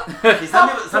that... See, some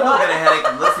people get a headache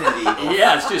from listening to the Eagles.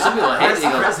 Yeah, it's true. Some people hate the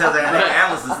Eagles. Chris has a headache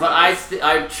and listens to the But Eagles.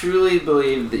 I truly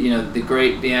believe that, the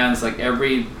great bands,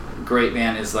 every great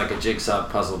band is like a jigsaw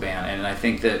puzzle band. And I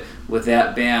think that with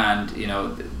that band,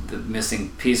 the missing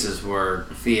pieces were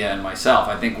Thea and myself.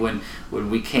 I think when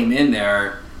we came in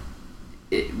there,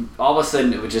 all of a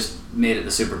sudden it just made it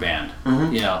the super band,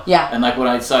 Yeah. And when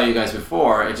I saw you guys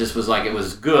before, it just was it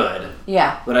was good.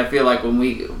 yeah. But I feel like when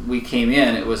we came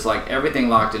in, it was everything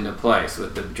locked into place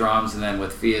with the drums, and then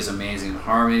with Thea's amazing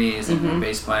harmonies and her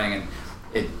bass playing,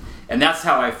 and that's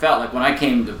how I felt when I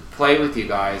came to play with you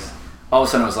guys. All of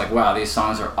a sudden, I was like, wow, these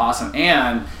songs are awesome.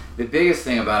 And the biggest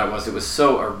thing about it was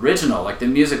so original. The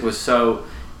music was so,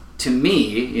 to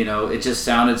me, it just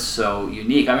sounded so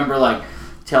unique. I remember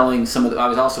telling I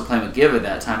was also playing with Give at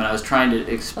that time, and I was trying to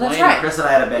explain. that's right. Chris and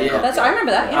I had a band. Yeah. called I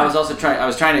remember that. Yeah. I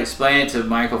was trying to explain to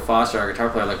Michael Foster, our guitar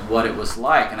player, what it was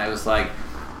like, and I was like,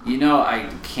 I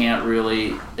can't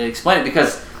really explain it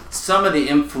because some of the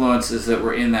influences that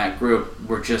were in that group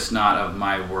were just not of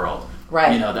my world.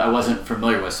 Right. That I wasn't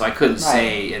familiar with, so I couldn't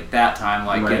say at that time.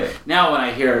 Right. Now when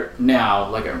I hear it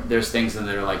now, there's things in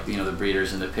there the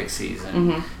Breeders and the Pixies,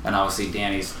 and obviously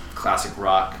Danny's classic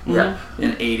rock, Yeah.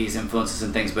 and 80s influences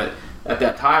and things. But at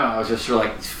that time, I was just sort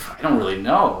of I don't really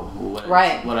know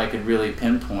what I could really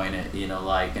pinpoint it, and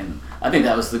I think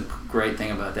that was the great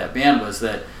thing about that band was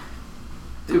that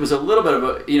it was a little bit of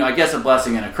a, I guess a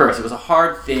blessing and a curse. It was a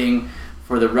hard thing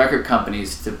for the record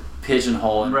companies to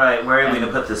pigeonhole. Right, where are we going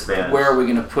to put this band? Where are we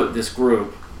going to put this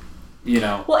group?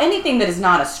 Well, anything that is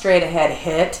not a straight ahead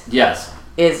hit. Yes.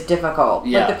 is difficult.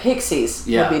 Yeah. Like the Pixies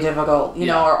Yeah. would be difficult, you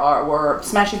know, or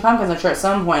Smashing Pumpkins, I'm sure at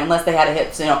some point, unless they had a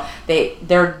hit, you know,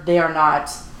 they are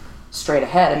not straight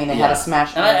ahead. I mean, they had a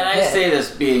smash and I hit. say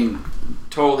this being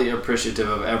totally appreciative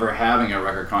of ever having a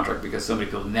record contract, because so many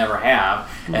people never have,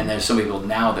 and there's so many people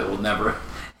now that will never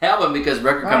have them because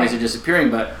record companies are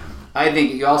disappearing. But I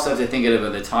think you also have to think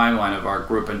of the timeline of our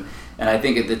group, and I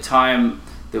think at the time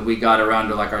that we got around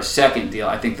to like our second deal,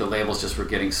 I think the labels just were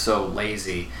getting so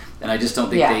lazy, and I just don't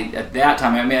think they at that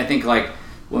time. I mean, I think like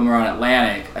when we were on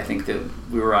Atlantic, I think that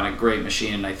we were on a great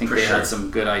machine, and I think they had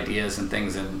some good ideas and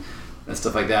things and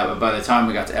stuff like that. But by the time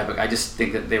we got to Epic, I just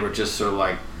think that they were just sort of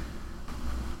like,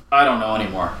 I don't know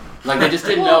anymore. Like they just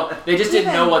didn't know. They just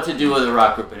didn't know what to do with a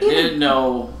rock group. They didn't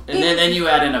know. And then you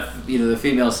add in the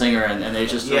female singer, and they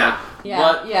just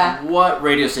what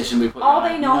radio station we put? All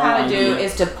they know how to do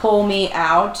is to pull me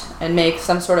out and make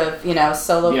some sort of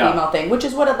solo female thing, which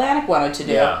is what Atlantic wanted to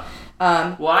do. Yeah.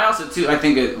 Well, I also too. I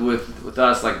think with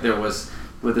us, like there was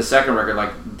with the second record,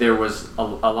 like there was a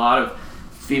lot of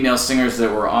female singers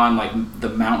that were on like the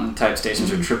mountain type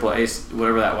stations or AAA,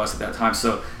 whatever that was at that time.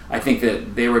 So I think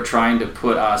that they were trying to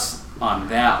put us on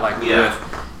that, like with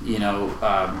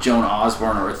Joan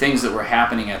Osborne or things that were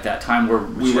happening at that time where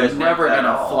we were never going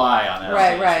to fly on that.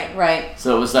 Right.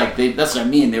 So it was like that's what I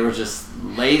mean. They were just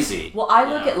lazy. Well, I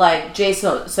look at like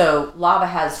Jason. So Lava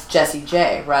has Jessie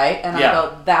J, right? And I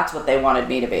go, that's what they wanted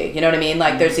me to be. You know what I mean?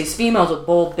 Like there's these females with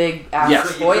bold, big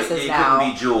ass voices now. You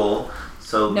couldn't be Jewel.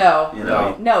 So, no,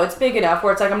 it's big enough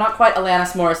where it's like I'm not quite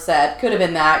Alanis Morissette. Could have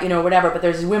been that, whatever. But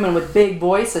there's women with big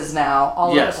voices now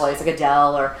all over the place, like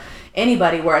Adele or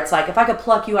anybody. Where it's like if I could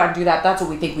pluck you out and do that, that's what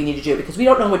we think we need to do because we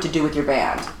don't know what to do with your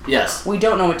band. Yes, we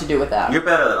don't know what to do with that. You're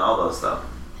better than all those, though.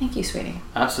 Thank you, sweetie.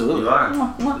 Absolutely, you are.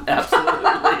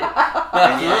 Absolutely.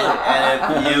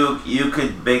 And if you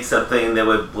could make something that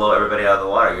would blow everybody out of the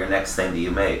water, your next thing that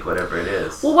you make, whatever it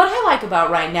is. Well, what I like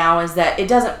about right now is that it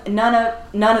doesn't. None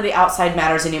of the outside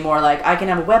matters anymore. Like I can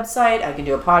have a website, I can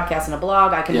do a podcast and a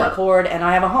blog, I can record, and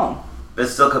I have a home. But it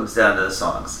still comes down to the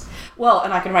songs. Well,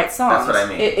 and I can write songs. That's what I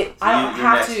mean. So I don't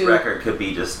have to. Your next record could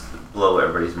be just blow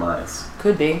everybody's minds.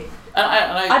 Could be.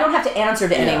 I don't have to answer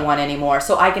to anyone anymore,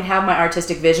 so I can have my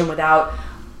artistic vision without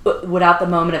the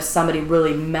moment of somebody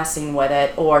really messing with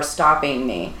it or stopping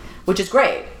me, which is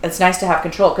great. It's nice to have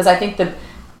control because I think the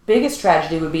biggest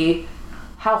tragedy would be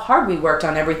how hard we worked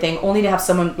on everything, only to have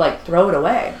someone like throw it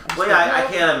away. Well, yeah, I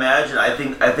can't imagine. I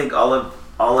think all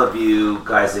of you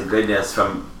guys in Goodness,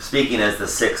 from speaking as the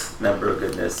sixth member of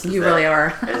Goodness, really are.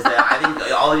 Is that I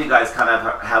think all of you guys kind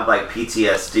of have like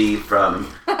PTSD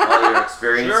from all your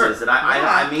experiences, and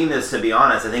I mean this to be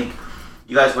honest. I think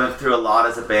you guys went through a lot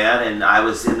as a band, and I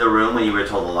was in the room when you were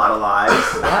told a lot of lies,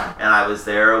 and I was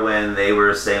there when they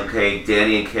were saying, okay,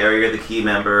 Danny and Carrie are the key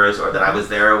members, or that I was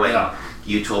there when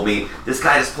you told me, this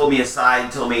guy just pulled me aside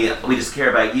and told me, we just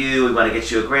care about you, we want to get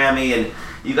you a Grammy, and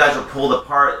you guys were pulled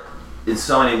apart in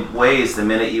so many ways the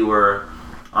minute you were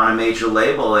on a major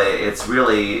label. It's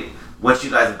really, what you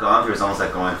guys have gone through is almost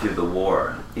like going through the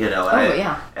war, And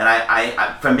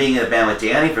I from being in a band with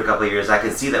Danny for a couple of years, I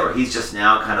can see that where he's just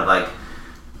now kind of like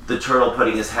the turtle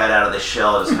putting his head out of the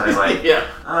shell, just kind of like,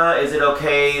 is it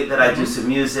okay that I do some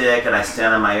music and I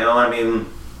stand on my own? I mean,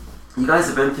 you guys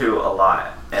have been through a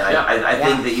lot, and I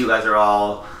think that you guys are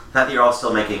all, not that you're all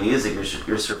still making music,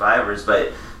 you're survivors,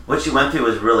 but what you went through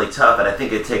was really tough, and I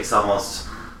think it takes almost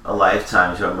a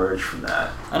lifetime to emerge from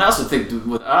that. And I also think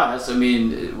with us, I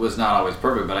mean, it was not always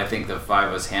perfect, but I think the five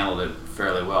of us handled it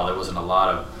fairly well. There wasn't a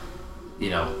lot of,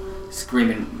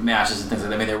 screaming matches and things like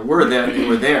that. I mean, they were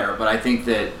there, but I think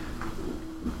that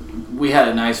we had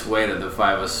a nice way that the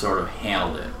five of us sort of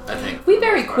handled it. I think we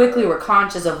very quickly were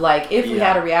conscious of like if we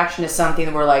had a reaction to something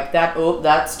that we're like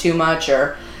that's too much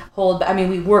or hold. I mean,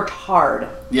 we worked hard.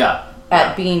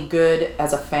 At being good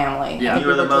as a family. Yeah. You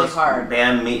were the most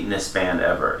band meetingest band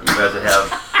ever. You guys would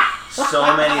have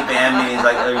so many band meetings,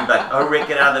 you'd be like, oh, Rick,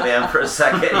 get out of the band for a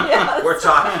second. Yes. We're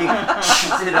talking,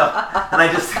 and I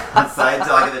just outside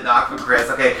to like the knock from Chris.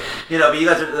 Okay, but you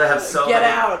guys would have so get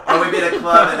many. out. Or we'd be at a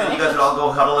club, and then you guys would all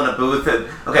go huddle in a booth, and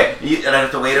and I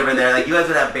have to wait over there. Like you guys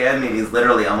would have band meetings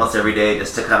literally almost every day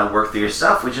just to kind of work through your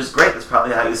stuff, which is great. That's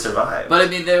probably how you survive. But I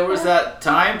mean, there was that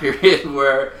time period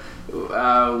where.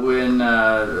 When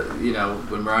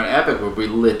we're on Epic, where we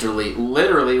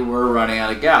literally were running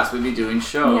out of gas. We'd be doing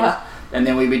shows, and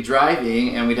then we'd be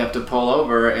driving, and we'd have to pull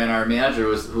over. And our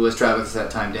manager, who was traveling at that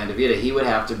time, Dan DeVita, he would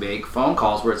have to make phone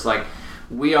calls where it's like,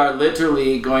 we are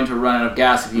literally going to run out of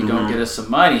gas if you don't get us some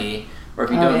money. or if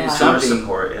you don't do something,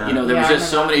 support, you know, there was just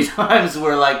so many times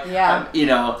where like, you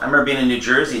know, I remember being in New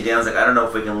Jersey, and Dan's like, I don't know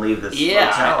if we can leave this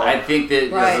hotel. I think that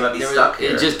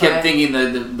it just kept thinking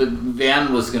the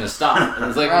van was going to stop. It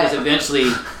was like,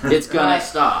 eventually it's going to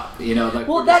stop, you know, like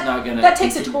we're just not going to. That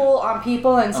takes a toll on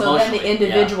people, and so then the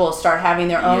individuals start having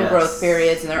their own growth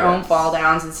periods and their own fall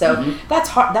downs, and so that's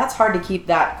hard to keep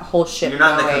that whole ship You're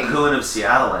not going. in the cocoon of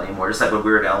Seattle anymore. Just like when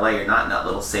we were in LA, you're not in that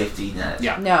little safety net.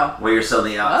 Yeah. No. Where you're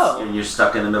suddenly out and you're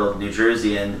stuck in the middle of New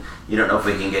Jersey, and you don't know if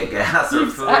we can get gas or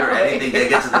food or anything to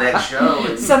get to the next show.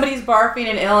 And somebody's barfing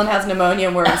and Ellen has pneumonia,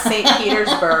 and we're in St.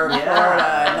 Petersburg,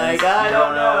 Florida. And like, I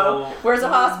don't know. Where's the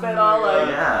hospital?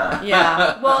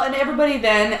 Well, and everybody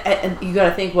then, and you got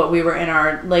to think what we were in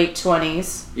our late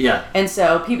 20s. Yeah. And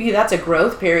so people, that's a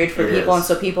growth period for people, and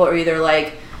so people are either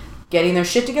like getting their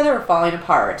shit together or falling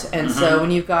apart. And so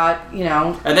when you've got, you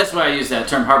know... And that's why I use that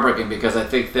term heartbreaking, because I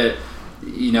think that,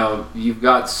 you know, you've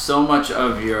got so much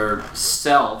of your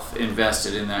self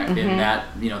invested in that, in that,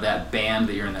 you know, that band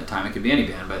that you're in that time. It could be any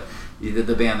band, but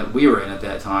the band that we were in at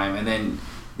that time. And then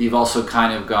you've also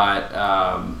kind of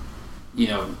got, you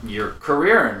know, your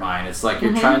career in mind. It's like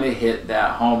you're trying to hit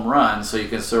that home run so you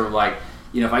can sort of like,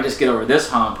 you know, if I just get over this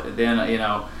hump, then, you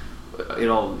know,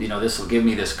 this will give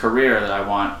me this career that I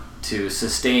want to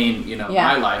sustain, you know,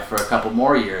 my life for a couple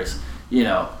more years, you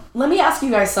know. Let me ask you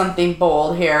guys something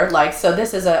bold here. Like, so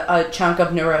this is a chunk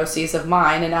of neuroses of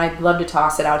mine, and I'd love to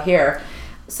toss it out here.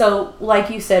 So,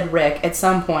 like you said, Rick, at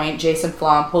some point, Jason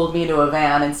Flom pulled me into a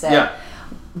van and said,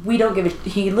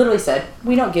 he literally said,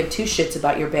 we don't give two shits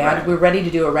about your band. Right. We're ready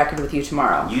to do a record with you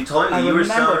tomorrow. You told me, you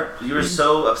were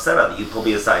so upset about it. You pulled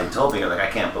me aside and told me, you're like, I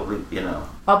can't believe, you know.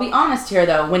 I'll be honest here,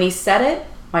 though. When he said it,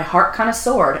 my heart kind of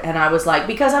soared, and I was like,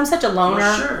 because I'm such a loner.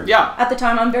 Well, sure. Yeah. At the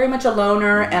time, I'm very much a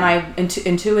loner, and I'm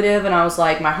intuitive, and I was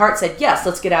like, my heart said, yes,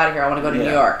 let's get out of here. I want to go to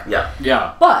New York. Yeah.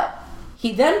 Yeah. But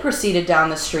he then proceeded down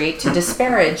the street to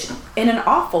disparage, in an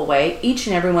awful way, each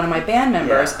and every one of my band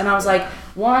members. And I was like,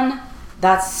 one,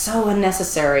 that's so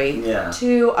unnecessary. Yeah.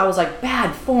 Two, I was like,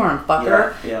 bad form,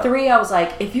 fucker. Yeah. Three, I was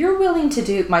like, if you're willing to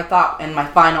do, my thought, and my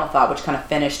final thought, which kind of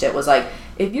finished it, was like,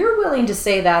 if you're willing to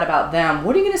say that about them,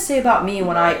 what are you going to say about me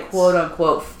when I quote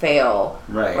unquote fail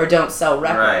or don't sell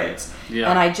records? Right. Yeah.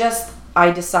 And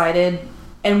I decided,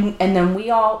 and then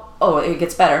we all, it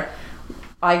gets better.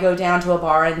 I go down to a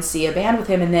bar and see a band with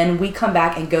him, and then we come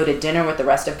back and go to dinner with the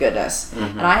rest of Goodness.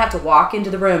 And I have to walk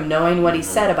into the room knowing what he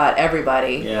said about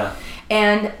everybody. Yeah.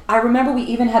 And I remember we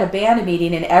even had a band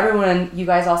meeting, and everyone, you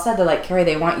guys all said, they're like, Carrie,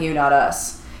 they want you, not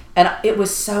us. And it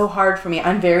was so hard for me.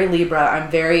 I'm very Libra. I'm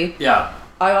very... Yeah.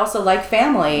 I also like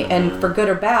family, and for good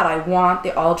or bad, I want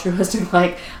the altruistic,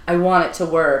 like, I want it to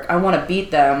work. I want to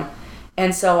beat them.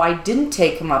 And so I didn't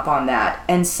take him up on that.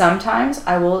 And sometimes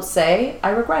I will say I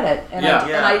regret it. And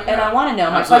I want to know.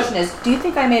 My question is, do you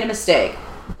think I made a mistake?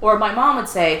 Or my mom would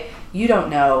say, you don't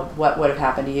know what would have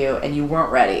happened to you, and you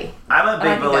weren't ready. I'm a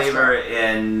big believer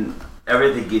in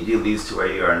everything you do leads to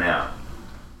where you are now.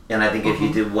 And I think if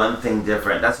you did one thing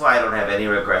different, that's why I don't have any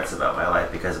regrets about my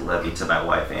life, because it led me to my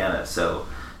wife, Anna. So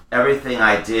everything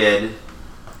I did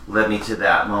led me to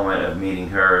that moment of meeting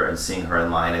her and seeing her in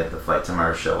line at the Flight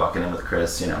Tomorrow show, walking in with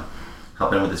Chris, you know,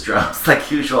 helping him with his drums like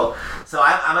usual. So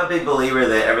I'm a big believer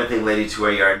that everything led you to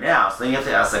where you are now. So then you have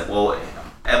to ask, like, well,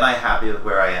 am I happy with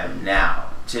where I am now,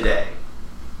 today,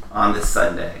 on this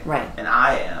Sunday? Right. And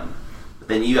I am. But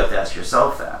then you have to ask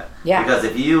yourself that. Yeah. Because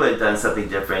if you had done something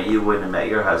different, you wouldn't have met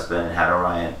your husband and had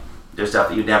Orion. There's stuff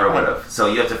that you never would have. So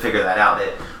you have to figure that out.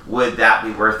 That would that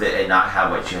be worth it and not have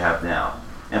what you have now?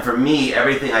 And for me,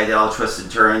 everything I did, all twists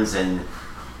and turns, and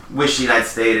wishing I'd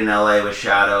stayed in LA with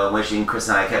Shadow, and wishing Chris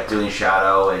and I kept doing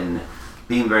Shadow, and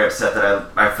being very upset that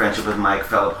our friendship with Mike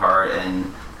fell apart,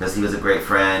 and because he was a great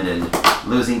friend, and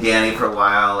losing Danny for a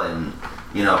while, and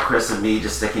you know, Chris and me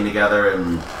just sticking together,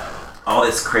 and all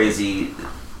this crazy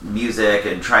music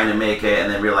and trying to make it,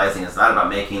 and then realizing it's not about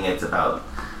making it, it's about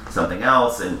something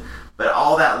else. But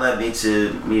all that led me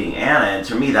to meeting Anna, and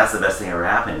to me that's the best thing ever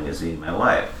happened, is meeting my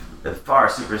wife. It far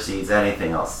supersedes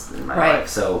anything else in my life.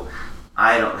 So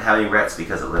I don't have any regrets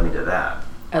because it led me to that.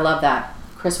 I love that.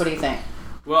 Chris, what do you think?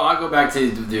 Well, I'll go back to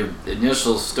the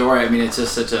initial story. I mean, it's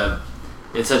just such a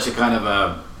kind of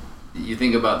a, you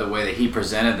think about the way that he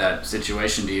presented that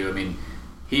situation to you. I mean,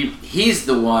 he's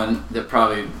the one that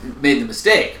probably made the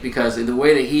mistake, because the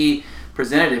way that he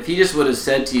presented it, if he just would have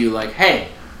said to you, like, hey,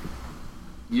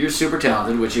 you're super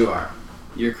talented, which you are.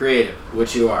 You're creative,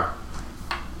 which you are.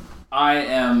 I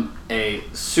am a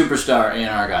superstar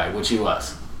A&R guy, which he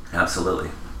was. Absolutely.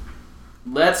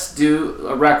 Let's do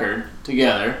a record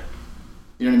together.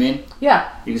 You know what I mean?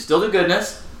 Yeah. You can still do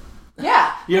Goodness.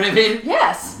 Yeah. You know what I mean?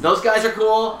 Yes. Those guys are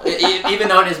cool. Even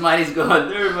though in his mind he's going,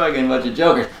 they're fucking bunch of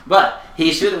jokers. But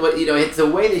he should have, it's the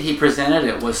way that he presented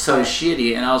it was so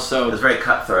shitty, and also It was very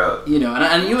cutthroat.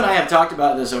 and you and I have talked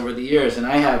about this over the years, and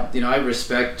I have, I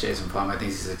respect Jason Plum. I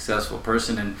think he's a successful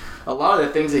person, and a lot of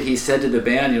the things that he said to the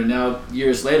band, now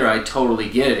years later, I totally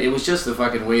get it. It was just the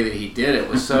fucking way that he did it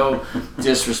was so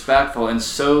disrespectful and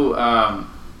so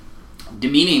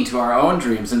demeaning to our own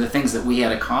dreams and the things that we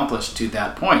had accomplished to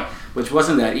that point, which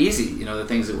wasn't that easy, the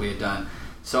things that we had done.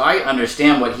 So I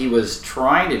understand what he was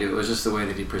trying to do. It was just the way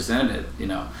that he presented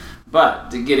it, But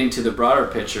getting to the broader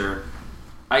picture,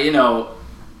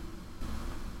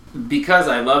 because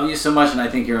I love you so much and I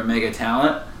think you're a mega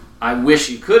talent, I wish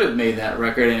you could have made that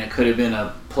record and it could have been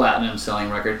a platinum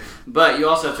selling record. But you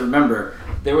also have to remember,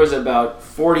 there was about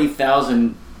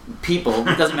 40,000 people,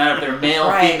 it doesn't matter if they're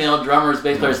male, female, drummers,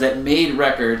 bass players, that made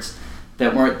records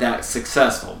that weren't that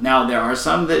successful. Now, there are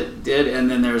some that did,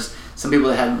 and then there's some people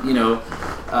that had,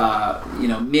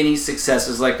 mini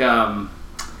successes, like, I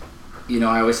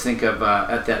always think of,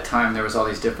 at that time, there was all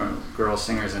these different girl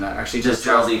singers, and actually Just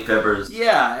Charles E. Fibbers.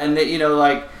 Yeah, and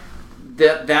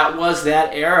that was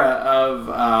that era of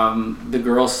the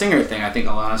girl singer thing. I think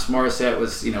Alanis Morissette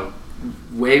was,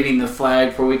 waving the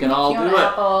flag for we can all do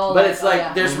it. But it's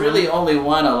like, there's really only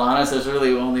one Alanis, there's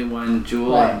really only one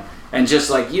Jewel, and just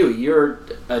like you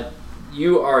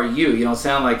are you. You don't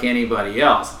sound like anybody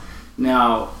else.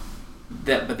 Now,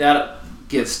 that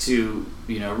gets to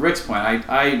Rick's point.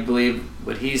 I believe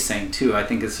what he's saying too. I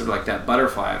think it's sort of like that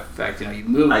butterfly effect. You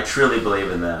move. I truly believe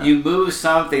in that. You move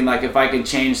something, like if I could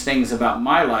change things about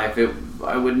my life,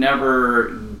 I would never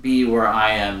be where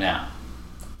I am now.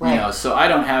 Right. So I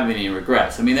don't have any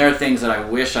regrets. I mean, there are things that I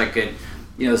wish I could.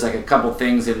 There's like a couple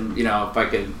things, and if I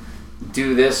could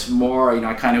do this more,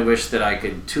 I kind of wish that I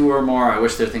could tour more. I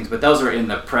wish there are things, but those are in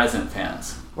the present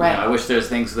tense. Right. I wish there's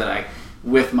things that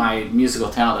with my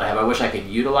musical talent that I have, I wish I could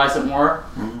utilize it more.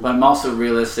 Mm-hmm. But I'm also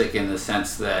realistic in the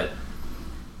sense that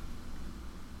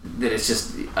it's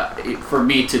just for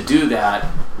me to do that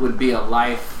would be a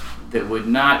life that would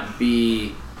not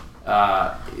be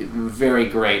very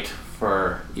great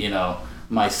for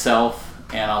myself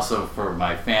and also for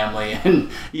my family,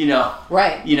 and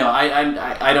right.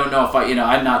 I don't know if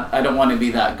I don't want to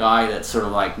be that guy that's sort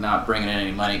of like not bringing in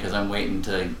any money because I'm waiting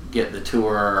to get the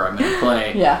tour, or I'm going to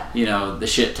play the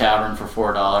Shit Tavern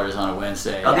for $4 on a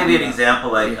Wednesday. I'll give you an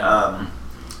example, like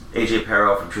AJ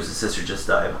Pero from Truth Sister just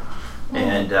died,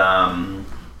 and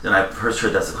then I first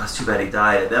heard that's it's too bad he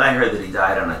died, and then I heard that he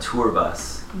died on a tour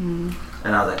bus, and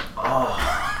I was like,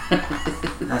 oh,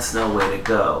 that's no way to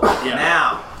go.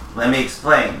 Now let me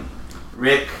explain.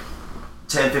 Rick,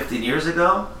 10, 15 years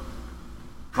ago,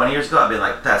 20 years ago, I'd be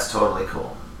like, that's totally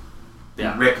cool.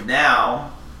 Yeah. Rick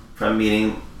now, from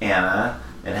meeting Anna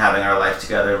and having our life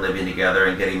together, living together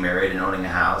and getting married and owning a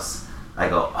house, I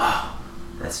go, oh,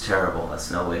 that's terrible. That's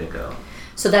no way to go.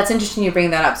 So that's interesting you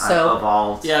bring that up. So I've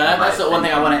evolved. Yeah, that's the one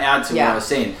thing I want to add to what I was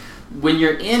saying. When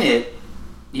you're in it,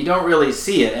 you don't really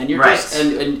see it. And you're just,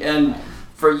 and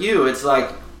for you, it's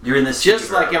like, you're in this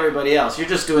just like everybody else. You're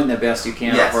just doing the best you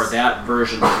can for that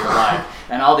version of your life,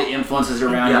 and all the influences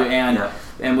around you.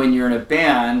 And when you're in a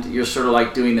band, you're sort of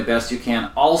like doing the best you can,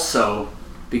 also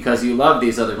because you love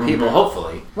these other people.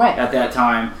 Hopefully, at that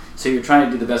time. So you're trying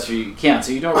to do the best you can.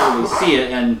 So you don't really see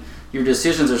it, and your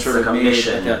decisions are sort of made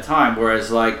at that time. Whereas,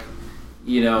 like,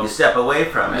 you step away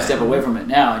from it. You step away from it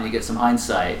now, and you get some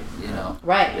hindsight.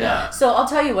 Right. Yeah. So I'll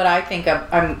tell you what I think of.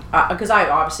 Because I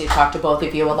obviously talked to both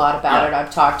of you a lot about it.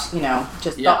 I've talked,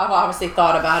 I've obviously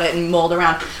thought about it and mulled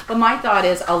around. But my thought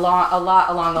is a lot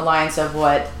along the lines of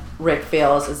what Rick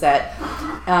feels is that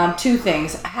two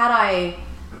things. Had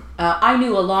I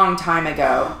knew a long time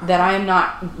ago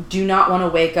that do not want to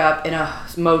wake up in a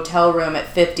motel room at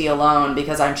 50 alone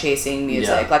because I'm chasing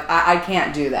music. Like I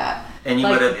can't do that. And you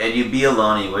you'd be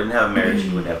alone. You wouldn't have a marriage.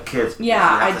 You wouldn't have kids.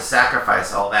 Yeah, you have to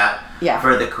sacrifice all that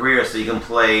for the career so you can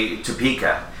play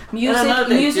Topeka.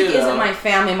 Music isn't my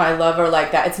family, my lover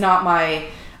like that. It's not my.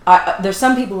 There's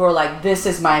some people who are like, this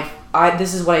is my.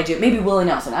 This is what I do. Maybe Willie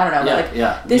Nelson. I don't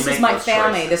know. This is my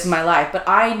family. This is my life. But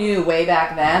I knew way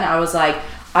back then. I was like,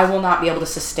 I will not be able to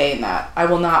sustain that. I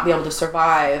will not be able to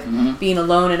survive being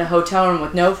alone in a hotel room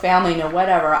with no family, no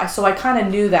whatever. So I kind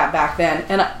of knew that back then.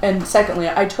 And secondly,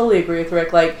 I totally agree with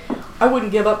Rick. Like, I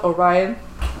wouldn't give up Orion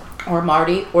or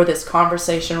Marty or this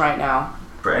conversation right now.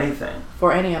 For anything.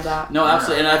 For any of that. No,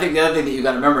 absolutely. And I think the other thing that you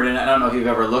got to remember, and I don't know if you've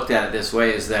ever looked at it this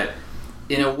way, is that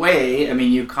in a way, I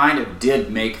mean, you kind of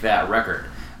did make that record.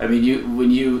 I mean,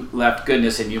 when you left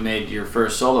Goodness and you made your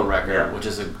first solo record, which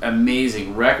is an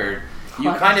amazing record,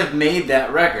 You kind of made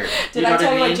that record. Did I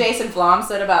tell you what Jason Flom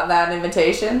said about that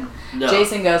invitation? No.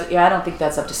 Jason goes, yeah, I don't think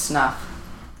that's up to snuff.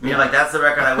 You're like, that's the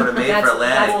record I would have made for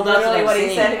Atlantic. That's literally what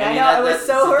he said. I know, it was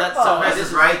so hurtful. Chris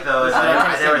is right, though.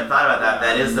 I never thought about that.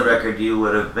 That is the record you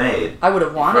would have made. I would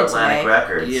have wanted to make. Atlantic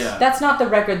Records. Yeah. That's not the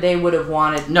record they would have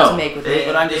wanted to make with me.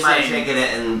 But I'm just saying. They might have taken it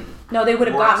and... No, they would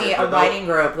have got me a writing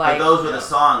group. But those were the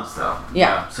songs, though.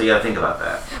 Yeah. So you got to think about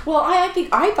that. Well, I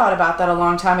think I thought about that a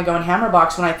long time ago in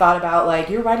Hammerbox when I thought about, like,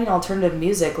 you're writing alternative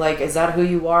music. Like, is that who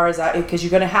you are? Is that... Because you're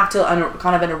going to have to,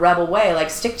 kind of in a rebel way, like,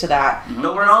 stick to that. Mm-hmm.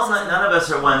 But none of us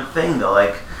are one thing, though.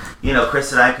 Like, you know,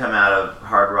 Chris and I come out of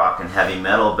hard rock and heavy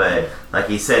metal, but like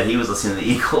he said, he was listening to the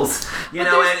Eagles. You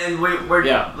know, and we're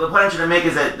the point I'm trying to make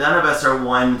is that none of us are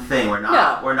one thing. We're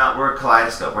a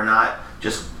kaleidoscope. We're not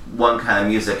just one kind of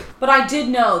music. But I did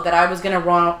know that I was going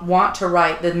to want to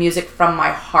write the music from my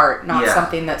heart, not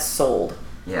something that's sold.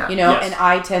 Yeah. You know, and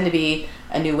I tend to be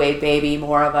a new wave baby,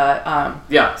 more of a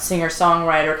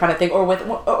singer-songwriter kind of thing, or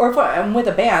if I'm with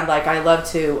a band, like I love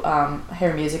to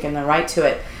hear music and then write to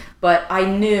it. But I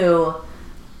knew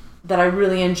that I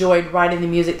really enjoyed writing the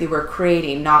music they were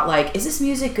creating, not like, is this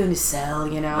music going to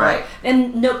sell, you know? Right.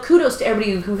 And no, kudos to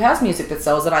everybody who has music that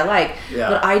sells that I like. Yeah.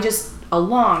 But I just, a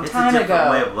long time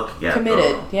ago, way of looking at committed.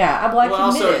 it. Yeah, I'm like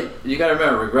committed. Also, you got to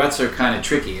remember, regrets are kind of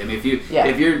tricky. I mean, if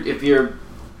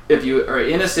you are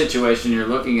in a situation, you're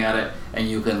looking at it, and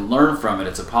you can learn from it,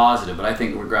 it's a positive. But I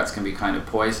think regrets can be kind of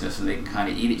poisonous, and they can kind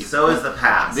of eat at you. So is the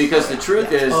past. Because the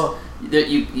truth is that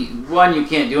you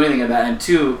can't do anything about it, and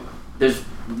two,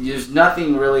 there's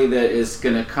nothing really that is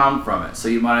going to come from it. So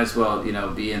you might as well,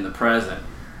 be in the present.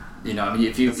 You know, I mean,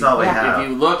 if you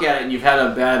look at it and you've had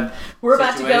a bad We're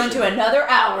about to go into another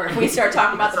hour if we start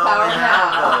talking about the power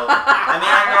now. I mean,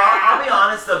 I'll be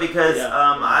honest though, because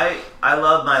I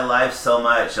love my life so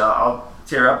much. I'll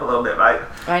tear up a little bit.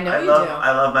 I know you do.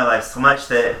 I love my life so much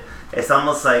that it's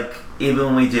almost like even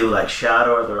when we do like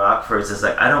Shadow or the Rockfords, it's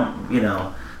like I don't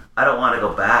want to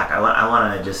go back. I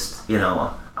want to just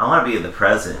I want to be in the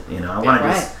present. I want to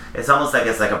just. It's almost like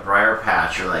it's like a briar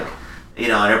patch or like. And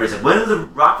everybody's like, when are the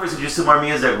Rockfords do some more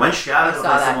music? When Shadow will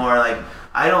play some more? Like,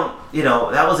 I don't,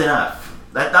 that was enough.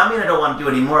 That doesn't mean I don't want to do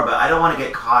anymore, but I don't want to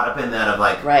get caught up in that of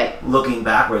like looking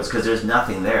backwards because there's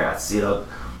nothing there. That's,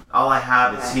 all I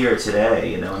have is here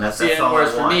today, and that's all I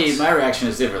want. For me, my reaction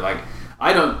is different. Like,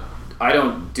 I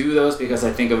don't do those because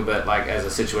I think of it like as a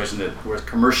situation where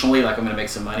commercially, like I'm going to make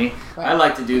some money. Right. I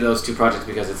like to do those two projects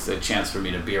because it's a chance for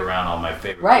me to be around all my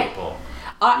favorite people.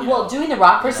 Doing the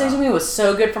Rockfords things with me was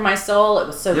so good for my soul. It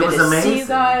was so good to see you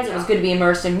guys. It was good to be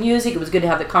immersed in music. It was good to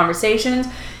have the conversations.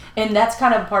 And that's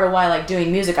kind of part of why I like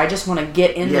doing music. I just want to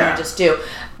get in there and just do.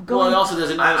 And also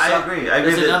there's another side. I agree.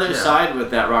 There's another side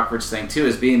with that Rockfords thing too,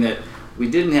 is being that we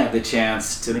didn't have the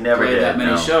chance to play that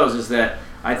many shows. Is that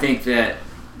I think that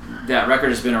record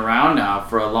has been around now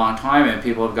for a long time and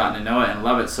people have gotten to know it and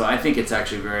love it. So I think it's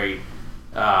actually very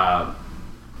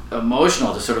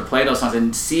emotional to sort of play those songs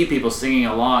and see people singing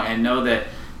along and know that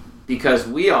because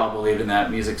we all believed in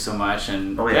that music so much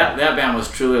and that band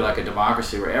was truly like a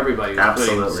democracy where everybody was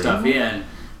putting stuff in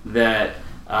that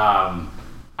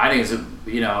I think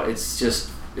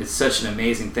it's such an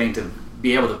amazing thing to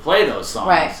be able to play those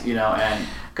songs and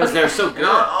because they're so good.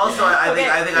 Also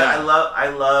I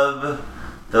love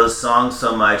those songs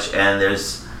so much, and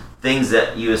there's things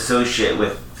that you associate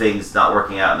with things not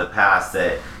working out in the past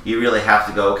that you really have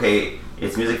to go, okay,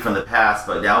 it's music from the past,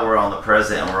 but now we're all in the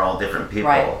present and we're all different people.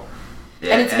 Right.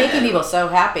 Yeah, and it's making people so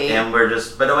happy. And we're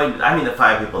just, but I mean the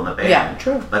 5 people in the band. Yeah,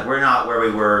 true. Like we're not where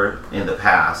we were in the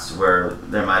past, where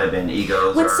there might have been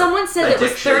egos. When someone said it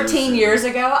was 13 years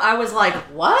ago, I was like,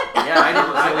 what?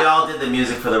 Yeah, we all did the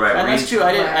music for the right reason.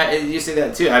 That's true. You say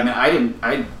that too. I mean,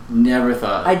 I never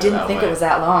thought. I didn't think it was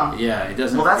that long. Yeah, it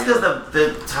doesn't. Well, that's because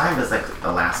the time is like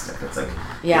elastic. It's like.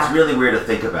 Yeah. It's really weird to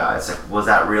think about. It's like, was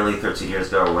that really 13 years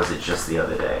ago, or was it just the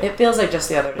other day? It feels like just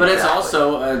the other day. But it's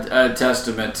also a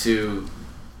testament to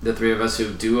the three of us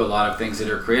who do a lot of things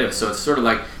that are creative. So it's sort of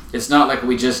like, it's not like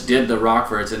we just did the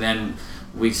Rockfords and then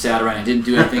we sat around and didn't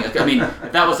do anything. I mean,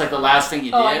 if that was like the last thing you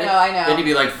did, I know. then you'd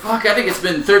be like, fuck, I think it's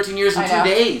been 13 years and 2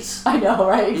 days. I know,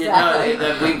 right?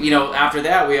 Exactly. After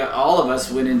that, all of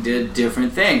us went and did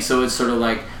different things. So it's sort of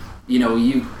like,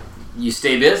 you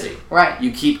stay busy. Right.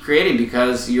 You keep creating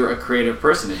because you're a creative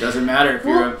person. It doesn't matter if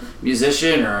you're a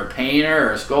musician or a painter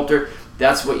or a sculptor.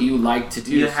 That's what you like to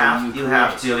do. You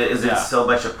have to. It's so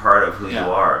much a part of who you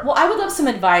are. Well, I would love some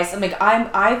advice. I mean,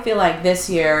 I feel like this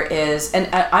year is, and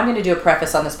I'm going to do a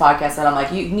preface on this podcast that I'm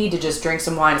like, you need to just drink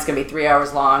some wine. It's going to be 3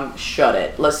 hours long. Shut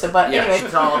it. Listen, but anyway.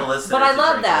 But I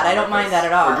love that. I don't mind that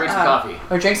at all. Or drink some coffee.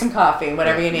 Or drink some coffee,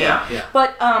 whatever you need. Yeah.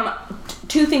 But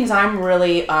two things I'm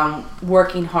really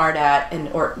working hard at,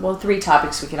 three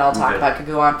topics we can all talk about. Could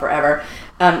go on forever.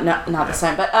 Not this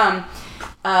time, but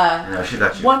no, she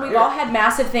got you. one, we've all had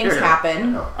massive things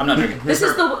happen. I'm not drinking. This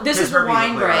is the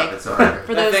wine break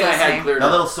for those listening. A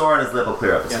little sore on his lip will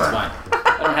clear up. It's fine.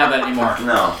 I don't have that anymore.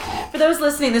 No. For those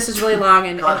listening, this is really long,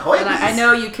 and I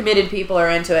know you committed people are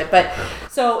into it. But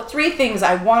so 3 things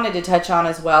I wanted to touch on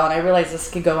as well, and I realize this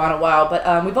could go on a while.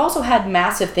 But we've also had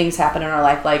massive things happen in our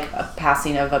life, like a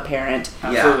passing of a parent.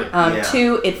 Absolutely.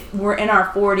 2, we're in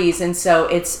our 40s, and so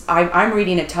I'm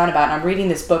reading a ton about it. And I'm reading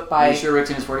this book by. Are you sure Rick's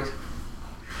in his 40s?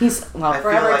 He's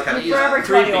forever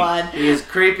 21. He is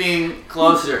creeping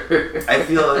closer. I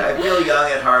feel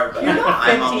young at heart, but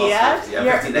I'm almost 50. I'm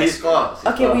 50 next close.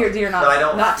 Okay, you're not. But I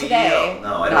don't not feel, today.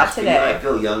 No, I don't not today. I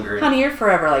feel younger. Honey, you're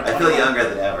forever like 21. I feel younger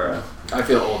than ever. I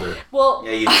feel older. Well,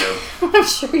 yeah, you do. I'm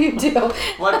sure you do.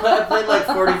 Well, I played like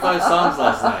 45 songs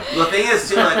last night. The thing is,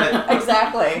 too, like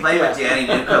exactly. Playing with Danny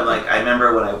Newcomb, like I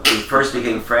remember when we first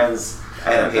became friends,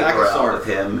 I had a paper out with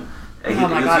him. And he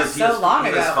was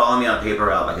following me on Paper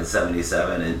Route like in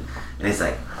 '77, and he's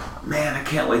like, man, I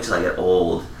can't wait till I get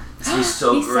old. He's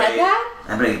so he great. Said that?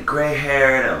 I'm gonna get gray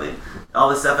hair and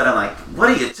all this stuff, and I'm like, what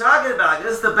are you talking about? Like,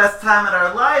 this is the best time in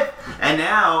our life. And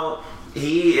now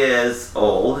he is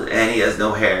old and he has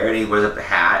no hair and he wears a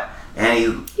hat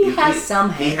and he has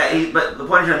some hair. But the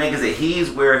point I'm trying to make is that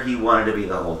he's where he wanted to be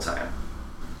the whole time.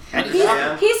 And he's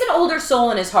an older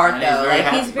soul in his heart, though.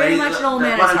 He's very much an old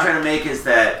man. What I'm trying to make is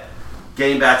that.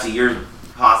 Getting back to your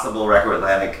possible record with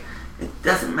Atlantic, it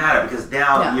doesn't matter because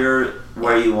now you're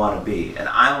where you want to be, and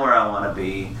I'm where I want to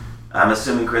be. I'm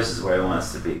assuming Chris is where he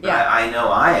wants to be, but I know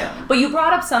I am. But you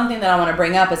brought up something that I want to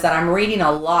bring up is that I'm reading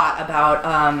a lot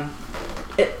about,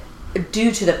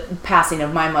 due to the passing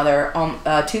of my mother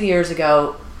 2 years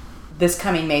ago, this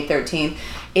coming May 13th,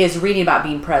 is reading about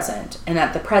being present, and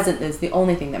that the present is the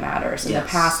only thing that matters, and the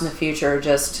past and the future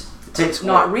just... Takes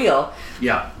not work. real.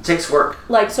 Yeah, it takes work.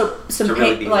 Like some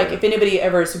really if anybody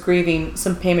ever is grieving,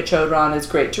 some Pema Chodron is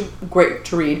great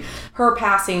to read. Her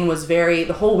passing was the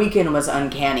whole weekend was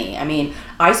uncanny. I mean,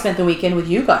 I spent the weekend with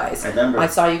you guys. I remember. I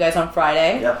saw you guys on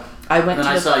Friday. Yep.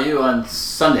 I saw you on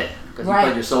Sunday because you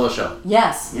played your solo show.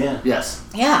 Yes. Yeah. Yes.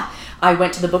 Yeah. I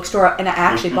went to the bookstore and I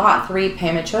actually bought 3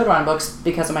 Pema Chodron books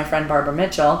because of my friend Barbara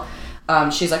Mitchell.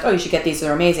 She's like, oh, you should get these.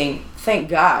 They're amazing. Thank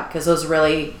God, because those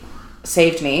really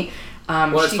saved me.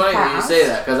 Well, it's funny that you say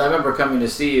that because I remember coming to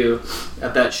see you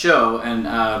at that show, and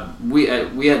we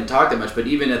hadn't talked that much, but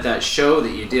even at that show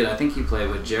that you did, I think you played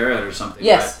with Jared or something.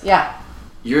 Yes, yeah.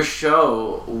 Your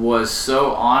show was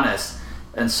so honest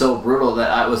and so brutal that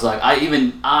I was like,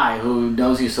 I, who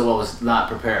knows you so well, was not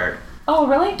prepared. Oh,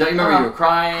 really? Don't you remember you were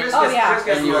crying? Chris gets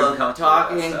and you were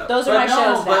talking. Those are my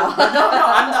shows now. But no,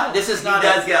 I'm not. This is not. He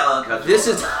does get a little uncomfortable. This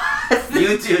is.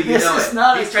 You too, you know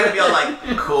it. He's trying to be all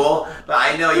like cool, but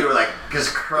I know you were like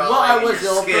just crawling. Well, I was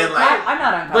your skin like. I'm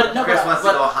not uncomfortable. But Chris wants to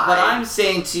go high. But I'm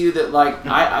saying to you that like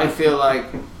I feel like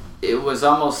it was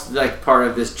almost like part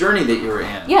of this journey that you were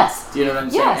in. Yes. Do you know what I'm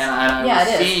saying? Yes. And I was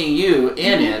seeing you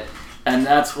in it, and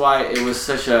that's why it was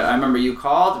such a. I remember you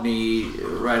called me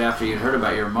right after you heard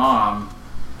about your mom,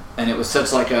 and it was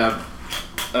such like a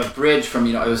bridge from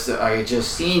it was I had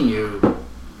just seen you.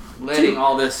 Letting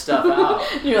all this stuff out.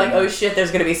 You're like, oh shit, there's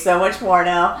going to be so much more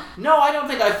now. No, I don't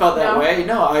think I felt that way.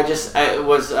 No, it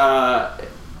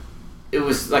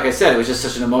was like I said, it was just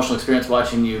such an emotional experience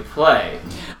watching you play.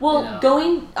 Well,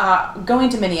 going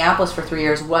to Minneapolis for 3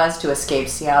 years was to escape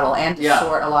Seattle and to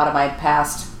sort a lot of my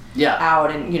past out.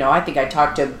 And, I think I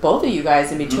talked to both of you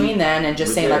guys in between then and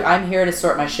just saying, like, I'm here to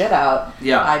sort my shit out.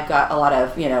 Yeah. I've got a lot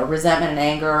of, resentment and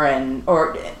anger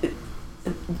or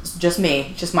just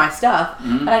my stuff.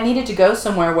 And I needed to go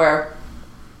somewhere where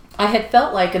I had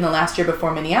felt like in the last year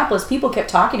before Minneapolis, people kept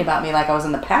talking about me like I was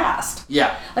in the past.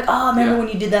 Yeah. Like, oh, remember when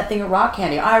you did that thing at Rock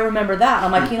Candy? I remember that.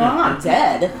 I'm like, I'm not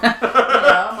dead.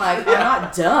 I'm like, I'm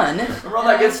not done. Remember all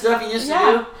that good stuff you used to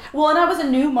do? Well, and I was a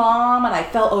new mom, and I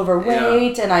felt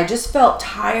overweight, and I just felt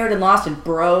tired and lost and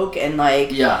broke, and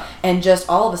like, and just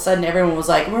all of a sudden everyone was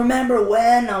like, remember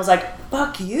when? And I was like,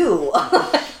 fuck you.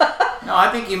 No,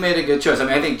 I think you made a good choice. I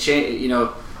mean, I think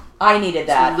I needed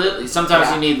that.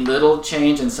 Sometimes you need little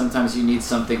change, and sometimes you need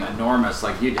something enormous,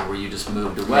 like you did, where you just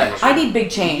moved away. I need big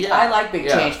change. I like big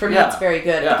change. For me, it's very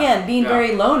good. Again, being very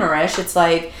lonerish, it's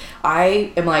like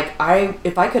I am like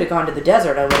if I could have gone to the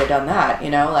desert, I would have done that.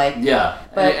 Like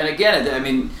But and again, I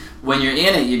mean, when you're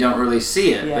in it, you don't really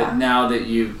see it. But now that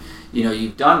you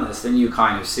you've done this, then you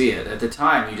kind of see it. At the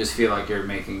time, you just feel like you're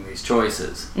making these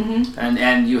choices,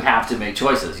 and you have to make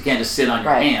choices. You can't just sit on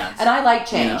your hands. And I like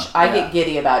change. I get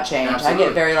giddy about change. Absolutely. I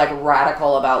get very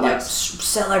radical about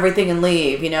sell everything and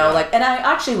leave. And I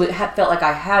actually felt like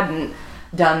I hadn't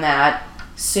done that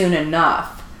soon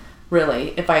enough,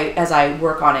 really. As I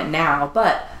work on it now,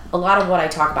 but a lot of what I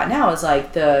talk about now is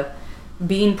the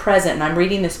being present. And I'm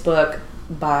reading this book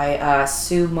by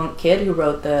Sue Monk Kidd, who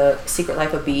wrote The Secret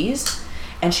Life of Bees,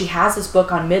 and she has this book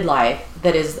on midlife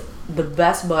that is the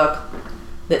best book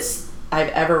I've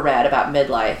ever read about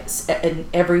midlife, and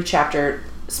every chapter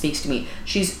speaks to me.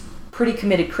 She's pretty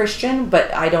committed Christian,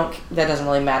 but that doesn't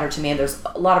really matter to me, and there's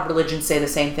a lot of religions say the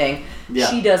same thing.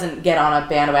 She doesn't get on a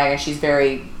bandwagon.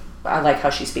 I like how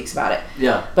she speaks about it.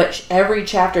 But every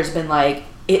chapter's been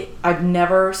I've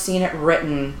never seen it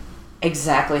written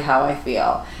exactly how I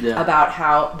feel about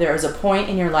how there's a point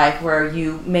in your life where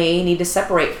you may need to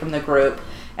separate from the group,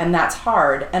 and that's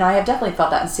hard. And I have definitely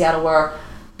felt that in Seattle, where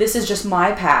this is just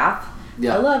my path.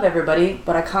 I love everybody,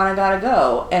 but I kind of gotta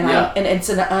go, and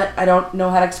I don't know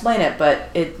how to explain it, but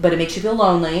it makes you feel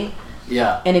lonely.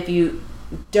 And if you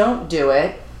don't do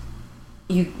it,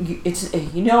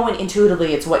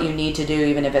 intuitively it's what you need to do,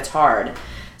 even if it's hard.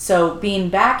 So being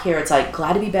back here, it's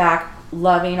glad to be back.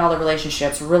 Loving all the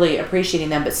relationships, really appreciating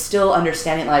them, but still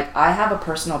understanding I have a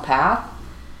personal path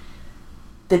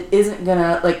that isn't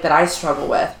gonna that I struggle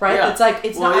with, right?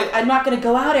 I'm not gonna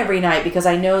go out every night because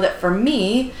I know that for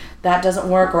me that doesn't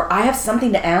work, or I have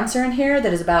something to answer in here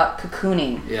that is about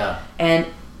cocooning and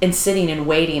sitting and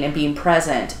waiting and being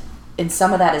present, and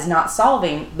some of that is not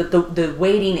solving, but the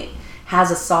waiting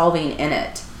has a solving in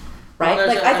it, right?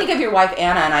 I think of your wife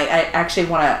Anna, and I actually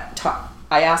want to talk.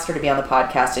 I asked her to be on the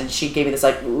podcast, and she gave me this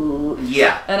ooh.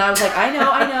 Yeah. And I was like, I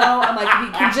know. I'm like,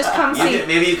 you can just come see.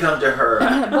 Maybe you come to her.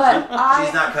 But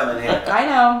she's not coming here. I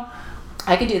know.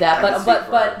 I could do that,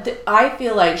 but I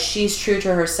feel like she's true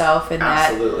to herself in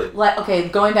that. Absolutely.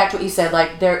 Going back to what you said,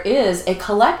 there is a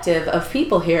collective of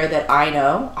people here that I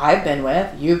know, I've been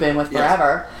with, you've been with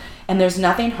forever, and there's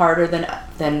nothing harder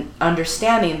than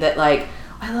understanding that I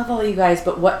love all you guys,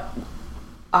 but what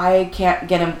I can't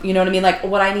get him, you know what I mean?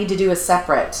 What I need to do is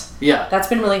separate. That's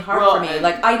been really hard for me.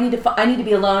 I need to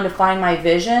be alone to find my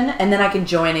vision, and then I can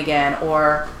join again,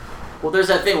 or... Well, there's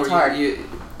that thing where you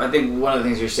I think one of the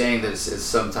things you're saying that is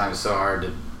sometimes so hard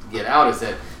to get out is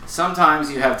that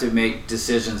sometimes you have to make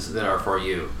decisions that are for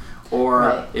you.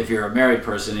 Or if you're a married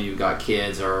person and you've got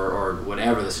kids or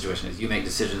whatever the situation is, you make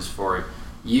decisions for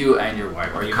you and your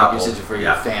wife, or you make decisions for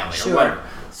your family, or whatever.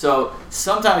 So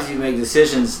sometimes you make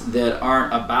decisions that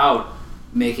aren't about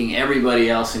making everybody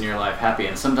else in your life happy,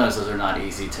 and sometimes those are not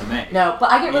easy to make. No,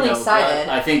 but I get really excited.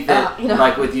 I think that,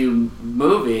 like with you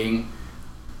moving,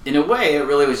 in a way, it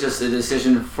really was just a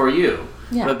decision for you.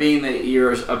 Yeah. But being that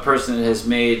you're a person that has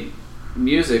made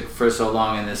music for so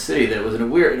long in this city, that it was in a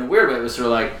weird way, it was sort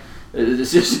of like a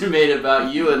decision made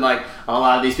about you and like a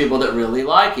lot of these people that really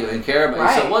like you and care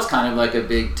about you. So it was kind of like a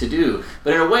big to-do.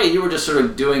 But in a way, you were just sort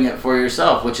of doing it for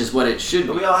yourself, which is what it should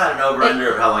be. We all had an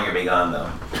over-under of how long you'd be gone, though.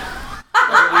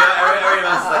 Everybody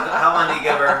was like, how long do you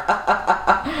give her?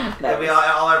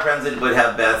 All our friends would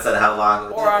have bets on how long it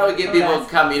would take. Or I would get people to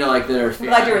come, like that are... I'm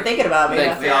glad you were thinking about me.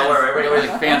 Like, they all were. Everybody was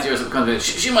like fancy or something. Comes in,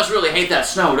 she must really hate that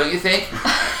snow, don't you think?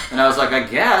 And I was like, I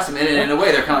guess. I mean, in a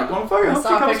way, they're kind of like, well, I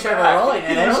saw a picture of her rolling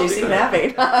in it. She seemed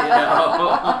happy.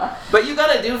 But you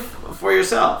got to do for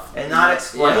yourself. And not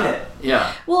explain it.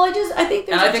 Yeah. Well, I think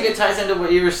it ties into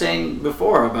what you were saying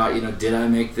before about, did I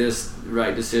make this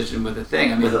right decision with the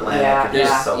thing? I mean,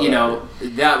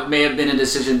 that may have been a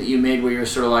decision that you made where you're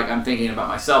sort of like, I'm thinking about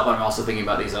myself, but I'm also thinking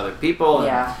about these other people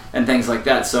and things like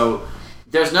that. So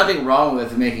there's nothing wrong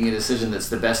with making a decision that's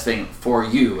the best thing for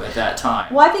you at that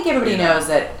time. Well, I think everybody knows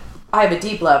that I have a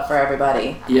deep love for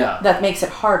everybody. Yeah. That makes it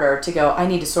harder to go, I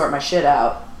need to sort my shit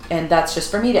out. And that's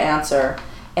just for me to answer.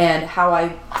 And how I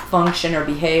function or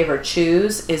behave or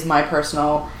choose is my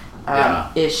personal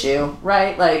issue,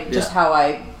 right? Like, just how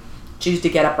I choose to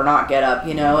get up or not get up,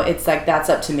 It's like, that's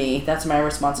up to me. That's my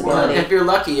responsibility. Well, if you're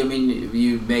lucky, I mean,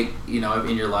 you make,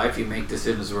 in your life, you make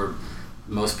decisions where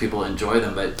most people enjoy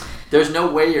them, but there's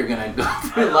no way you're going to go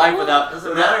through life without... It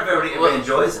doesn't matter if everybody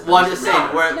enjoys it. Well, I'm just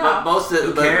saying,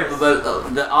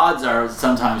 the odds are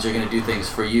sometimes you're going to do things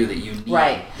for you that you need.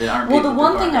 Right. That aren't well, the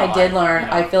one thing I did learn,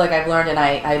 I feel like I've learned and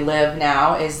I live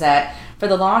now, is that for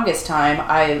the longest time,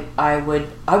 I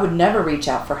would never reach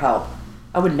out for help.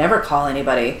 I would never call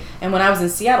anybody. And when I was in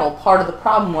Seattle, part of the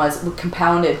problem was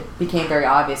became very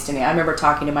obvious to me. I remember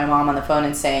talking to my mom on the phone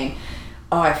and saying,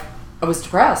 I was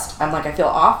depressed. I'm like, I feel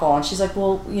awful. And she's like,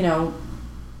 well,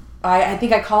 I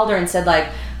think I called her and said, like,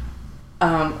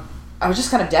 was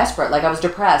just kind of desperate. Like, I was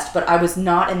depressed, but I was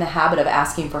not in the habit of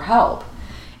asking for help.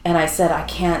 And I said, I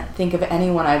can't think of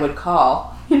anyone I would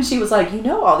call. And she was like, you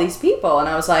know all these people. And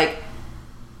I was like,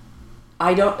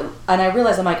 I don't, and I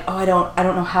realized, I'm like, oh, I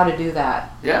don't know how to do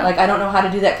that. Yeah. Like, I don't know how to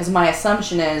do that because my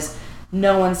assumption is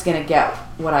no one's going to get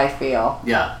what I feel.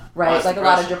 Yeah. Right? Well, like a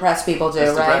lot of depressed people do,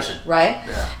 that's right? depression. Right?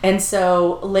 Yeah. And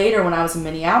so later when I was in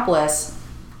Minneapolis,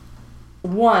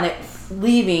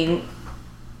 leaving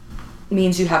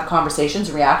means you have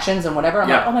conversations, reactions, and whatever. I'm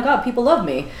like, oh my God, people love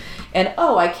me. And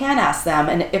I can ask them.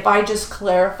 And if I just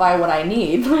clarify what I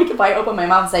need, like if I open my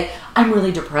mouth and say, I'm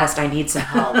really depressed, I need some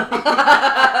help.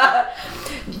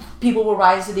 People will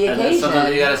rise to the occasion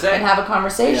you gotta say. and have a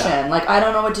conversation. Yeah. Like, I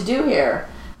don't know what to do here.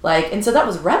 Like, and so that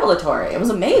was revelatory. It was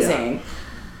amazing. Yeah.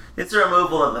 It's a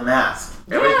removal of the mask.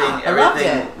 I loved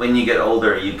it. When you get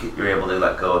older, you're able to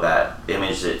let go of that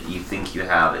image that you think you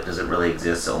have that doesn't really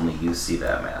exist. Only you see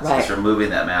that mask. Right. It's removing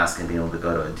that mask and being able to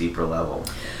go to a deeper level.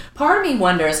 Part of me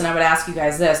wonders, and I would ask you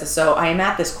guys this, so I am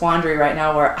at this quandary right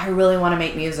now where I really want to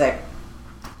make music.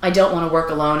 I don't want to work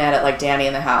alone at it like Danny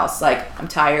in the house. Like, I'm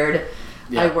tired.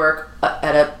 Yeah. I work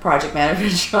at a project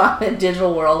management job in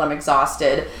digital world. I'm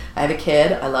exhausted. I have a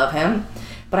kid. I love him.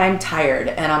 But I'm tired.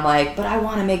 And I'm like, but I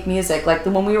want to make music. Like,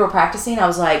 when we were practicing, I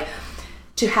was like,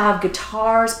 to have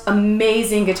guitars,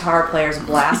 amazing guitar players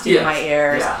blasting in my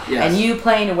ears, and you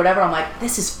playing or whatever, I'm like,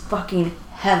 this is fucking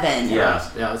heaven. Yeah.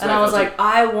 And I was like,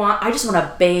 I just want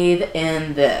to bathe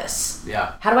in this.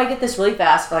 Yeah. How do I get this really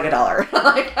fast for like $1?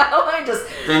 Like, how do I just...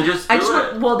 Then just do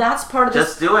it. Well, that's part of this.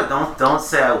 Just do it. Don't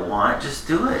say I want. Just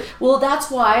do it. Well, that's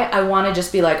why I want to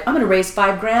just be like, I'm going to raise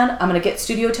 $5,000. I'm going to get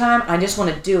studio time. I just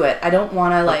want to do it. I don't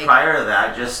want to like... But prior to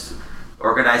that, just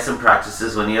organize some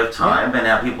practices when you have time and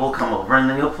have people come over and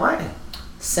then you'll play.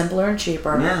 Simpler and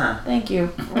cheaper. Yeah. Thank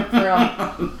you.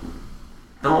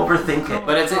 Don't overthink it.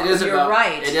 But it is You're about...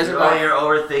 right. It is about... You're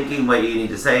overthinking what you need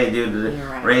to say and do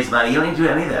to raise money. You don't need to do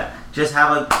any of that. Just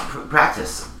have a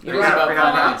practice. It's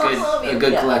about finding a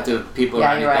good collective of people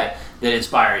around you that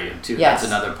inspire you too. Yes.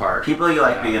 That's another part. People you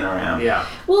like being around. Yeah.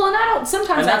 Well, and I don't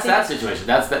sometimes. And that's that situation.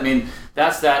 That's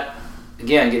that.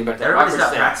 Again, getting back to that Everybody's Rockford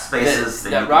got practice spaces.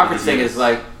 That Rockford thing is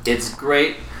like, it's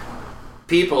great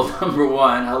people. Number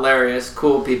one, hilarious,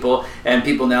 cool people, and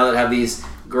people now that have these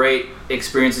great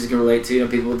experiences you can relate to.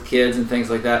 People with kids and things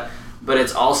like that. But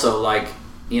it's also like,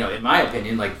 in my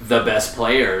opinion, like the best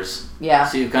players. Yeah.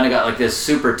 So you've kind of got like this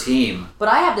super team. But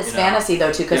I have this fantasy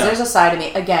though too, because there's a side of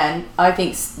me, again, I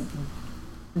think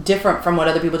different from what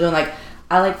other people are doing. Like,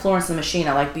 I like Florence and the Machine.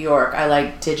 I like Bjork. I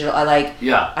like digital. I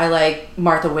like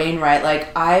Martha Wainwright. Like,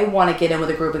 I want to get in with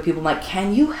a group of people. I'm like,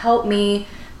 can you help me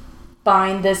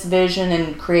find this vision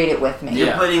and create it with me?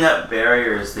 You're putting up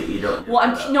barriers that you don't. Well,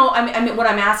 I mean, what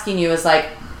I'm asking you is like,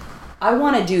 I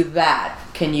want to do that.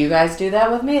 Can you guys do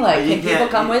that with me? Like, can people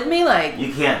come with me? Like,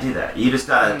 you can't do that. You just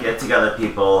gotta get together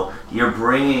people. You're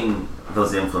bringing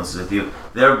those influences with you.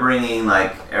 They're bringing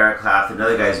like Eric Clapton.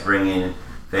 Another guy's bringing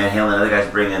Van Halen. Another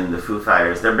guy's bringing the Foo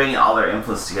Fighters. They're bringing all their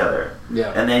influence together.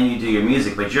 Yeah. And then you do your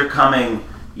music, but you're coming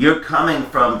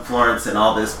from Florence and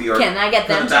all this Bjork. Can I get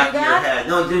them to do back that? Of your head.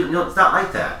 No, dude, no, it's not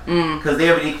like that. Because they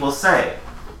have an equal say.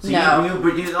 So you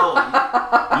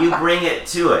bring it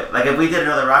to it. Like if we did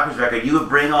another Rockers record, you would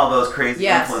bring all those crazy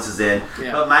influences in.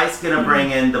 Yeah. But Mike's gonna bring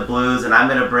in the blues, and I'm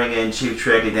gonna bring in Cheap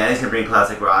Trick, and Danny's gonna bring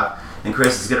classic rock, and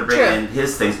Chris is gonna bring in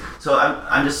his things. So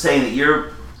I'm just saying that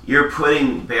you're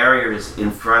putting barriers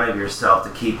in front of yourself to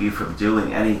keep you from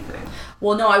doing anything.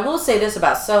 Well, no, I will say this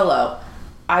about solo.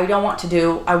 I want to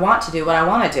do what I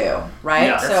want to do, right?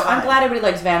 Yeah, so I'm glad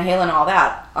everybody likes Van Halen and all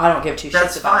that. I don't give two shits about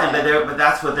That's fine, it. but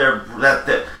that's what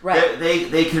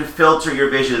they can filter your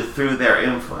vision through their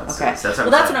influences. Okay.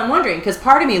 That's what I'm wondering, because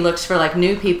part of me looks for like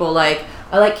new people. Like,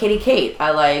 I like Katie Kate,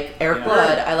 I like Eric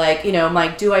Blood, I like, I'm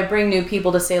like, do I bring new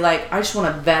people to say like, I just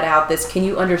want to vet out this, can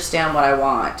you understand what I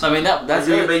want? I mean, that's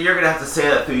but you're going to have to say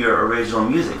that through your original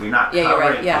music. You're not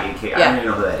covering Katie Kate. I don't even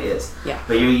know who that is. Yeah.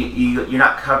 But you're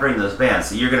not covering those bands.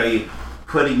 So you're going to be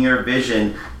putting your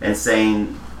vision and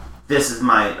saying, this is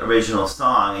my original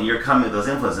song, and you're coming with those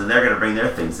influences, and they're going to bring their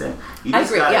things in. You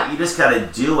just got to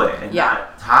do it and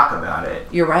not talk about it.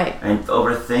 You're right. And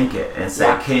overthink it and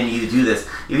say, can you do this?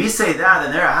 If you say that,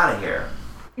 then they're out of here.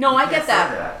 No, I get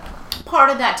that. Part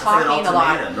of that talking a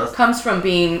lot comes from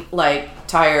being like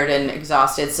tired and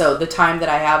exhausted. So the time that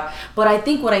I have, but I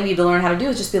think what I need to learn how to do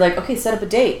is just be like, okay, set up a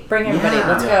date, bring everybody,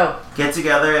 let's go. Get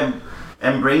together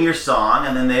and bring your song,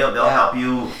 and then they'll help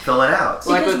you fill it out.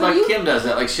 Like Kim does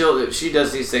that. Like she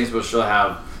does these things where she'll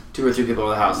have 2 or 3 people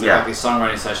in the house. Like these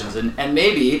songwriting sessions, and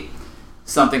maybe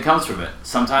something comes from it.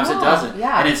 Sometimes it doesn't.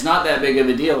 Yeah. And it's not that big of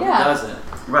a deal if it doesn't.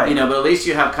 Right. You know, but at least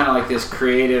you have kind of like this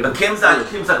creative. But Kim's not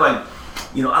going,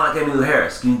 you know, I like Emmylou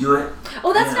Harris. Can you do it?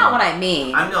 Oh, that's You not know. what I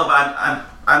mean. I know, but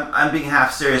I'm being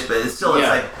half serious, but it's still, it's Yeah.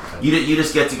 like, you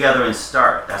just get together and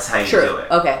start. That's how you True. do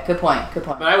it. Okay, good point. Good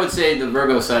point. But I would say the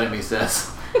Virgo side of me says,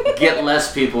 get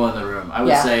less people in the room. I would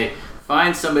Yeah. say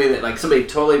find somebody that like somebody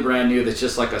totally brand new that's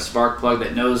just like a spark plug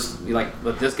that knows like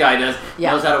what this guy does,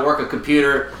 Yeah. knows how to work a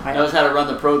computer, Right. knows how to run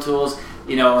the Pro Tools.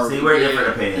 You know, or See, we're different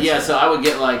opinions. Yeah, so I would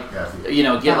get like, you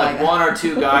know, get I like like one or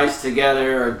two guys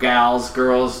together, or gals,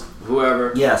 girls,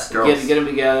 whoever. Yes, girls. Get them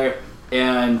together,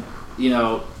 and you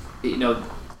know,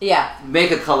 Yeah.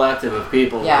 make a collective of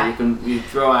people Yeah. where you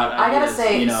throw out I gotta ideas,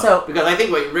 say, you know, so- because I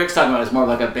think what Rick's talking about is more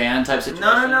like a band type situation.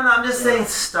 No. I'm just saying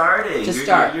starting. Just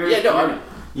start.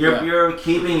 You're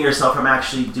keeping yourself from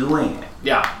actually doing it.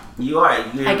 Yeah. You are.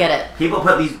 I get it. People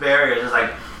put these barriers. It's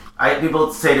like,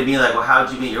 people say to me like, well,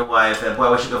 how'd you meet your wife? And boy, I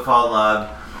wish you could fall in love.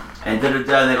 And and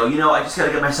they go, you know, I just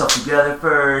gotta get myself together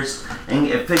first and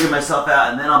figure myself out,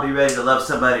 and then I'll be ready to love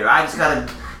somebody. Or I just gotta,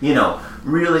 you know,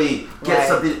 really get Right.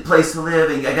 something place to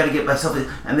live, and I gotta get myself,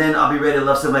 and then I'll be ready to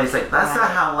love somebody. It's like that's not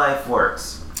how life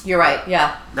works. You're right.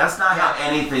 Yeah. That's not how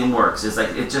anything works. It's like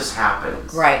it just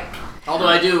happens. Right. Although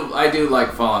I do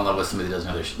like fall in love with somebody that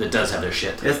doesn't have their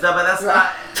shit. It's not, but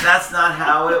that's not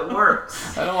how it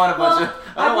works. I don't want a bunch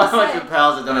of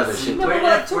pals that don't have their shit. No,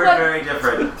 We're very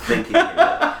different thinking.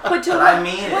 But to But what, I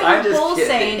mean it. what I'm you're just both kidding.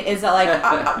 saying is that,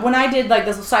 like, when I did, like,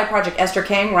 this side project, Esther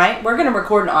King, right? We're going to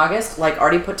record in August. Like,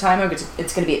 already put time in. It's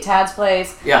going to be at Tad's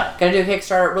place. Yeah. Going to do a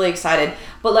Kickstarter. Really excited.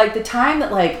 But, like, the time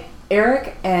that, like,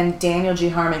 Eric and Daniel G.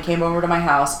 Harmon came over to my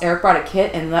house. Eric brought a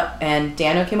kit, and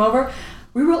Daniel came over.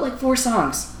 We wrote, like, 4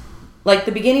 songs. Like,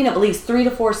 the beginning of at least 3 to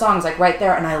 4 songs, like, right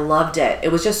there, and I loved it.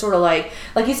 It was just sort of like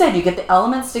you said, you get the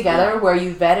elements together where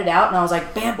you vet it out, and I was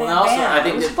like, bam, bam, Well, also, bam. I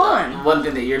think it was that fun. one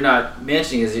thing that you're not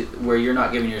mentioning is where you're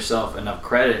not giving yourself enough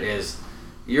credit is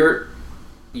you're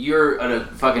a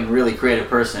fucking really creative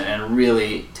person and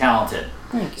really talented.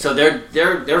 Thank you. So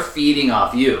they're feeding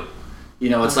off you. You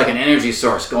know, it's like an energy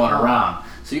source going around.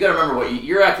 So you got to remember what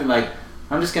you're acting like.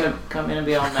 I'm just gonna come in and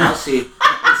be all mousy.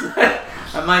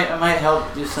 I might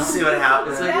help do something. See what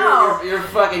happens. It's like No. you're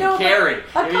fucking No, but- Carrie.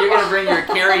 You're gonna bring your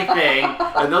Carrie thing,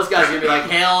 and those guys are gonna be like,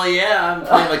 hell yeah, I'm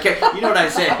playing like Carrie. You know what I'm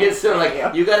saying? It's sort of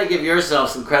like you got to give yourself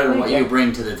some credit on what you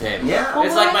bring to the table. Yeah. Well,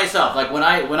 It's like myself. Like when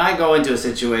I go into a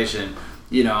situation,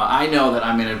 you know, I know that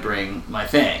I'm gonna bring my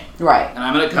thing. Right. And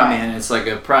I'm gonna come Right. in. It's like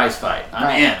a prize fight. I'm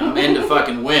Right. in. I'm in to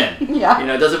fucking win. Yeah. You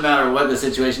know, it doesn't matter what the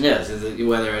situation is.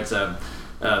 Whether it's a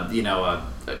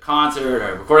concert or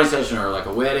a recording session or like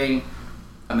a wedding.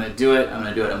 I'm gonna do it. I'm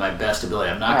gonna do it at my best ability.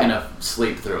 I'm not Right. gonna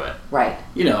sleep through it. Right.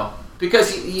 You know,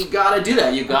 because you gotta do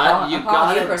that. You got I'm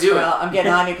calling to you, Chris do it. Burrell. I'm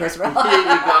getting on you, Chris Burrell. You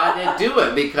got to do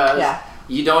it because Yeah.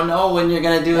 you don't know when you're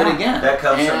gonna do it Yeah. again. That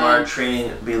comes from And- our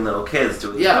training, being little kids,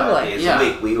 doing Yeah, 5 totally, days yeah. a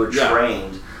week. We were Yeah.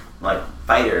 trained like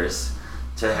fighters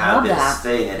to have love this that.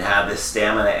 thing and have this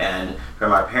stamina, and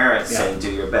from our parents Yeah. saying do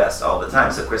your best all the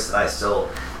time. So Chris and I still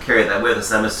carry that with us.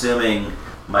 I'm assuming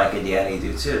Mike and Danny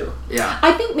do too. Yeah.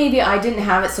 I think maybe I didn't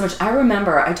have it so much. I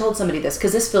remember I told somebody this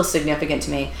because this feels significant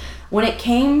to me. When it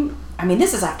came, I mean,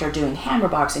 this is after doing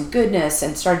Hammerbox and Goodness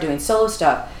and started doing solo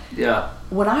stuff. Yeah.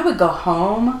 When I would go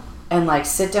home and like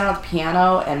sit down at the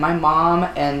piano and my mom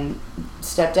and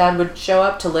stepdad would show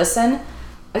up to listen,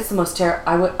 it's the most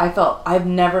I've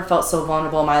never felt so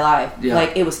vulnerable in my life. Yeah.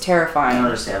 Like it was I terrifying. don't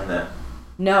understand that.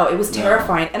 No, it was No.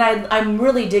 terrifying. And I'm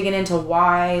really digging into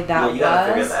why that Well, you gotta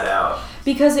figure was. that out.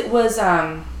 Because it was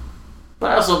But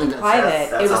I also think that's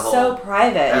private. that's it a was whole- so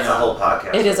private. That's Yeah. a whole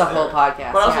podcast. It is a right whole there.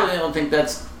 podcast. But also, yeah. I don't think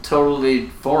that's totally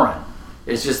foreign.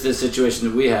 It's just the situation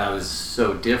that we have is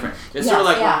so different. It's sort of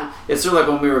Yes, like yeah. it's sort of like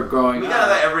when we were growing We up.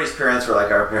 gotta let everybody's parents were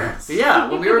like our parents. Yeah,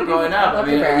 when we were growing up, I Love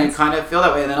mean, your you parents. kind of feel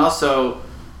that way. And then also,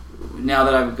 now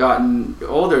that I've gotten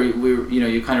older,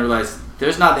 you kind of realize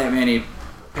there's not that many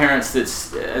parents that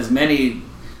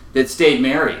stayed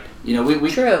married. You know, we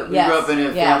True, we yes, grew up in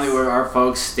a yes. family where our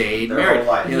folks stayed Their married.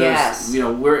 whole life. You know, Yes. you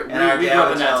know, we And our grew dad up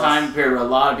would in that tell us- time period where a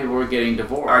lot of people were getting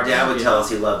divorced. Our dad would You tell know. us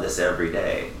he loved us every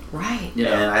day. Right. You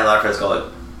know. And I love us going,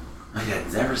 my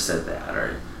dad never said that,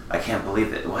 or I can't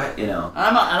believe it. What, you know?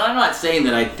 I'm not saying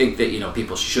that I think that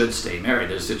people should stay married.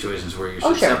 There's situations where you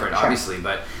should Oh, sure, separate, sure. obviously,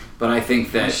 but I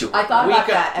think that I thought about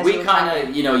that as we you were kind talking.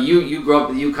 of you grow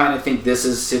up, you kind of think this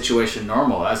is situation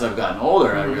normal. As I've gotten older,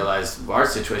 Mm-hmm. I realized our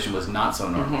situation was not so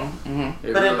normal.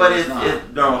 It But really but was not. it's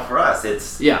normal for us.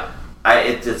 It's Yeah,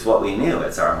 it's what we knew.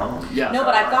 It's our home. yeah. No,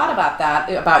 but I've thought about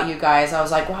that about you guys. I was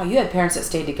like, wow, you had parents that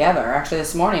stayed together. Actually,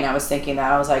 this morning I was thinking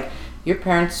that. I was like, your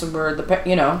parents were Yeah.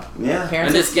 parents And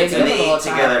that this stayed gets together And the they whole eat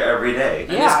time. together every day.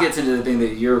 And Yeah. this gets into the thing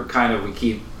that we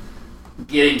keep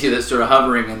getting to this sort of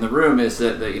hovering in the room is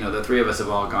that the three of us have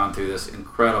all gone through this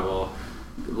incredible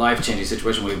life-changing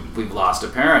situation. We've lost a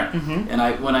parent,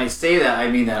 and when I say that, I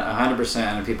mean that 100%.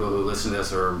 And people who listen to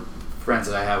this or friends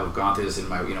that I have gone through this. And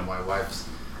my wife's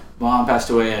mom passed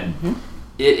away, and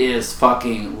it is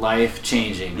fucking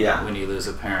life-changing when you lose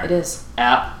a parent. It is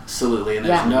absolutely, and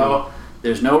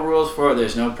there's no rules for it.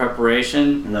 There's no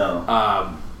preparation.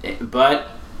 No. But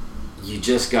you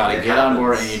just got to get on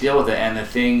board and you deal with it. And the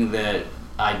thing that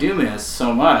I do miss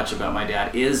so much about my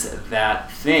dad is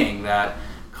that thing, that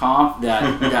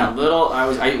little.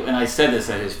 I said this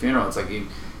at his funeral. It's like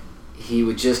he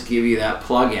would just give you that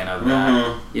plug-in of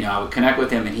that. I would connect with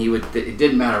him, and it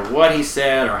didn't matter what he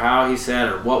said or how he said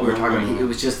or what we were talking about. It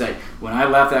was just that when I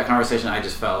left that conversation, I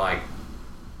just felt like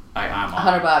I'm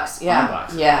on $100. Yeah.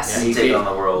 $100. Yes. Yeah, he's taking on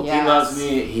the world. Yes. He loves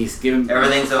me. He's giving me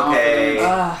everything's okay.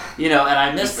 And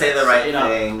I miss say the right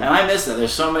thing. And I miss that.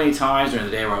 There's so many times during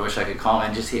the day where I wish I could call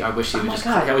him and I wish he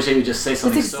would just say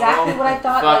something That's exactly so what I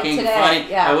thought fucking today. funny.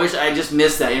 Yeah. I wish I just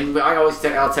missed that. And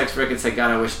I'll text Rick and say,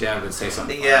 God, I wish Dad would say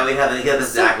something. Yeah, we had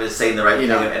this act of saying the right thing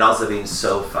and also being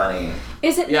so funny.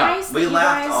 Is it nice? We that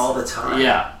laughed you guys... all the time.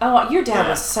 Yeah. Oh, your dad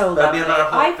was so lovely.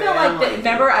 I felt like that.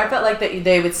 Remember, I felt like that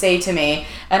they would say to me,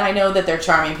 and I know that they're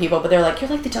charming people, but they're like,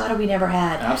 "You're like the daughter we never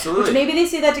had." Absolutely. Which maybe they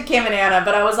say that to Kim and Anna,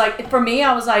 but I was like, for me,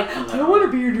 I was like, I don't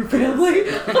want to be in your family.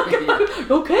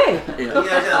 Okay.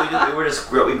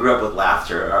 We grew up with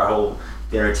laughter. Our whole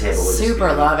dinner table was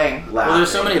super loving. Well,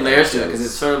 there's so many layers to it because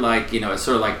it's sort of like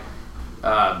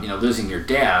losing your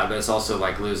dad, but it's also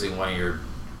like losing one of your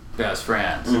best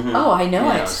friends. Oh, I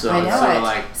know it. So I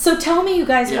know it. So tell me, you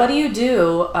guys, what do you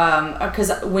do?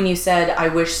 Because when you said, I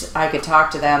wish I could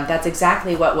talk to them, that's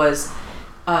exactly what was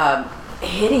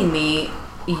hitting me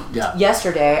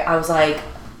yesterday. I was like,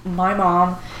 my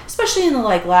mom, especially in the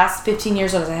last 15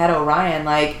 years as I had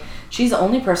Orion, she's the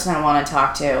only person I want to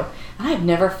talk to. And I've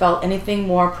never felt anything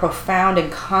more profound and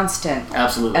constant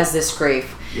as this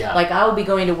grief. Yeah. I will be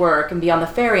going to work and be on the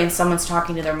ferry and someone's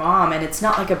talking to their mom, and it's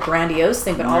not like a grandiose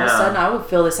thing, but all of a sudden I would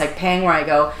feel this pang where I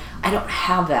go, I don't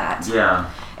have that. Yeah.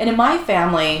 And in my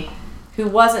family, who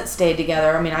wasn't stayed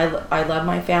together, I mean, I love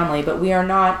my family, but we are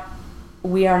not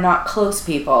close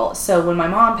people. So when my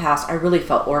mom passed, I really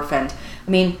felt orphaned. I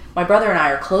mean, my brother and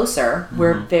I are closer.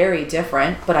 We're very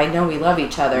different, but I know we love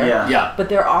each other. Yeah. But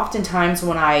there are often times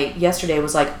when yesterday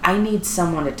was like, I need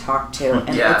someone to talk to,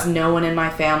 and it's no one in my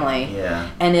family.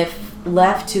 Yeah. And if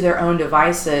left to their own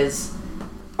devices,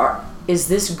 is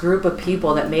this group of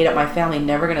people that made up my family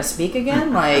never going to speak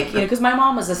again? Because my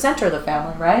mom was the center of the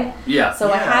family, right? Yeah.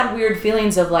 So I had weird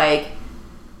feelings of well,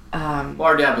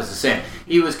 our dad was the same.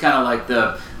 He was kind of like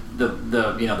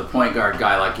the point guard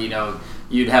guy.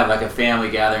 You'd have a family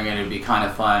gathering and it'd be kind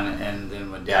of fun, and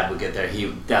then when Dad would get there,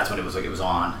 that's when it was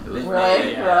on. It was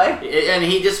really. And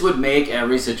he just would make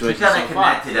every situation so fun. He kind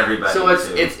of connected everybody. So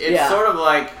it's sort of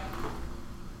like,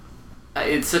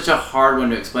 it's such a hard one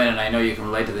to explain, and I know you can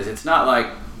relate to this. It's not like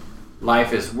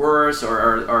life is worse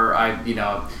or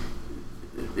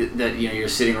that you're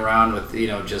sitting around with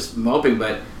just moping,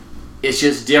 but it's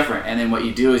just different. And then what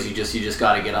you do is you just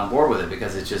got to get on board with it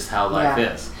because it's just how life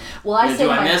is. Well, I say do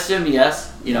I miss him?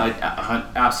 Yes,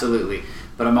 absolutely.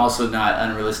 But I'm also not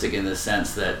unrealistic in the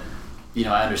sense that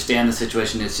I understand the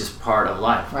situation. It's just part of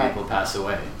life. Right. People pass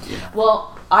away.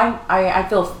 Well, I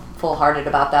feel full-hearted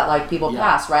about that. People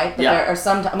pass, right? But there are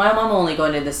some. My mom only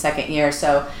going into the second year,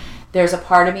 so there's a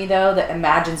part of me though that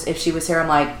imagines if she was here, I'm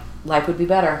like, life would be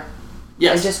better.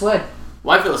 Yes, I just would.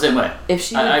 Well, I feel the same way. If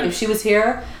she was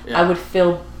here, I would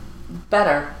feel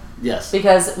better. Yes.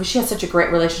 Because she had such a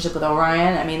great relationship with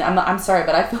Orion. I mean, I'm sorry,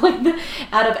 but I feel like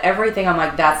out of everything, I'm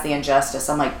like, that's the injustice.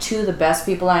 I'm like, two of the best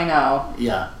people I know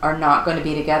are not going to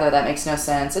be together. That makes no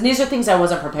sense. And these are things I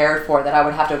wasn't prepared for, that I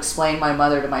would have to explain my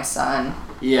mother to my son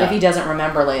if he doesn't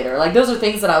remember later. Those are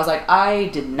things that I was like, I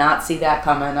did not see that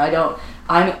coming.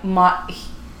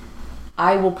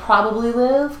 I will probably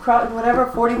live,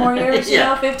 40 more years,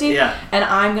 50. Yeah. And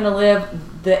I'm going to live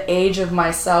the age of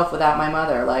myself without my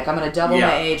mother. I'm going to double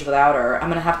my age without her.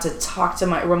 I'm going to have to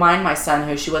remind my son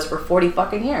who she was for 40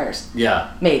 fucking years.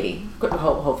 Yeah. Maybe.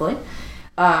 Hopefully.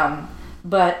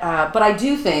 But I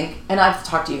do think, and I've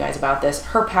talked to you guys about this,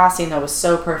 her passing, though, was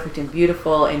so perfect and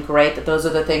beautiful and great that those are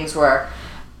the things where,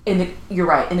 you're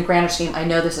right, in the grander scheme, I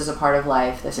know this is a part of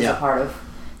life. This is a part of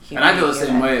human. And I feel the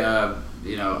same way,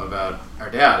 about our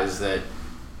dad, is that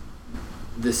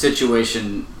the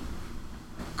situation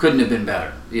couldn't have been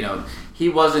better. He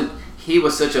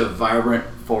was such a vibrant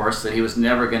force that he was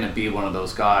never going to be one of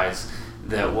those guys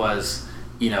that was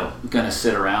gonna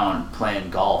sit around playing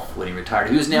golf when he retired.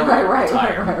 He was never Right, gonna right,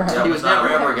 retire. right, right, right. He was never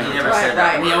ever gonna He never retire. said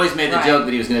that. And he always made the Right. joke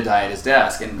that he was gonna die at his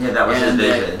desk. And Yeah, that was his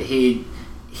vision. He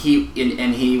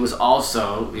was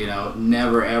also,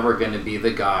 never ever going to be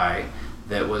the guy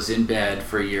that was in bed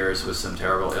for years with some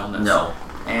terrible illness. No.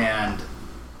 And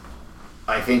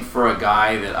I think for a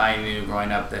guy that I knew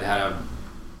growing up that had a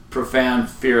profound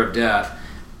fear of death,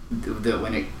 that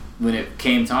when it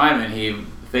came time and he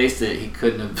faced it, he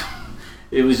couldn't have.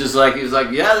 It was just like he was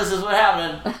like, yeah, this is what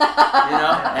happened,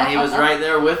 and he was right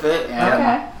there with it,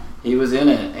 and he was in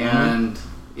it, and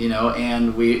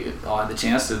and we all had the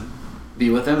chance to be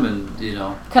with him, and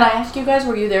Can I ask you guys,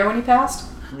 were you there when he passed?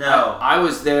 No. I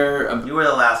was there. You were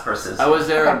the last person. I was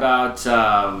there Okay. about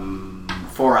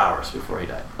 4 hours before he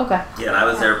died. Okay. Yeah, and I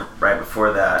was there right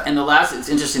before that. And it's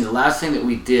interesting, the last thing that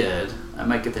we did, I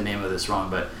might get the name of this wrong,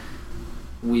 but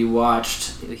we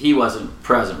watched, he wasn't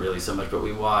present really so much, but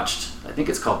we watched, I think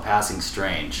it's called Passing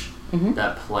Strange. Mm-hmm.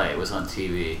 That play was on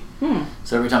TV.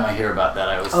 So every time I hear about that,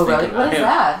 I always Oh, think really? about What is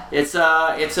him.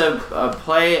 that? It's a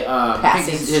play. I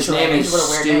Passing think his name is Strange, what a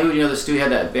weird Stu. name. You know, the Stu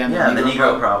had that band. Yeah, the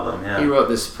Negro Problem. Problem. Yeah. He wrote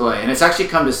this play, and it's actually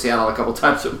come to Seattle a couple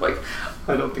times. So I'm like,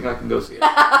 I don't think I can go see it. I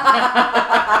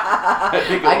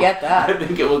get that. I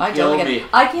think it will I kill totally me. get it.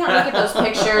 I can't look at those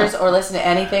pictures or listen to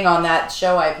anything on that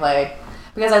show I played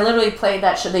because I literally played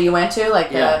that show that you went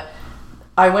to.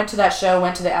 I went to that show,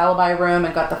 went to the Alibi room,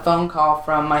 and got the phone call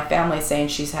from my family saying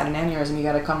she's had an aneurysm. You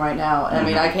got to come right now. And I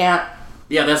mean, I can't.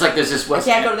 Yeah, that's like there's this I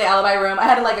can't go to the Alibi room. I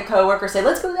had a coworker say,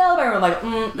 "Let's go to the Alibi room." I'm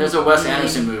like, There's a Wes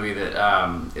Anderson movie that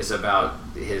is about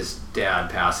his dad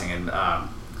passing, and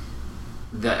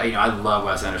that I love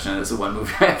Wes Anderson. It's the one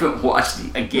movie I haven't watched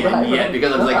again yet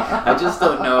because I was like, I just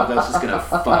don't know if that's just gonna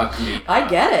fuck me. I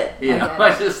get it.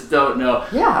 I just don't know.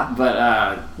 Yeah. But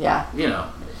Yeah.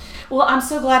 Well, I'm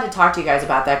so glad to talk to you guys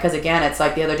about that because, again, it's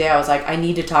like the other day I was like, I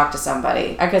need to talk to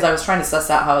somebody because I was trying to suss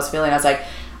out how I was feeling. I was like,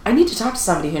 I need to talk to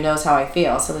somebody who knows how I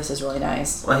feel, so this is really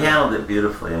nice. Well, he handled it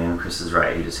beautifully. I mean, Chris is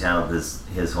right. He just handled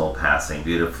his whole passing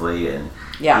beautifully, and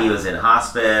Yeah. he was in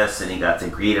hospice, and he got to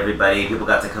greet everybody. People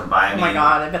got to come by. Oh my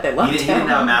God, I bet they loved He him. didn't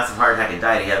have a massive heart attack and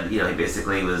died. He had, he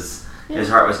basically was, his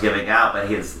heart was giving out, but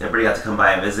everybody got to come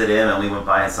by and visit him, and we went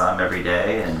by and saw him every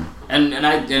day. And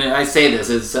I say this,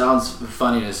 it sounds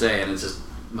funny to say, and it's just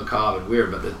macabre and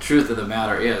weird, but the truth of the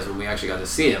matter is, when we actually got to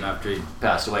see him after he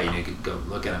passed away, you could go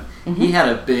look at him. He had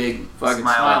a big fucking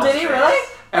smile. Did he really?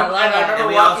 And I remember And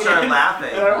we all walking started in, laughing.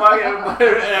 And I'm walking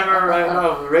in, and I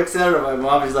remember Rick said to my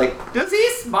mom, he's like, "Does he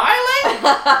smiling?"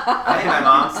 I think my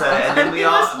mom said, and then we He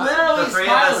all, was literally the three of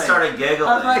us smiling. started giggling.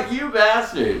 I was like, "You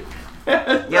bastard!"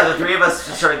 Yeah, the three of us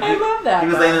just started. I love that. He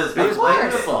was laying in this It big was blanket.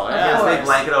 beautiful, He yeah. had Of this big course.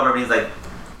 blanket over him. He's like,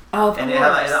 Oh, of and course.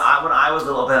 when I was a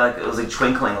little bit, it was like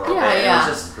twinkling a little Yeah, bit. yeah. It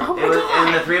was just, Oh my it was, God.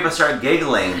 and the three of us started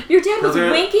giggling. Your dad was We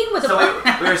were- winking with So a...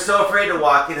 we were so afraid to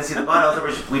walk in and see the bundles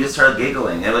that we just started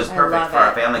giggling. It was I perfect love for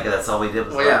our it. family because that's all we did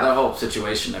was Well, yeah, laugh. that whole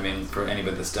situation. I mean, for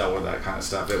anybody that's dealt with that kind of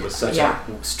stuff, it was such Yeah.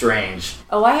 a strange.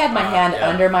 Oh, I had my hand yeah.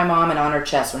 under my mom and on her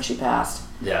chest when she passed.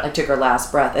 Yeah. I took her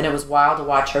last breath, and it was wild to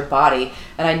watch her body.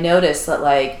 And I noticed that,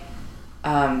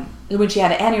 when she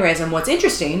had an aneurysm, what's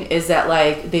interesting is that,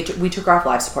 we took her off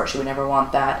life support. She would never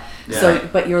want that. Yeah. So,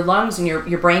 but your lungs and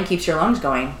your brain keeps your lungs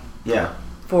going Yeah.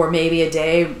 for maybe a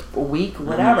day, a week,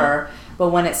 whatever. But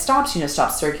when it stops,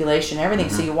 stops circulation, everything.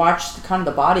 So you watch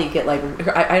the body get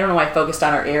I don't know why I focused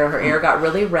on her ear. Her ear got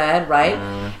really red, right?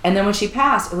 And then when she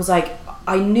passed, it was like,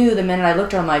 I knew the minute I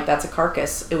looked at her, I'm like, that's a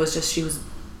carcass. It was just, she was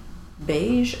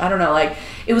beige. I don't know,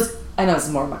 it was, I know this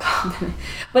is more macabre.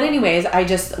 But anyways, I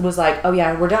just was like, oh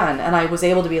yeah, we're done. And I was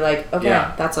able to be like, okay,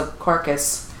 Yeah. that's a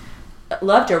carcass.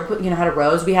 Loved her, had a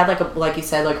rose. We had like you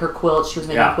said, her quilt. She was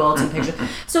making Yeah. quilts and pictures.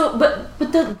 So, but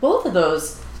both of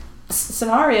those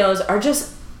scenarios are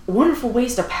just wonderful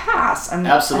ways to pass.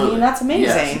 Absolutely. I mean, that's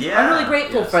amazing. Yes. I'm really Yeah.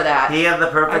 grateful Yes. for that. He had the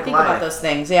perfect I think life. about those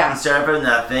things. Yeah. He started from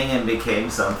nothing and became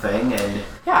something, and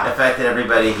Yeah. affected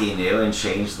everybody he knew and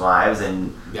changed lives,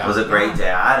 and Yeah. was a great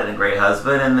dad and a great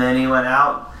husband. And then he went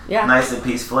out Yeah. nice and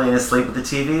peacefully in his sleep with the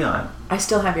TV on. I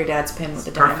still have your dad's pin with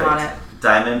the Perfect. diamond on it.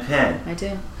 Diamond pin. I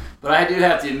do. But I do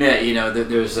have to admit, that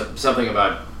there's something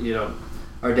about,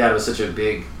 our dad was such a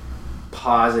big,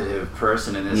 positive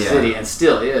person in this Yeah. city, and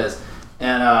still is.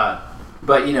 And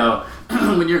but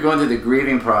when you're going through the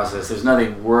grieving process, there's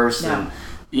nothing worse than,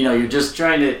 you're just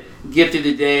trying to get through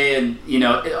the day, and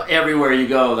everywhere you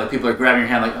go, people are grabbing your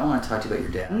hand, I want to talk to you about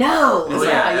your dad. No. It's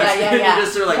Yeah. You're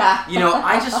just sort of Yeah.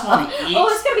 I just want to eat. Oh,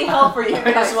 it's gonna be hell for you.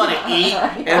 I just want to eat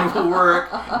and work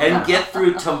and get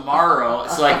through tomorrow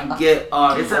so I can get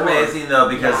on It's board. amazing though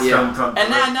because Yeah. from And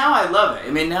now I love it.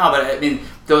 I mean,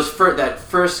 that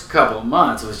first couple of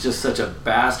months was just such a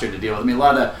bastard to deal with. I mean, a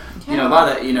lot of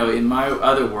that, in my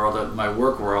other world, my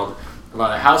work world, a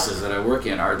lot of houses that I work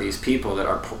in are these people that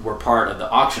were part of the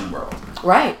auction world.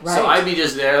 Right. So I'd be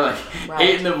just there like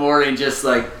 8 in the morning, just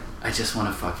like, I just want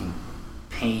to fucking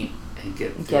paint and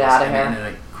get out of here. And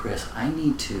they're like, Chris, I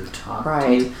need to talk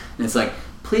to you. And it's like,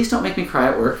 please don't make me cry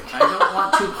at work. I don't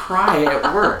want to cry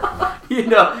at work.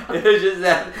 It's just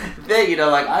that thing,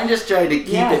 like I'm just trying to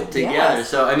keep it together. Yes.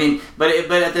 So, I mean, but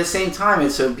at the same time,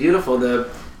 it's so beautiful, the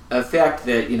effect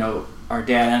that, our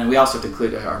dad, and we also have to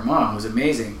include our mom, was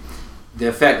amazing, the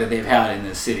effect that they've had in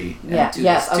this city. Yeah,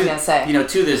 I was going to say.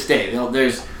 To this day,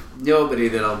 there's nobody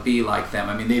that'll be like them.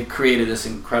 I mean, they've created this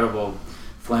incredible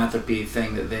philanthropy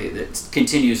thing that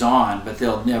continues on, but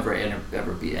they'll never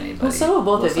ever be anybody. Well, so will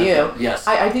both of you. Yes.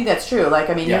 I think that's true. Like,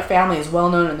 I mean, your family is well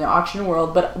known in the auction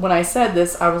world, but when I said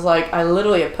this, I was like, I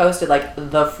literally have posted, like,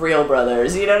 the Friel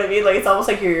Brothers. You know what I mean? Like, it's almost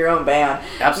like you're your own band.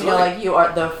 Absolutely. Like, you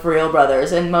are the Friel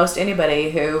Brothers, and most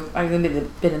anybody who, I've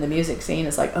been in the music scene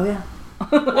is like, oh, yeah.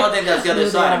 Well, I think that's the other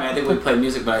side. I mean, I think we play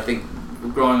music, but I think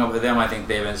growing up with them, I think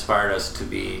they've inspired us to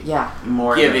be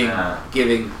more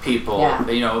giving people,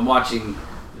 and watching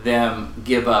them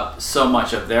give up so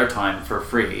much of their time for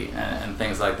free and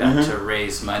things like that to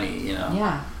raise money,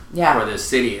 for this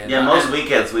city. And most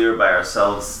weekends we were by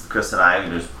ourselves, Chris and I,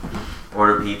 just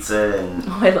order pizza and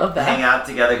I love that. hang out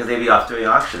together because they'd be off doing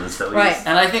auctions. So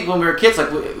and I think when we were kids,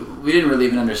 like we didn't really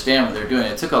even understand what they were doing.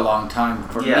 It took a long time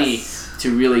for me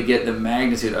to really get the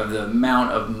magnitude of the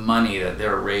amount of money that they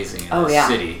were raising in the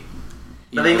city.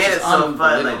 But they made it so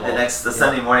fun. Like the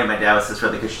Sunday morning, my dad would sit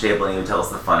around the kitchen table and he would tell us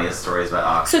the funniest stories about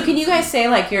auctions. So can you guys say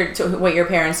like what your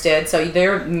parents did? So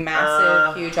they're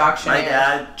massive, huge auctioneers. My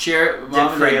dad did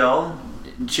Friel,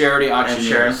 charity auctioneers, and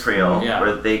Sharon Friel,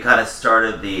 where they kind of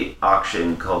started the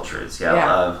auction cultures,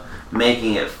 of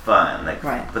making it fun,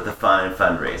 with the fun and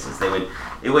fundraisers.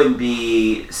 It wouldn't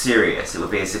be serious. It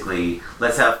would basically,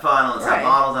 let's have fun, let's have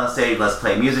models on stage, let's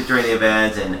play music during the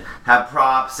event, and have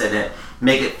props, and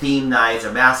make it theme nights,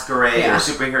 or masquerade, or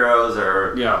superheroes,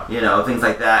 or things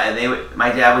like that. And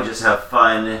my dad would just have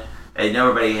fun, and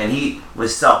everybody, and he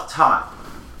was self-taught.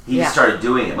 He just started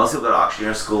doing it. Most people go to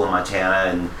auctioneer school in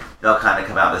Montana, and they'll kind of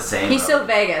come out the same. He's so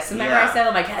Vegas. Remember I said,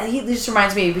 I'm like, he just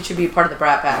reminds me he should be part of the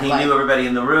Brat Pack. He knew everybody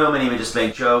in the room, and he would just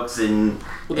make jokes. And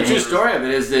the true story of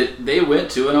it is that they went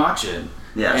to an auction,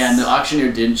 and the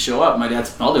auctioneer didn't show up. My dad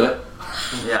said, I'll do it.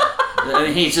 Yeah.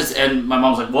 And my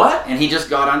mom's like, what? And he just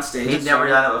got on stage. He'd never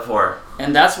done it before.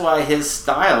 And that's why his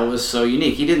style was so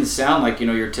unique. He didn't sound like,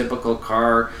 your typical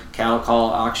cattle call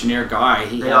auctioneer guy.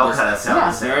 They all kind of sound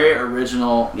the same. Very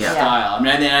original style. I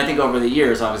mean, I think over the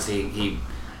years, obviously, he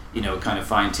kind of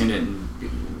fine-tuned it and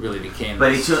really became.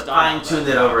 But he fine-tuned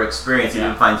it over experience. He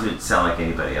didn't fine-tune it to sound like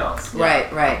anybody else.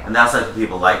 Right. And that's why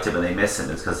people liked him and they miss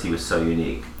him. It's because he was so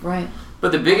unique. Right.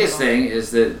 But the biggest thing is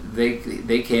that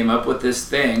they came up with this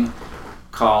thing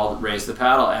called Raise the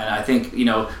Paddle, and I think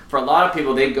for a lot of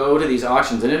people, they go to these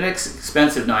auctions, and it's an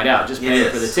expensive night out, just paying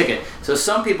for the ticket. So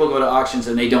some people go to auctions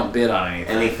and they don't bid on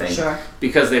anything, sure,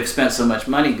 because they've spent so much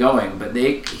money going. But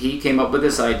he came up with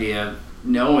this idea,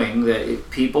 knowing that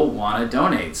people want to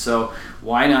donate. So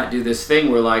why not do this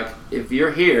thing where, like, if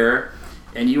you're here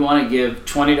and you want to give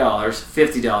 $20,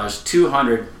 $50,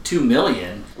 $200, $2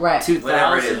 million, $2,000,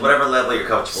 whatever it is, whatever level you're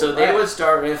comfortable. So they would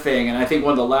start a thing, and I think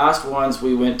one of the last ones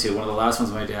we went to, one of the last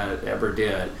ones my dad ever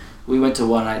did, we went to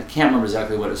one. I can't remember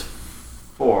exactly what it was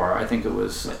for. I think it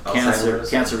was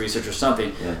cancer research or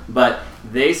something. Yeah. But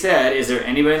they said, "Is there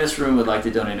anybody in this room who would like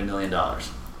to donate $1 million?"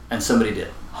 And somebody did.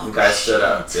 The guy stood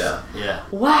up. Yeah.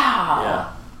 Wow.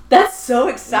 Yeah. That's so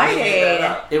exciting.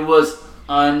 It was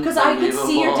unbelievable. Because I could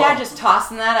see your dad just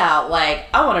tossing that out, like,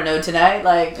 I want to know tonight,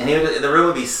 like. And the room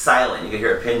would be silent. You could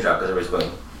hear a pin drop because everybody's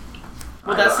going.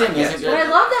 Well, that's the amazing. But I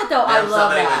love that though. I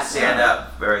love that. Somebody would stand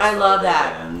up very slowly. I love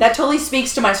that. That totally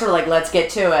speaks to my sort of like, let's get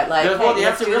to it. Like, well, you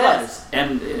have to realize,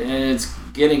 and it's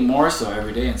getting more so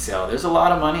every day in Seattle. There's a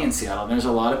lot of money in Seattle. And there's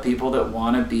a lot of people that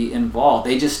want to be involved.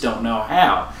 They just don't know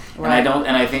how. Right.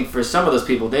 And I think for some of those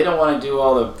people, they don't want to do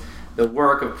all the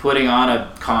work of putting on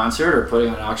a concert or putting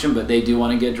on an auction, but they do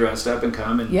want to get dressed up and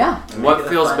come. And what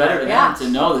feels better to them to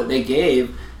know that they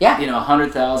gave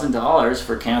 $100,000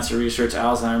 for cancer research,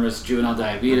 Alzheimer's, juvenile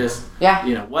diabetes,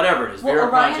 whatever it is.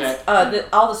 Well, Orion's,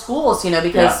 all the schools,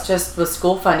 because just with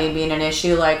school funding being an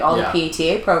issue, like all the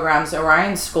PTA programs,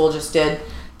 Orion's school just did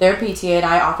their PTA, and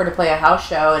I offered to play a house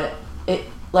show, and it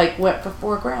like went for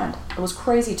 $4,000. It was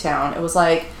crazy town. It was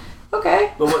like,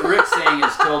 okay. But what Rick's saying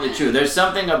is totally true. There's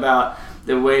something about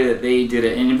the way that they did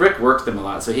it, and Rick worked them a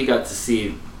lot, so he got to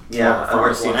see. I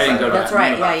didn't go to that. That's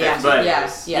right.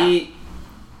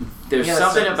 But there's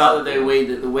something about the way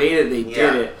that they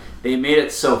did it. They made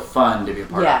it so fun to be a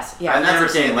part of. Yes, yeah. And that's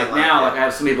the thing. Like now, like I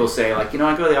have some people say, like,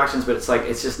 I go to the auctions, but it's like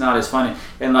it's just not as fun.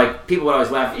 And like people would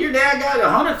always laugh. Your dad got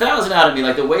 100,000 out of me.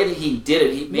 Like the way that he did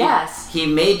it, he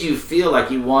made you feel like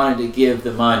you wanted to give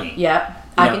the money. Yep.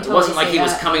 I can totally it wasn't like he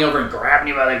was coming over and grabbing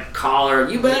you by the collar.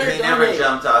 You better. He never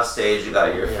jumped off stage and got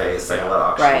in your face like a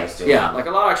lot of auctioneers do. Yeah, like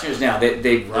a lot of auctioneers now,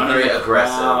 they run very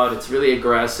aggressive. Crowd. It's really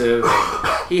aggressive.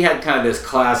 He had kind of this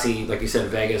classy, like you said,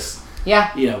 Vegas.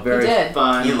 Yeah. Very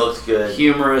fun. He looked good.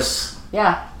 Humorous.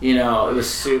 Yeah. It was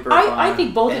super fun. I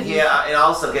think both of you. Yeah, and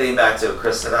also getting back to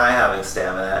Chris and I having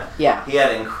stamina. Yeah. He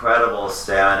had incredible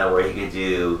stamina where he could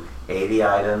do 80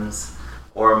 items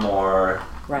or more.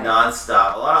 Right.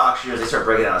 Non-stop. A lot of auctioneers, they start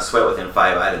breaking down a sweat within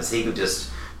 5 items. He could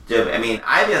just do. I mean,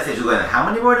 I'd be on stage going, "How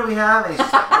many more do we have?" And he's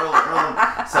just like,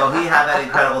 rolling. So he had that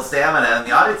incredible stamina, and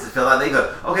the audience would feel that. They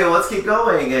go, "Okay, well, let's keep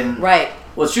going." And right.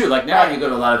 Well, it's true. Like now, you go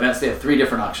to a lot of events. They have 3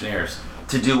 different auctioneers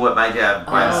to do what my dad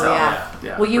by himself.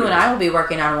 Yeah. Well, you and I will be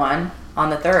working on one on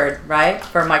the 3rd, right?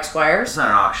 For Mike Squires. It's not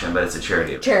an auction, but it's a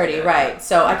charity. Right.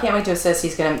 So I can't wait to assist.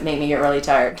 He's going to make me get really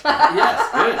tired.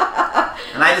 Yes, good.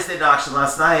 And I just did an auction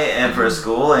last night and for a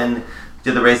school and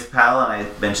did the race paddle, and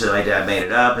I mentioned that my dad made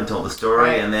it up and told the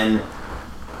story, and then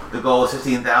the goal was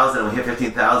 15,000, and we hit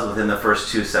 15,000 within the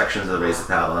first 2 sections of the race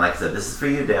paddle. And I said, "This is for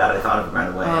you, Dad." I thought of it right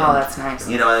away. Oh, that's nice.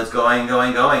 And it's going,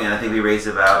 and I think we raised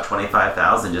about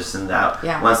 25,000 just in that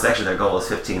one section. Their goal was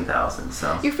 15,000.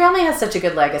 So your family has such a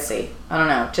good legacy. I don't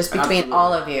know, just between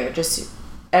all of you, just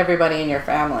everybody in your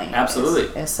family.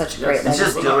 Absolutely, it's such a great legacy.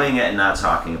 It's just doing it and not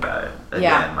talking about it.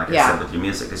 Again, like I said with your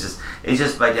music, it's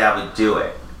just my dad would do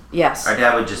it. Yes. Our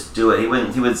dad would just do it.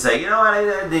 He would say, "You know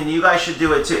what? Then you guys should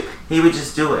do it too." He would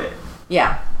just do it.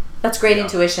 Yeah, that's great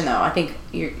intuition, though. I think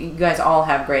you guys all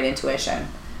have great intuition,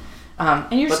 and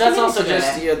you're. But that's also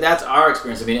just that's our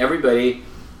experience. I mean, everybody,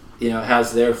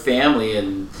 has their family,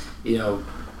 and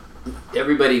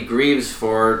everybody grieves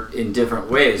in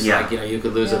different ways. Yeah. Like you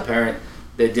could lose a parent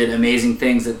that did amazing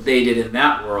things that they did in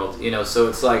that world. So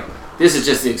it's like. This is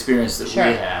just the experience that we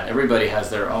had. Everybody has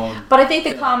their own. But I think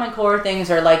the common core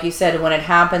things are, like you said, when it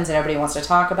happens and everybody wants to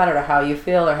talk about it or how you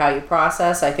feel or how you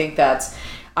process. I think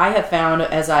I have found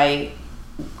as I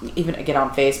even get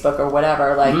on Facebook or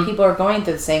whatever, like people are going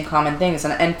through the same common things.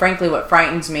 And frankly, what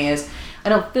frightens me is I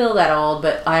don't feel that old,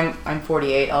 but I'm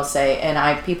 48, I'll say,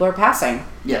 and people are passing.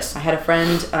 Yes. I had a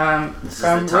friend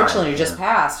from Richland who just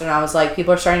passed, and I was like,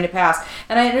 people are starting to pass.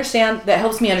 And I understand, that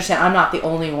helps me understand I'm not the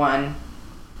only one.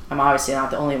 I'm obviously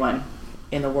not the only one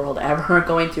in the world ever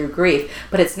going through grief,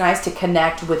 but it's nice to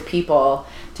connect with people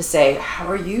to say, how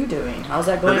are you doing? How's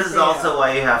that going? But this is also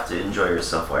why you have to enjoy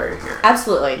yourself while you're here.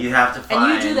 Absolutely. You have to find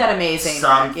and you do that amazing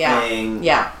something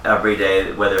every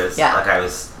day, whether it's like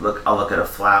I'll look at a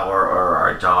flower or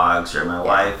our dogs or my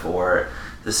wife or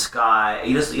the sky.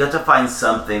 You have to find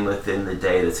something within the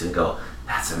day that's going to go,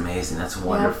 that's amazing, that's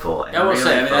wonderful. And I will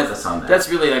say,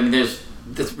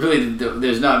 that's really,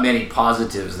 there's not many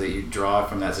positives that you draw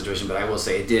from that situation, but I will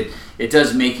say it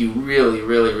does make you really,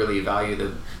 really, really value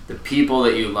the people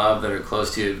that you love that are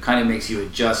close to you. It kind of makes you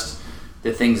adjust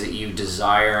the things that you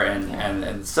desire,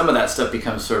 and some of that stuff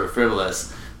becomes sort of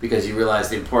frivolous because you realize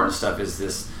the important stuff is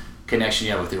this connection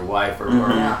you have with your wife or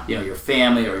your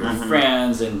family or your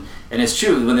friends, and it's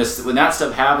true when that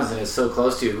stuff happens and it's so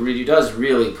close to you, it does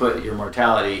really put your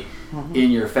mortality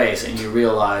in your face, and you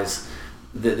realize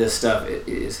that this stuff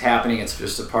is happening. It's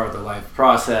just a part of the life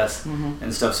process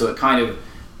and stuff. So it kind of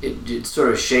it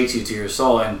sort of shakes you to your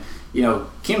soul. And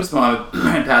Kim's mom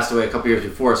had passed away a couple years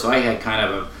before, so I had kind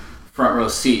of a front row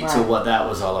seat to what that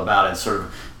was all about, and sort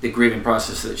of the grieving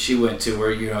process that she went to,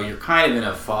 where you're kind of in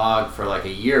a fog for like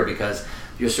a year because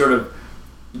you're sort of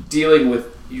dealing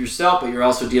with yourself, but you're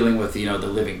also dealing with the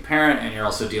living parent, and you're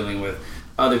also dealing with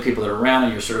other people that are around,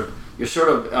 and you're sort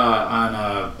of on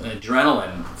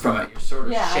adrenaline from it. You're sort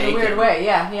of shaking. In a weird way,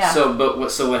 yeah.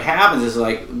 So what happens is,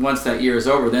 like, once that year is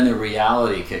over, then the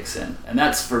reality kicks in, and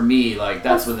that's for me, like,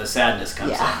 that's when the sadness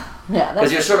comes in. Yeah,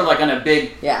 because you're sort of like on a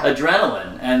big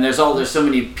adrenaline, and there's so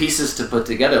many pieces to put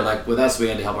together. Like with us, we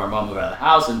had to help our mom move out of the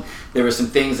house, and there were some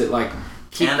things that like.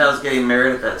 And I was getting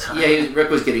married at that time. Yeah, Rick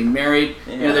was getting married.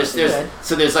 Yeah,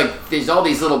 there's all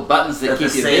these little buttons that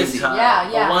keep you busy. Yeah.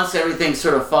 But once everything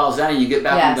sort of falls down and you get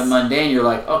back into the mundane, you're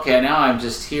like, okay, now I'm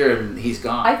just here and he's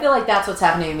gone. I feel like that's what's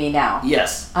happening to me now.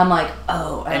 Yes. I'm like,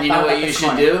 oh. And you know what you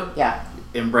should do? Yeah.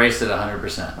 Embrace it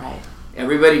 100%. Right.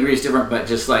 Everybody grieves different, but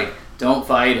just like don't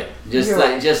fight it. Just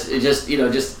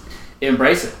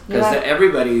embrace it, because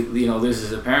everybody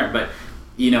loses a parent, but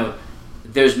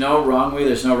there's no wrong way,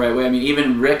 there's no right way. I mean,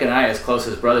 even Rick and I, as close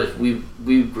as brothers, we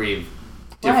grieve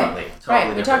differently.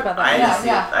 Right. We talked about that.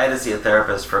 I had to see a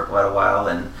therapist for quite a while,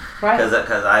 and because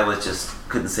I was just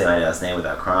couldn't say my dad's name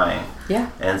without crying. Yeah.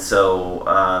 And so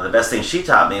the best thing she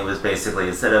taught me was basically,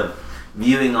 instead of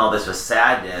viewing all this with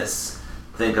sadness,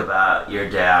 think about your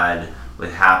dad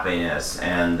with happiness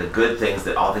and the good things,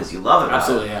 that all things you love about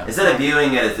Absolutely, it. yeah. Instead of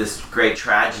viewing it as this great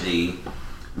tragedy,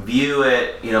 view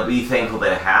it, be thankful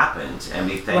that it happened, and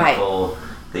be thankful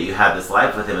that you had this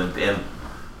life with him, and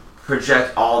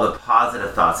project all the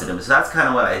positive thoughts in him. So that's kind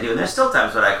of what I do. And there's still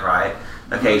times when I cry.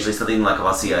 Occasionally, something like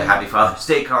I'll see a Happy Father's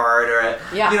Day card, or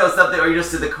something, or you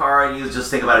just in the car and you just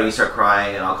think about it and you start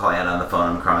crying, and I'll call Anna on the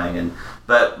phone, I'm crying.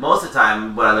 But most of the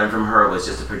time, what I learned from her was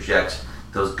just to project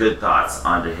those good thoughts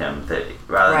onto him, that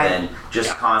rather than just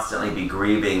constantly be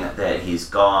grieving that he's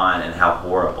gone and how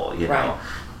horrible, you know.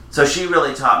 So she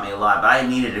really taught me a lot, but I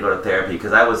needed to go to therapy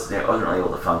because I wasn't really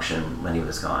able to function when he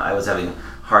was gone. I was having a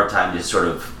hard time just sort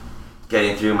of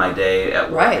getting through my day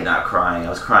at work and not crying. I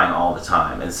was crying all the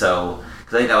time, and so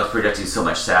because I think I was projecting so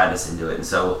much sadness into it, and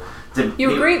so.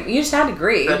 You just had to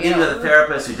grieve. But being with a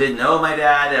therapist who didn't know my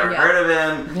dad, never heard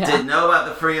of him, didn't know about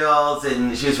the Friels,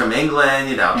 and she was from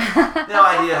England, no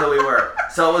idea who we were.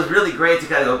 So it was really great to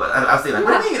kind of go, I was thinking,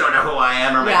 what do you mean you don't know who I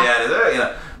am or my dad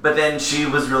is? But then she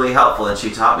was really helpful, and she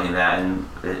taught me that, and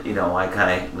I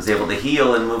kind of was able to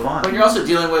heal and move on. When you're also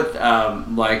dealing with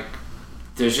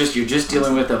you're just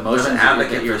dealing with emotions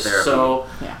that you're so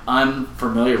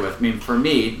unfamiliar with. I mean, for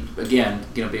me, again,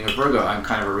 being a Virgo, I'm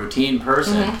kind of a routine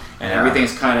person, and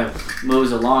everything's kind of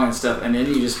moves along and stuff, and then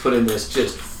you just put in this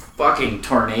just fucking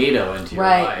tornado into your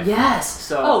life. Yes.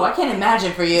 So, I can't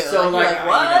imagine for you. So what?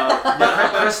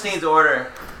 Christine's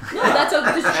order. No, that's true,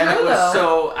 and it was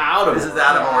so out of order. This is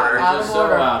out of order.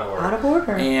 Out of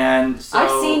order. And so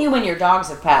I've seen you when your dogs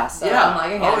have passed. So I'm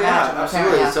like, I can't imagine.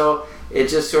 Absolutely. So it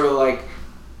just sort of like,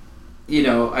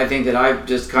 I think that I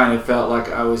just kind of felt like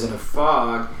I was in a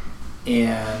fog,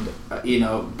 and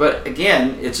but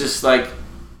again, it's just like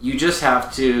you just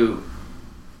have to,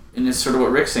 and it's sort of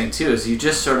what Rick's saying too, is you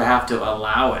just sort of have to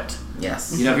allow it.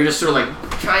 Yes. If you're just sort of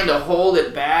like trying to hold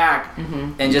it back,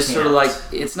 and just sort of like,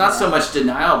 it's not so much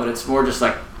denial, but it's more just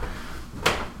like,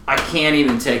 I can't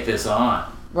even take this on.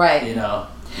 Right. Well,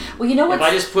 what? If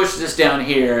I just push this down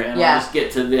here and I'll just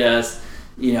get to this,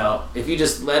 if you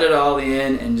just let it all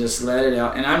in and just let it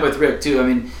out. And I'm with Rick too. I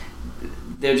mean,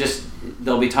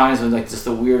 there'll be times when like just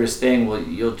the weirdest thing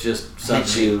you'll just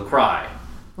suddenly cry.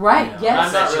 Right. Yes.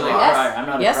 I'm not really a crier. I'm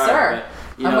not a crier. Sir.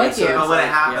 But, I'm with you. But when it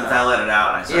happens, I let it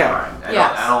out and I start crying.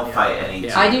 I don't fight any.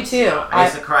 I do too. I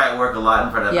used to cry at work a lot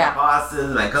in front of my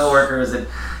bosses, my coworkers, and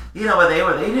but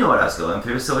they knew what I was going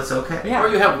through, so it's okay. Yeah. Or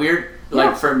you have weird,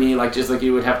 for me, just like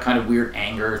you would have kind of weird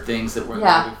anger things that weren't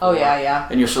there before. Oh yeah.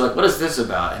 And you're sort of like, what is this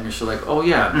about? And you're sort of like, oh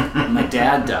yeah, my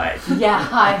dad died. Yeah,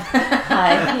 hi.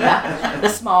 Yeah, the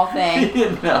small thing.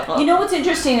 What's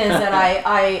interesting is that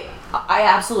I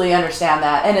absolutely understand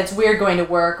that, and it's weird going to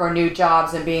work or new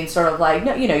jobs and being sort of like,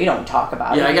 no, you don't talk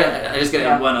about it. I just got to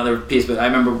add one other piece, but I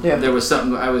remember there was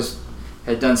something,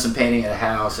 had done some painting at a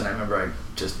house, and I remember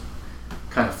I just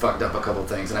kind of fucked up a couple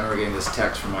things, and I remember getting this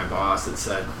text from my boss that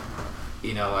said,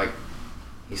 he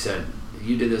said,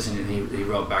 you did this, and he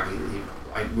wrote back,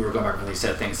 we were going back and he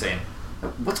said things saying,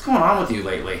 what's going on with you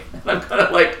lately? And I'm kind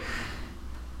of like,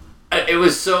 it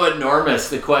was so enormous,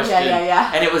 the question.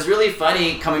 Yeah. And it was really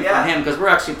funny coming from him, because we're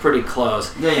actually pretty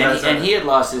close. And he had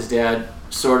lost his dad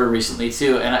sort of recently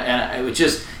too, and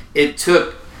it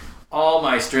took all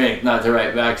my strength not to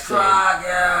write back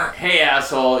saying, hey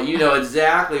asshole, you know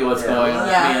exactly what's going on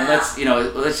with me,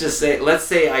 and let's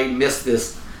say I missed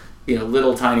this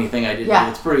little tiny thing I did.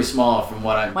 It's pretty small from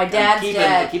what I'm. My dad's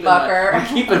dead, fucker. I'm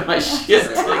keeping my shit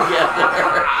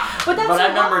together. But I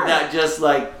remember that just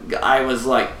like I was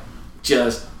like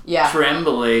just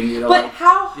trembling. But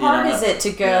how hard is it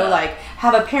to go like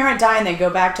have a parent die and then go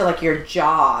back to like your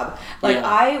job? Like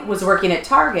I was working at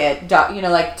Target,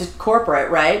 like just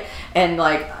corporate, right? And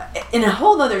like in a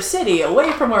whole other city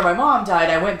away from where my mom died,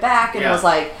 I went back and it was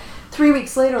like 3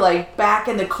 weeks later, like back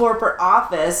in the corporate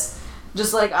office.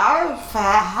 Just like, hi.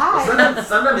 Well,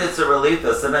 sometimes it's a relief,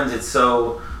 though. Sometimes it's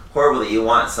so horrible that you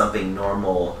want something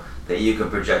normal that you can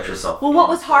project yourself. Well, what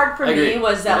was hard for me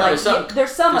was that,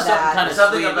 there's some of that. Kind of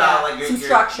something about like some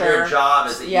structure. Your job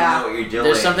is that you know what you're doing.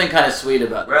 There's something kind of sweet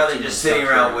about that. Rather than just sitting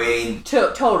around waiting.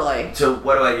 Totally. To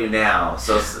what do I do now?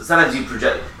 So sometimes you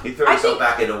throw yourself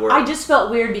back into work. I just felt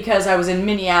weird because I was in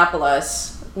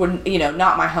Minneapolis.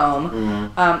 Not my home,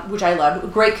 which I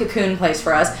loved. Great cocoon place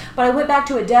for us. But I went back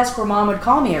to a desk where Mom would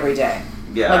call me every day.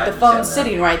 Yeah, like I the phone's understand that.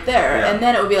 sitting right there. Yeah. And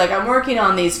then it would be like, I'm working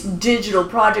on these digital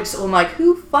projects. I'm like,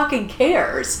 who fucking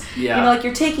cares? Yeah. You know, like,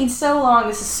 you're taking so long.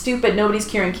 This is stupid. Nobody's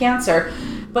curing cancer.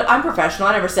 But I'm professional.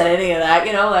 I never said any of that.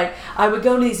 You know, like, I would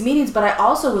go to these meetings, but I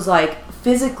also was like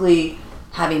physically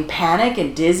having panic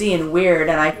and dizzy and weird.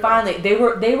 And I finally, they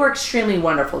were extremely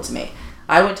wonderful to me.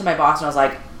 I went to my boss and I was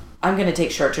like, I'm going to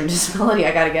take short-term disability.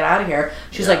 I got to get out of here.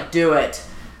 She's like, do it.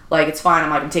 Like, it's fine. I'm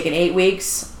like, I'm taking 8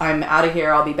 weeks. I'm out of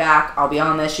here. I'll be back. I'll be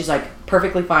on this. She's like,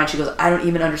 perfectly fine. She goes, I don't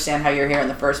even understand how you're here in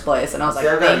the first place. And I was like,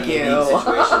 I've got thank a you. unique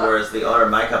situation where the owner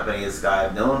of my company is a guy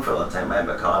I've known for a long time, Mike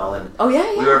McConnell, and Oh,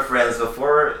 yeah, yeah. we were friends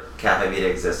before Cafe Vita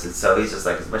existed. So he's just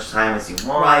like, as much time as you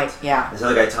want. Right, yeah. This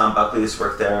other guy, Tom Buckley, used to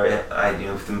work there. I knew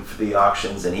him for the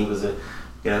auctions, and he was kind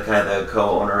of the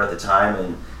co-owner at the time,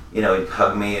 and he'd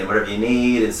hug me and whatever you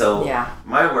need. And so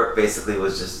my work basically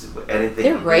was just anything.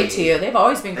 They're great to you. They've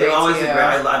always been great They've always to you. been great.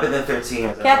 I've been there 13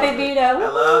 years. Cafe Vita. I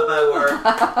love my work.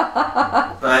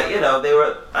 But,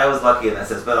 I was lucky in that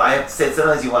sense. But I have to say,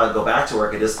 sometimes you want to go back to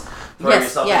work and just throw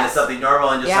yourself into something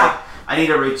normal and just like, I need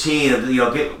a routine of,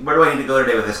 where do I need to go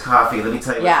today with this coffee? Let me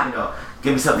tell you,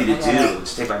 give me something to do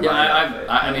to take my mind off it.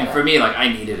 I mean, for me, like, I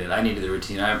needed it. I needed the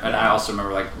routine. I also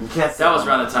remember, like, that was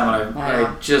around the time when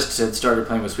I just had started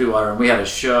playing with Sweetwater, and we had a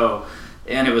show,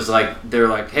 and it was like, they were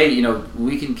like, hey,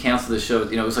 we can cancel the show.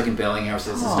 It was like in Bellingham.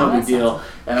 So it's no big deal.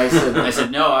 And I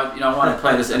said, no, I want to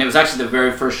play this. And it was actually the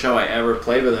very first show I ever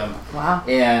played with them. Wow.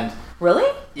 And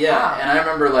really? Yeah. Wow. And I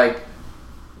remember, like,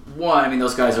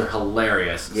 those guys are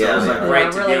hilarious. So it was like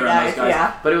great to really be around those guys.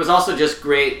 Yeah. But it was also just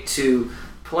great to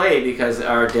play because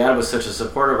our dad was such a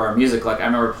supporter of our music. Like, I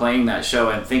remember playing that show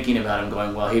and thinking about him,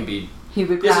 going, well, He'd be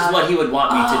this is what he would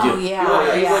want me to do.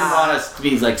 Yeah, he wouldn't want us to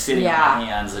be like sitting on our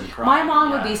hands and crying. My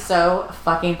mom would be so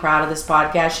fucking proud of this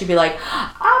podcast. She'd be like,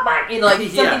 oh my,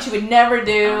 something she would never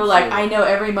do. Absolutely. Like, I know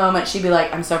every moment she'd be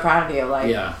like, I'm so proud of you. Like,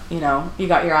 you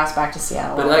got your ass back to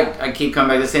Seattle. But like, I keep coming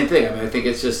back to the same thing. I mean, I think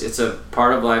it's a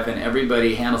part of life, and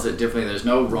everybody handles it differently. There's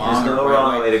no wrong. There's no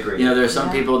wrong way to grieve. There's some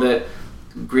people that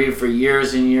grieve for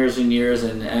years and years and years,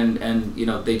 and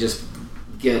they just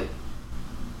get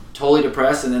totally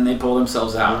depressed and then they pull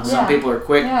themselves out. Some people are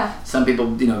quick. Some people,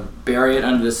 bury it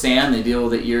under the sand. They deal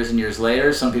with it years and years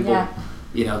later. Some people,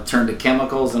 turn to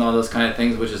chemicals and all those kind of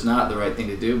things, which is not the right thing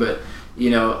to do. But,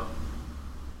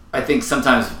 I think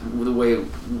sometimes the way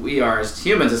we are as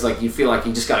humans is like you feel like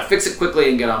you just got to fix it quickly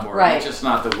and get on board. Right. It's just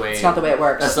not the way. It's not the way it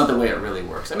works. That's not the way it really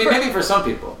works. I mean, maybe for some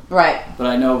people. Right. But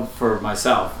I know for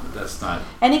myself, that's not.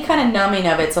 Any kind of numbing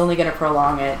of it's only going to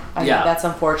prolong it. I think that's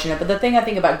unfortunate. But the thing I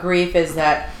think about grief is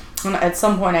that at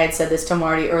some point I had said this to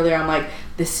Marty earlier. I'm like,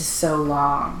 this is so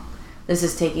long. This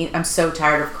is I'm so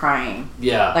tired of crying.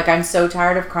 Yeah. Like, I'm so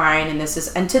tired of crying,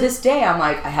 and to this day, I'm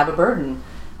like, I have a burden.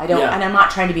 I don't, and I'm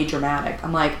not trying to be dramatic.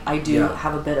 I'm like, I do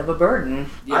have a bit of a burden.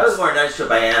 Yes. I was more nudged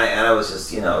by Anna. Anna was just,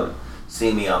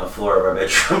 seeing me on the floor of our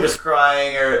bedroom just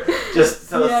crying or just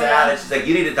so sad. And she's like,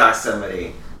 you need to talk to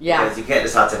somebody. Yeah. Because you can't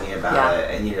just talk to me about it,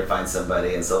 and you need to find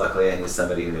somebody. And so luckily I knew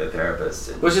somebody who knew a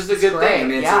therapist. Which is a good thing. I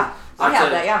mean,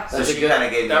 So she kind of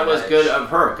gave me that was good of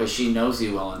her because she knows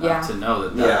you well enough to know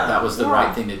that was the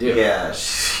right thing to do. Yeah.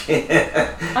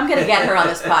 I'm going to get her on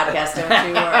this podcast, don't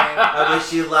you worry. I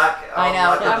wish you luck. I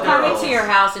know. I'm coming to your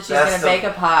house and she's going to bake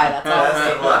a pie. That's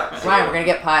all I'm luck. Ryan, we're going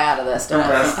to get pie out of this, don't we?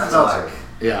 Best of luck.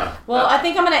 Yeah. Well, I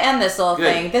think I'm going to end this little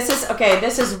thing. This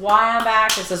is why I'm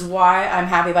back. This is why I'm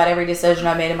happy about every decision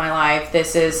I've made in my life.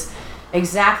 This is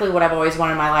exactly what I've always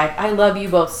wanted in my life. I love you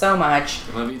both so much.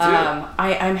 I love you too.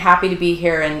 I'm happy to be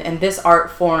here, and this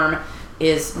art form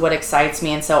is what excites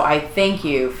me, and so I thank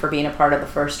you for being a part of the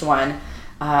first one.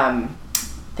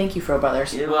 Thank you, Fro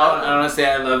Brothers. Well, I want to say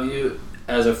I love you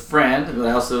as a friend, but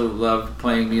I also love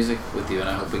playing music with you, and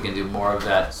I hope we can do more of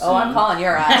that soon. Oh, I'm calling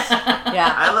your ass.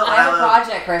 Yeah. I have a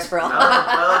project, Chris Brill. What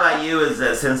I love about you is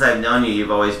that since I've known you,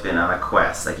 you've always been on a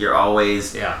quest. Like, you're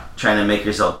always trying to make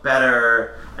yourself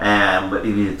better, and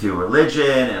maybe through religion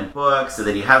and books, and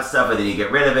then you have stuff, and then you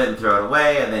get rid of it and throw it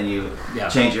away, and then you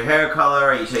change your hair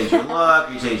color, or you change your look,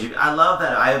 I love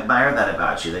that. I admire that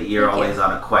about you, that you're always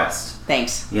on a quest.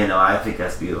 Thanks. I think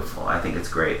that's beautiful. I think it's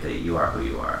great that you are who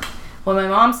you are. Well, my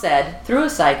mom said, through a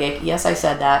psychic, yes, I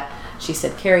said that, she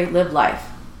said, Carrie, live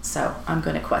life. So I'm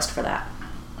going to quest for that.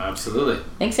 Absolutely.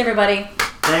 Thanks, everybody.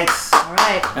 Thanks. All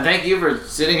right. And thank you for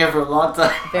sitting here for a long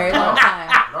time. Very long time.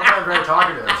 Normally I'm very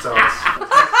talkative, so it's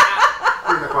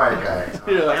the quiet guy.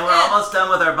 So. And we're almost done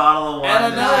with our bottle of wine.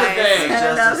 And another thing.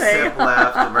 Just a sip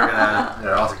left, and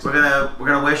we're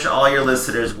gonna wish all your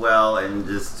listeners well, and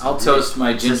just I'll toast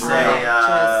my ginger. Just say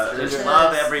Cheers.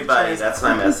 love everybody. Cheers. That's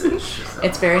my message. So.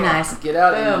 It's very nice. Get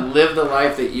out and live the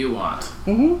life that you want.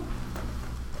 Mm-hmm.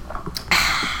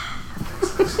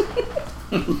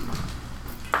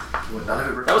 Well, none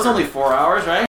of it That was only 4 hours, right?